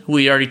Thompson, who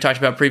we already talked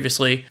about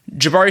previously,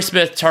 Jabari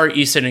Smith, Tari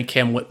Eason, and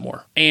Cam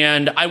Whitmore.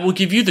 And I will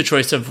give you the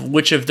choice of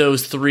which of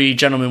those 3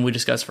 gentlemen we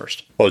discuss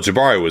first. Well,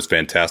 Jabari was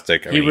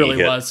fantastic. He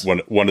really was.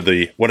 One of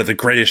the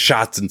greatest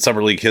shots in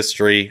summer league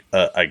history,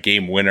 a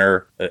game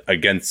winner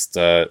against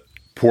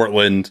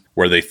Portland,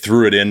 where they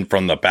threw it in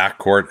from the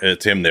backcourt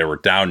to him. They were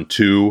down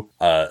 2.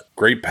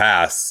 Great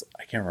pass.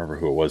 I can't remember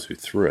who it was who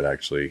threw it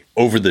actually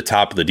over the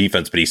top of the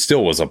defense, but he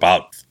still was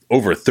about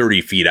over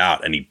 30 feet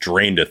out, and he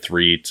drained a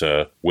 3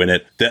 to win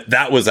it.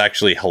 That was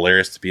actually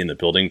hilarious to be in the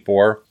building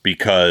for,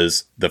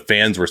 because the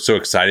fans were so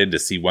excited to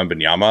see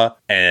Wembanyama,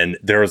 and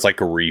there was like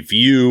a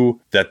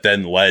review that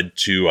then led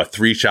to a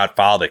 3-shot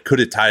foul that could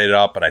have tied it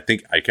up. And I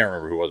can't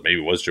remember who it was.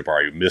 Maybe it was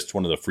Jabari who missed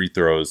one of the free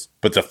throws,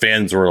 but the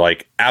fans were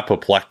like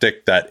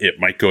apoplectic that it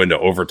might go into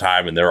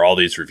overtime. And there were all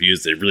these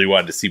reviews. They really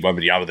wanted to see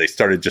Wembanyama. They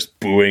started just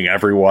booing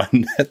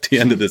everyone at the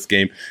end of this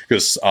game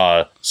because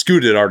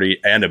Scoot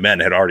and Amen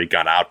had already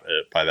gone out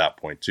by that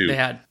point too. They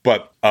had.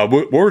 But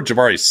what were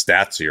Jabari's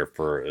stats here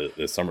for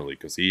the summer league?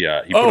 Because he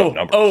put up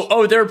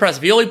numbers. They're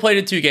impressive. He only played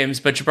in 2 games,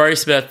 but Jabari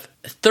Smith,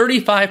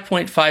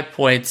 35.5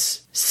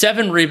 points,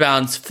 7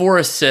 rebounds, 4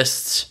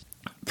 assists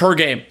per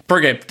game.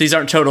 These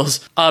aren't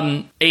totals.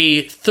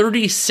 A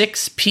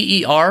 36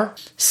 PER,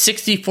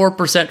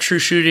 64% true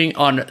shooting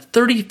on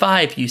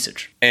 35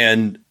 usage.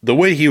 And the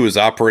way he was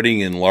operating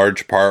in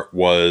large part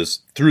was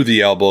through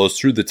the elbows,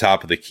 through the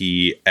top of the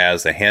key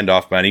as a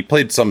handoff man. He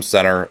played some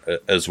center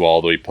as well,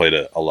 although he played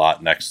a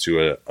lot next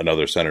to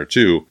another center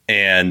too.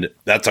 And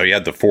that's how he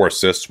had the 4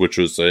 assists, which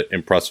was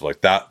impressive.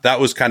 Like that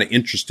was kind of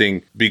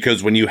interesting,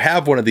 because when you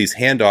have one of these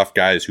handoff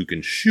guys who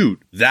can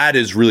shoot, that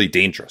is really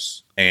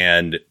dangerous.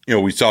 And,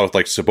 we saw with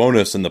like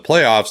Sabonis in the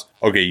playoffs,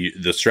 okay,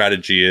 the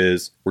strategy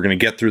is we're going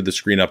to get through the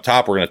screen up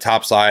top, we're going to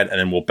top side, and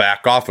then we'll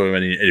back off of him.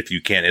 And if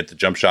you can't hit the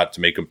jump shot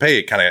to make him pay,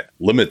 it kind of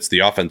limits the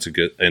offense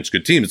against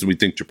good teams. And we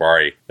think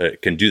Jabari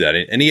can do that.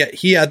 And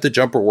he had the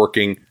jumper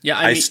working. Yeah,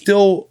 I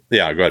still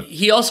Yeah, go ahead.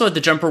 He also had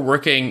the jumper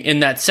working in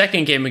that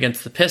second game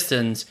against the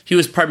Pistons. He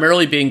was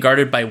primarily being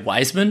guarded by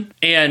Wiseman.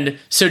 And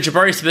so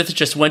Jabari Smith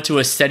just went to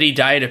a steady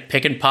diet of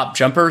pick and pop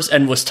jumpers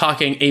and was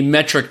talking a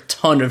metric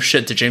ton of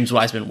shit to James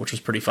Wiseman, which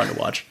was pretty fun to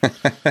watch.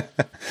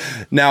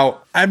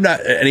 Now,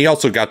 and he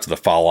also got to the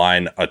foul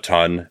line a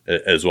ton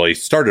as well. He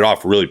started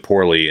off really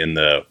poorly in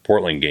the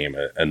Portland game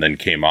and then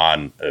came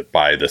on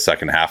by the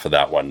second half of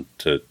that one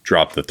to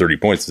drop the 30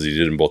 points as he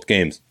did in both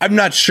games. I'm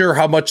not sure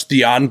how much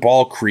the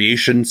on-ball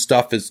creation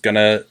stuff is going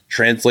to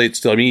translate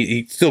still. I mean,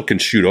 he still can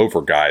shoot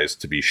over guys,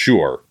 to be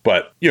sure,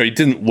 but he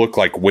didn't look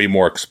like way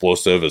more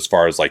explosive as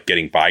far as like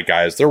getting by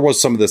guys. There was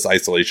some of this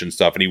isolation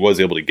stuff, and he was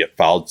able to get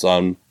fouled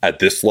some at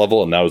this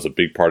level, and that was a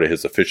big part of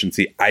his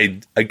efficiency.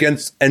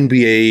 Against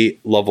NBA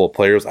level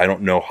players, I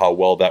don't know how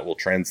well that will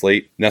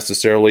translate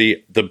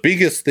necessarily. The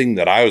biggest thing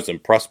that I was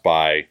impressed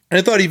by, and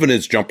I thought even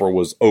his jumper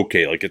was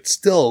okay, like it's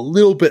still a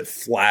little bit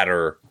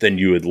flatter than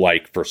you would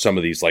like for some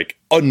of these like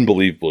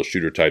unbelievable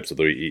shooter types,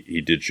 although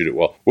he did shoot it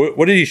well.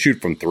 What did he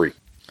shoot from three?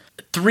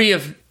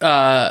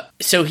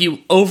 So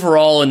he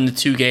overall in the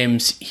two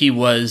games, he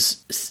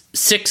was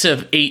 6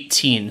 of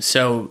 18,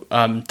 so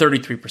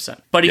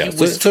 33%. But he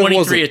was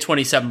 23 of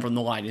 27 from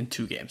the line in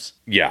 2 games.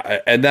 Yeah,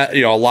 and that,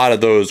 a lot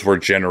of those were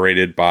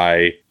generated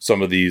by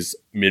some of these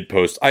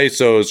mid-post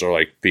ISOs or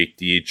like fake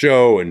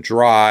DHO and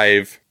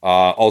drive.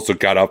 Also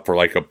got up for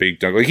like a big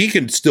dunk. Like he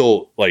can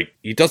still, like,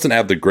 he doesn't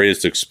have the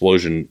greatest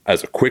explosion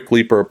as a quick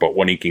leaper, but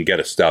when he can get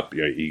a step,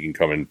 he can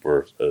come in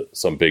for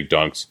some big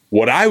dunks.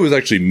 What I was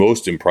actually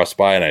most impressed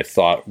by, and I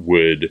thought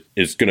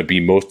is going to be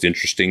most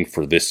interesting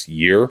for this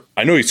year.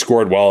 I know he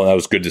scored well, and that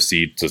was good to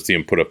see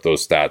him put up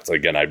those stats.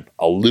 Again, I'm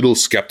a little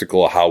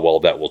skeptical of how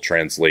well that will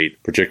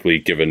translate, particularly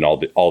given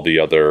all the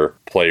other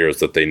players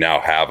that they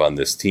now have on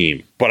this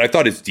team. But I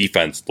thought his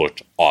defense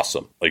looked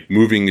awesome, like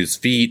moving his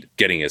feet,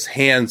 getting his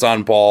hands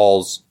on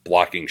balls,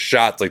 blocking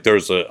shots. Like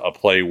there's a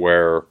play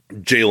where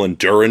Jalen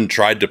Duren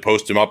tried to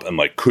post him up and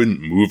like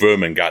couldn't move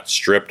him and got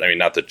stripped. I mean,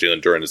 not that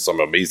Jalen Duren is some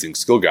amazing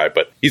skill guy,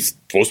 but he's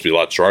supposed to be a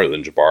lot stronger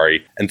than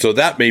Jabari. And so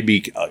that made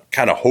me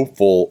kind of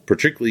hopeful,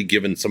 particularly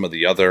given some of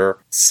the other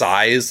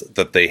size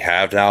that they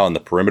have now on the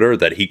perimeter,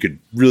 that he could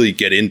really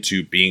get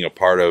into being a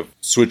part of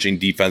switching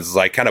defenses.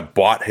 I kind of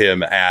bought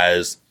him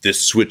as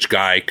this switch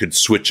guy, could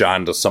switch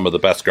on to some of the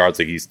best guards.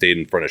 Like he stayed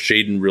in front of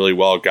Shaden really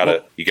well.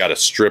 He got a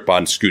strip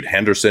on Scoot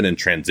Henderson in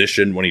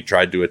transition when he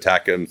tried to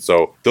attack him.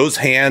 So those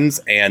hands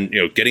and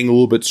getting a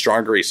little bit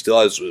stronger. He still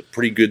has a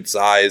pretty good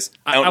size.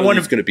 I want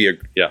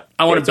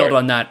to build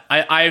on that.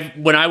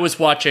 When I was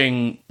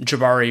watching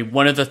Jabari,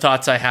 one of the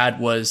thoughts I had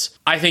was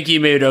I think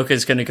Ime Udoka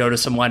is going to go to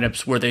some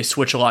lineups where they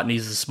switch a lot and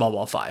he's a small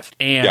ball 5.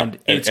 And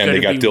they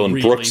got Dylan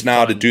really Brooks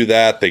now fun to do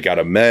that. They got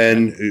a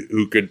men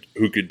who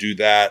could do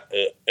that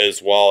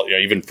as well.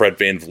 Even Fred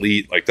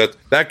VanVleet, like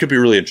that could be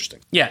really interesting.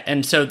 Yeah,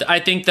 and so I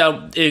think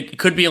that it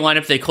could be a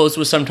lineup they close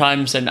with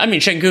sometimes. And I mean,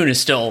 Şengün is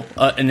still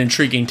an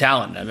intriguing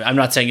talent. I mean, I'm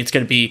not saying it's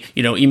going to be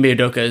Ime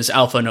Udoka's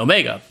alpha and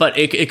omega, but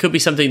it could be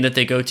something that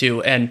they go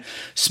to. And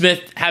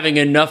Smith having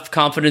enough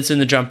confidence in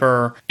the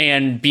jumper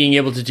and being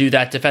able to do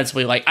that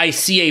defensively, like I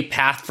see a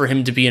path for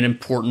him to be an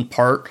important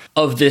part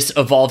of this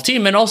evolved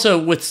team. And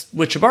also with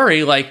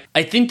Jabari, like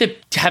I think that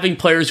having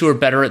players who are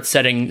better at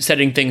setting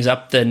things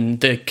up than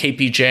the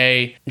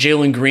KPJ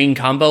Jalen Green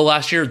combo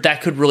last year,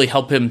 that could really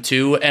help him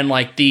too. And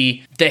like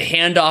the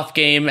handoff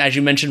game, as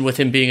you mentioned, with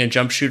him being a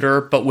jump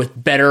shooter, but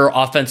with better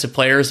offensive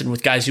players and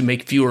with guys who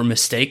make fewer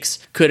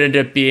mistakes, could end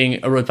up being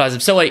a really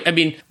positive. So like, I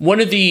mean, one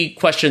of the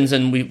questions,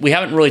 and we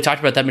haven't really talked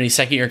about that many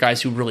second year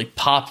guys who really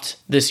popped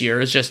this year,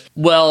 is just,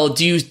 well,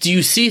 do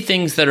you see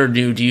things that are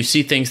new? Do you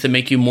see things that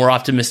make you more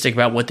optimistic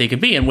about what they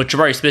could be? And with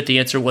Jabari Smith, the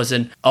answer was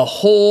a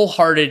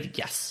wholehearted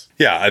yes.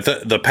 Yeah,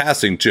 the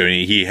passing too. I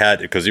mean, he had,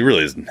 because he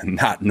really is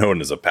not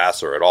known as a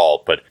passer at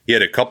all, but he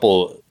had a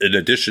couple, in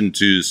addition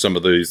to some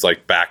of these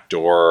like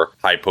backdoor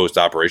high post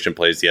operation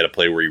plays, he had a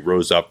play where he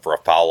rose up for a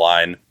foul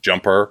line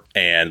jumper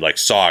and like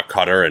saw a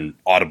cutter and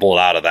audibled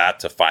out of that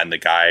to find the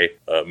guy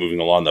moving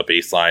along the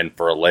baseline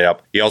for a layup.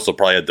 He also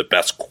probably had the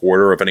best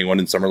quarter of anyone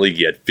in Summer League.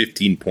 He had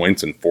 15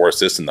 points and 4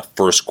 assists in the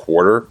first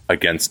quarter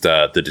against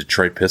the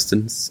Detroit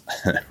Pistons,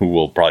 who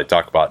we'll probably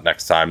talk about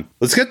next time.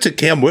 Let's get to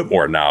Cam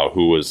Whitmore now,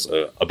 who was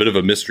a bit of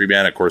a mystery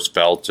man. Of course,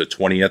 fell to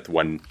 20th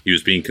when he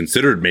was being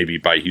considered maybe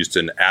by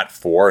Houston at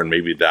 4, and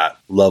maybe that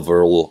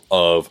level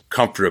of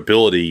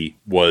comfortability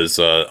was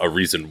a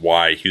reason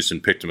why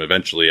Houston picked him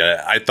eventually.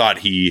 I thought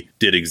he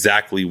did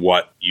exactly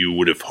what you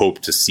would have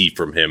hoped to see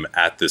from him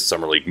at this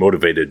Summer League,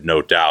 motivated,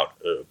 no doubt,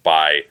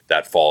 by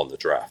that fall in the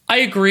draft. I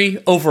agree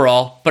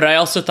overall, but I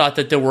also thought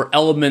that there were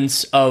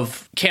elements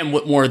of Cam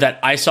Whitmore that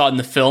I saw in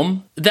the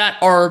film that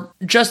are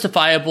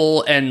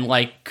justifiable and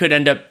like could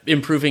end up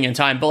improving in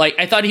time. But like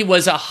I thought he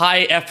was a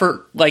high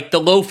effort, like the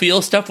low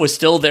feel stuff was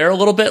still there a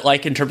little bit,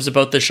 like in terms of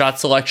both the shot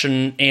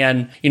selection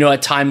and,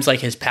 at times like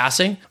his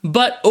passing.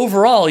 But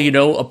overall,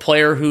 a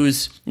player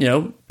who's,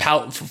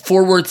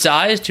 forward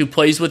sized who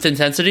plays with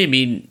intensity. I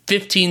mean,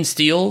 15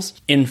 steals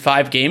in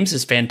 5 games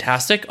is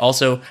fantastic.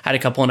 Also had a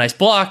couple of nice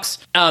blocks.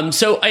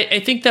 So I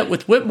think that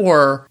with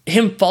Whitmore,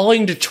 him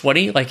falling to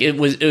 20, like it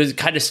was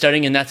kind of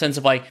stunning in that sense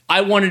of like,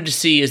 I wanted to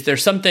see, is there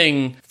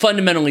something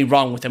fundamentally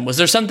wrong with him? Was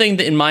there something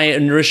that in my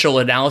initial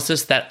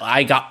analysis that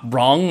I got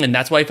wrong and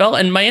that's why I fell?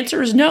 And my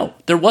answer is no.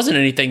 There wasn't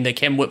anything that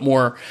Cam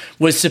Whitmore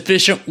was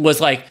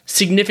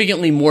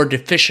significantly more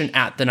deficient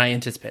at than I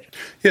anticipated.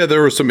 Yeah,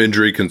 there were some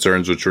injury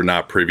concerns which we're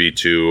not privy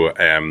to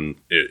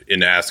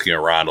in asking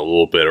around a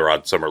little bit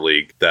around Summer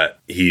League, that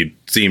he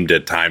seemed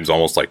at times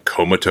almost like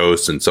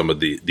comatose in some of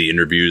the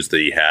interviews that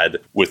he had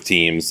with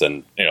teams.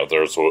 And,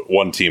 there was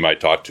one team I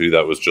talked to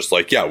that was just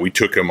like, yeah, we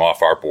took him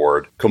off our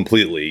board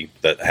completely,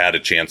 that had a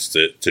chance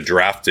to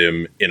draft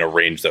him in a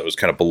range that was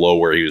kind of below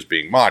where he was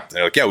being mocked. And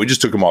they're like, yeah, we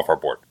just took him off our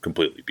board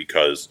completely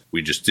because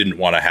we just didn't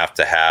want to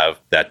have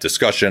that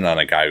discussion on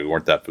a guy we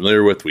weren't that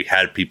familiar with. We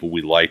had people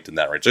we liked in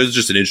that range. So it was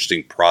just an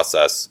interesting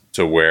process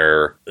to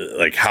where,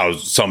 like, how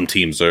some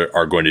teams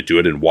are going to do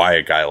it and why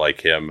a guy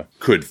like him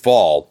could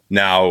fall.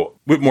 Now,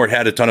 Whitmore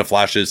had a ton of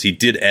flashes. He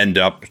did end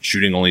up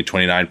shooting only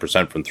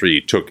 29% from 3.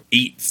 He took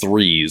 8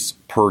 threes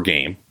per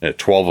game,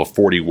 12 of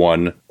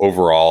 41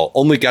 overall.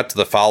 Only got to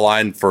the foul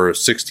line for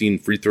 16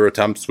 free throw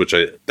attempts, which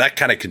that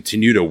kind of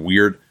continued a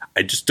weird.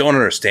 I just don't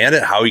understand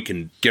it, how he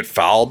can get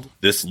fouled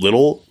this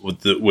little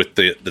with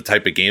the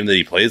type of game that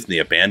he plays and the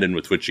abandon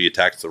with which he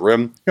attacks the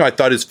rim. I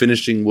thought his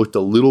finishing looked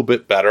a little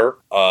bit better,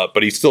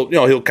 but he's still,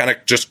 he'll kind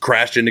of just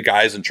crash into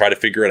guys and try to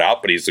figure it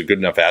out, but he's a good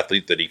enough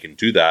athlete that he can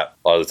do that.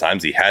 A lot of the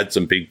times he had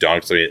some big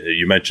dunks. I mean,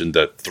 you mentioned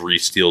the 3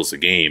 steals a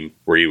game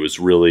where he was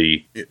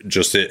really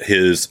just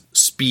his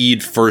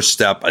speed, first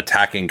step,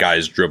 attacking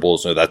guys'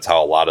 dribbles. That's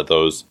how a lot of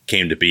those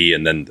came to be,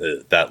 and then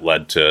that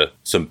led to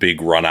some big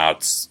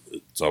runouts.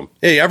 So,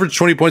 he averaged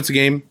 20 points a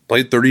game,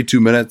 played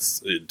 32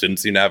 minutes, didn't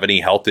seem to have any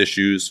health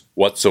issues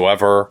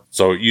whatsoever.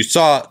 So you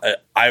saw,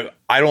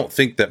 I don't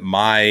think that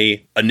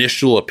my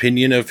initial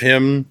opinion of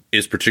him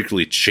is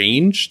particularly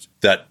changed.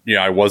 That,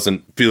 I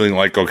wasn't feeling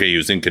like, okay, he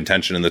was in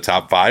contention in the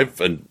top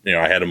 5. And,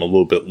 I had him a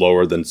little bit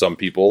lower than some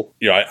people.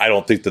 I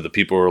don't think that the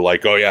people were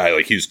like, oh yeah,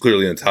 like he was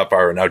clearly in the top 5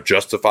 are now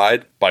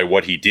justified by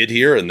what he did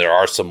here. And there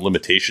are some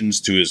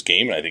limitations to his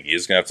game. And I think he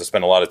is going to have to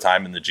spend a lot of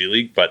time in the G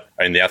League. But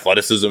I mean, the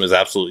athleticism is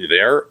absolutely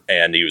there.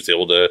 And he was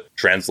able to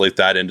translate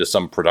that into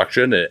some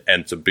production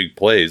and some big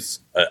plays.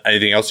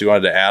 Anything else you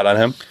wanted to add on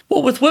him?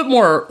 Well, with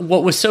Whitmore,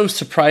 what was so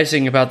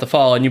surprising about the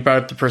fall, and you brought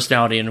up the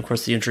personality and of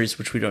course the injuries,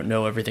 which we don't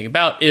know everything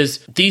about,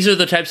 is these are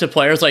the types of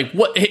players like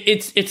what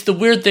it's the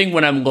weird thing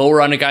when I'm lower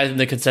on a guy than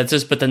the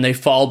consensus, but then they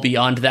fall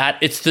beyond that.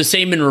 It's the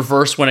same in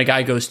reverse when a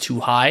guy goes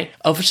too high.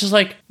 Of it's just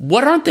like,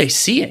 what aren't they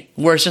seeing?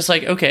 Where it's just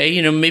like, okay,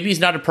 maybe he's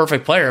not a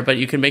perfect player, but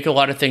you can make a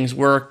lot of things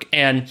work.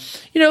 And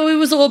he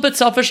was a little bit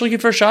selfish looking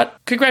for a shot.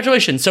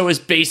 Congratulations. So is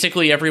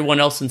basically everyone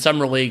else in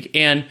Summer League.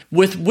 And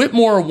with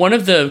Whitmore, one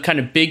of the kind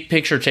of big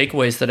picture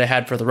takeaways that I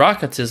had for the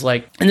Rockets is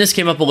like, and this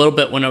came up a little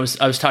bit when I was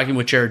talking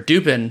with Jared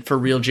Dubin for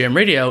Real Jam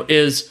Radio,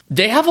 is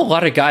they have a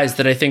lot of guys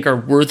that I think are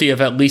worthy of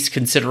at least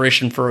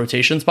consideration for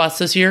rotation spots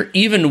this year,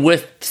 even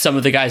with some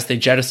of the guys they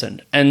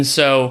jettisoned. And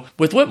so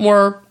with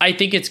Whitmore, I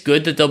think it's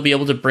good that they'll be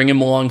able to bring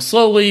him along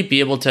slowly, be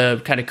able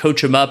to kind of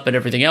coach him up and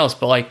everything else.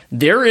 But like,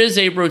 there is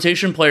a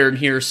rotation player in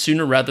here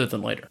sooner rather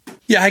than later.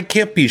 Yeah, I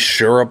can't be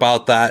sure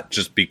about that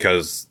just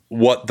because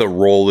what the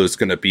role is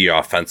going to be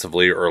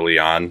offensively early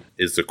on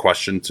is the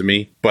question to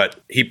me. But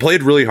he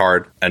played really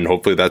hard, and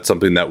hopefully that's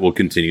something that will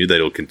continue, that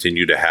he'll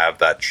continue to have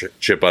that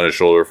chip on his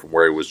shoulder from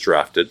where he was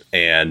drafted.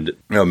 And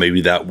maybe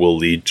that will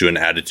lead to an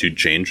attitude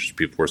change, which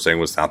people were saying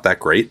was not that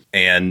great.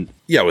 And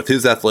yeah, with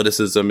his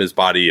athleticism, his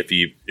body, if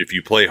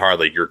you play hard,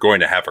 like you're going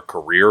to have a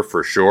career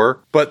for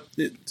sure. But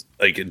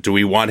do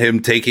we want him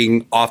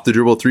taking off the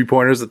dribble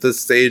 3-pointers at this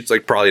stage?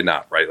 Like, probably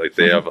not, right? Like,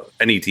 they have,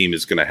 any team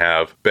is going to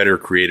have better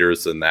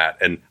creators than that.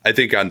 And I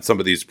think on some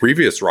of these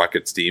previous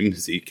Rockets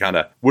teams, he kind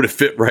of would have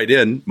fit right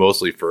in,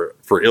 mostly for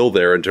ill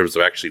there in terms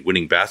of actually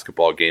winning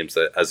basketball games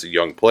as a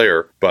young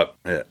player. But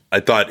I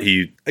thought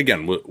he,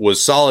 again,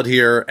 was solid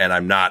here, and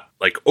I'm not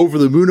like over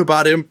the moon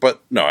about him,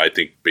 but no, I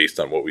think based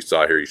on what we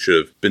saw here, he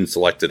should have been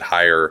selected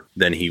higher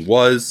than he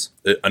was.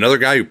 Another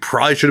guy who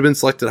probably should have been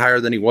selected higher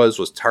than he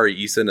was Tari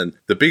Eason. And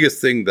the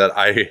biggest thing that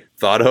I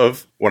thought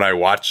of when I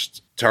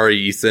watched Tari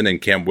Eason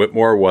and Cam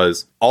Whitmore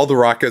was all the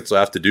Rockets will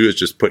have to do is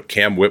just put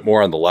Cam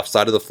Whitmore on the left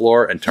side of the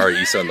floor and Tari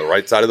Eason on the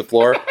right side of the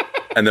floor,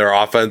 and their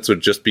offense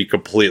would just be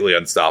completely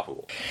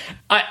unstoppable.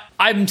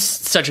 I'm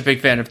such a big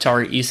fan of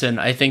Tari Eason.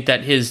 I think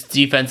that his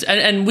defense,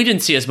 and we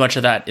didn't see as much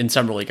of that in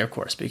Summer League, of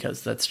course,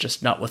 because that's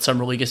just not what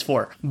Summer League is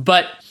for.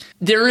 But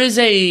there is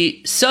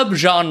a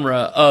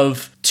subgenre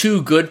of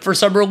too good for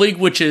Summer League,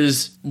 which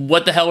is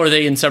what the hell are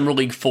they in Summer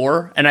League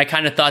for? And I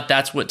kind of thought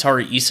that's what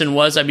Tari Eason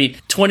was. I mean,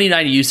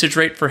 29 usage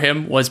rate for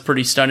him was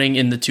pretty stunning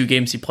in the 2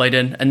 games he played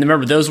in. And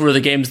remember, those were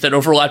the games that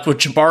overlapped with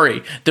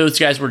Jabari. Those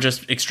guys were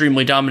just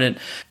extremely dominant.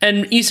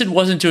 And Eason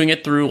wasn't doing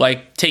it through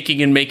like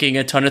taking and making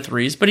a ton of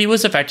threes, but he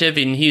was effective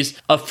and he's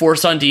a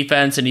force on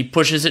defense and he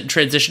pushes it in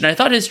transition. I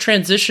thought his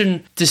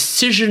transition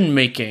decision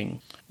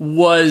making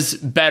was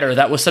better.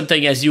 That was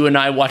something, as you and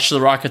I watched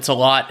the Rockets a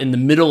lot in the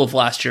middle of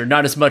last year,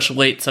 not as much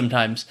late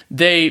sometimes.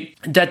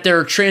 That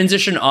their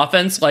transition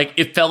offense, like,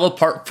 it fell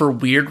apart for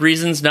weird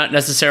reasons, not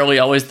necessarily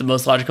always the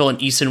most logical, and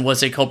Eason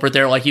was a culprit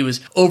there. Like, he was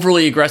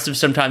overly aggressive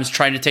sometimes,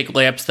 trying to take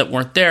layups that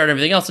weren't there and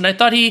everything else. And I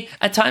thought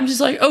at times he's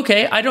like,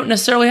 okay, I don't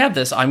necessarily have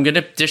this. I'm going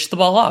to dish the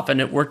ball off.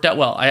 And it worked out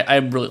well. I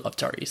really love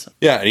Tari Eason.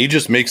 Yeah, and he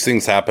just makes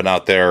things happen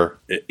out there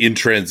in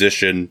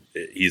transition.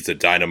 He's a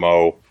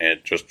dynamo and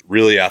just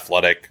really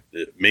athletic.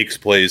 It makes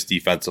plays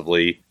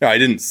defensively. I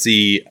didn't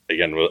see,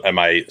 again, am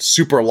I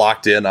super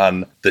locked in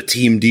on the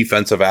team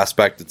defensive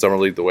aspect in Summer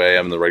League the way I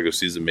am in the regular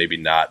season? Maybe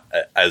not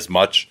as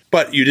much,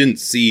 but you didn't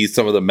see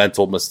some of the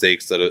mental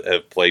mistakes that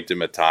have plagued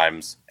him at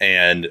times.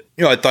 And,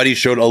 I thought he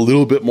showed a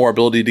little bit more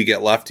ability to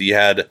get left. He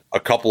had a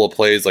couple of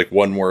plays, like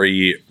one where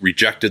he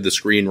rejected the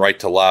screen right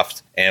to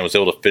left and was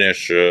able to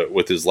finish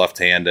with his left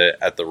hand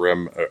at the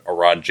rim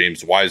around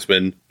James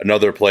Wiseman.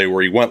 Another play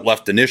where he went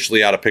left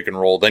initially out of pick and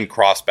roll, then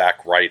crossed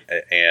back right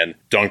and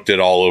dunked it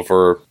all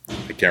over.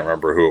 I can't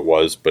remember who it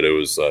was, but it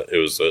was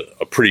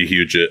a pretty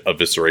huge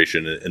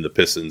evisceration in the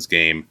Pistons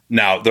game.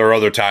 Now, there are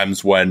other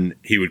times when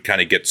he would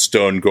kind of get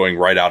stoned going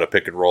right out of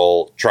pick and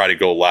roll, try to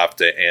go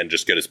left and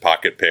just get his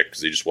pocket pick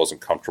because he just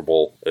wasn't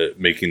comfortable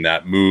making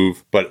that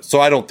move. But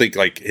so I don't think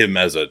like him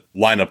as a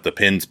line up the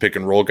pins pick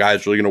and roll guy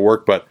is really going to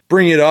work, but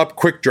bring it up,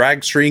 quick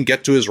drag screen,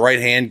 get to his right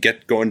hand,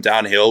 get going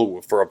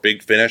downhill for a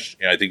big finish.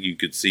 I think you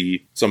could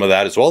see some of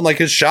that as well. And like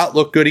his shot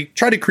looked good. He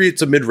tried to create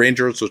some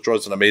mid-rangers, which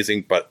wasn't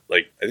amazing, but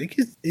like I think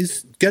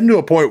he's getting to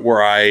a point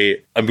where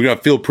I'm going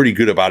to feel pretty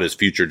good about his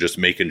future, just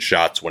making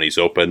shots when he's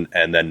open.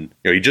 And then,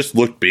 he just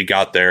looked big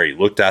out there. He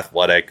looked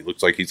athletic. It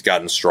looks like he's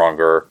gotten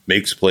stronger,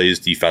 makes plays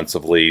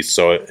defensively.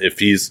 So if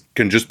he's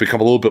can just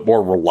become a little bit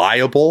more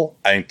reliable,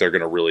 I think they're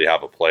going to really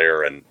have a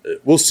player. And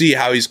we'll see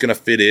how he's going to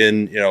fit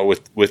in,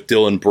 with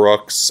Dylan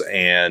Brooks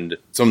and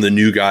some of the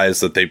new guys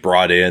that they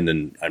brought in.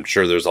 And I'm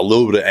sure there's a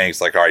little bit of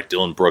angst, like, all right,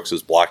 Dylan Brooks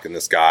is blocking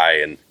this guy,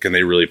 and can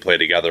they really play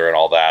together and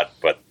all that?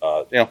 But,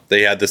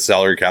 they had this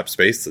salary cap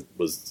space that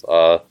was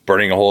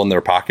burning a hole in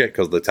their pocket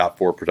because of the top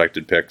 4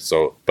 protected picks.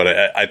 So, but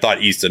I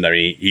thought Easton,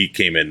 he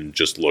came in and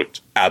just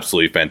looked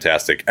absolutely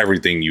fantastic.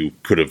 Everything you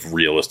could have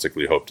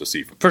realistically hoped to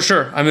see from him. For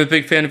sure. I'm a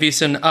big fan of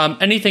Easton.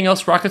 Anything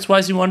else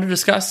Rockets-wise you wanted to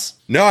discuss?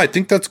 No, I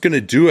think that's going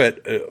to do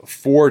it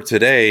for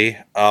today.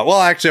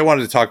 Actually, I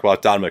wanted to talk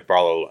about Don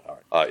McFarland.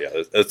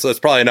 That's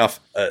probably enough.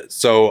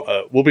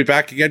 So we'll be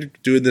back again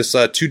doing this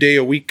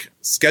 2-day-a-week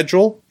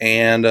schedule,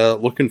 and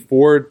looking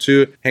forward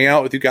to hanging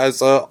out with you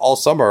guys all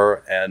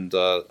summer. And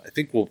I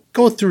think we'll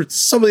go through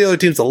some of the other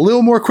teams a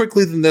little more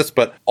quickly than this,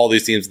 but all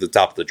these teams at the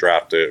top of the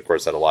draft, of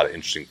course, had a lot of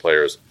interesting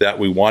players that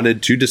we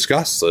wanted to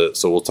discuss. So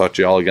we'll talk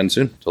to you all again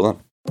soon. Till then.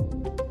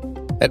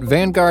 At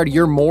Vanguard,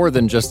 you're more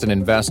than just an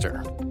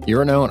investor.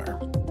 You're an owner.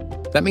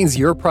 That means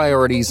your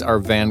priorities are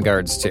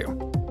Vanguard's too.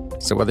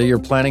 So whether you're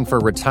planning for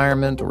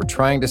retirement or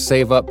trying to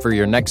save up for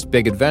your next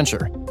big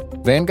adventure,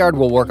 Vanguard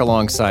will work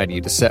alongside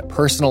you to set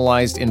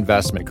personalized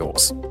investment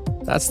goals.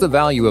 That's the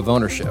value of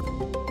ownership.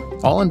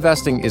 All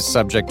investing is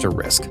subject to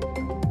risk.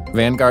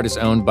 Vanguard is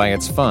owned by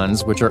its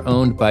funds, which are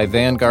owned by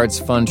Vanguard's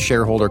fund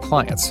shareholder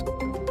clients.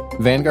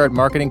 Vanguard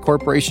Marketing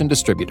Corporation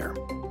Distributor.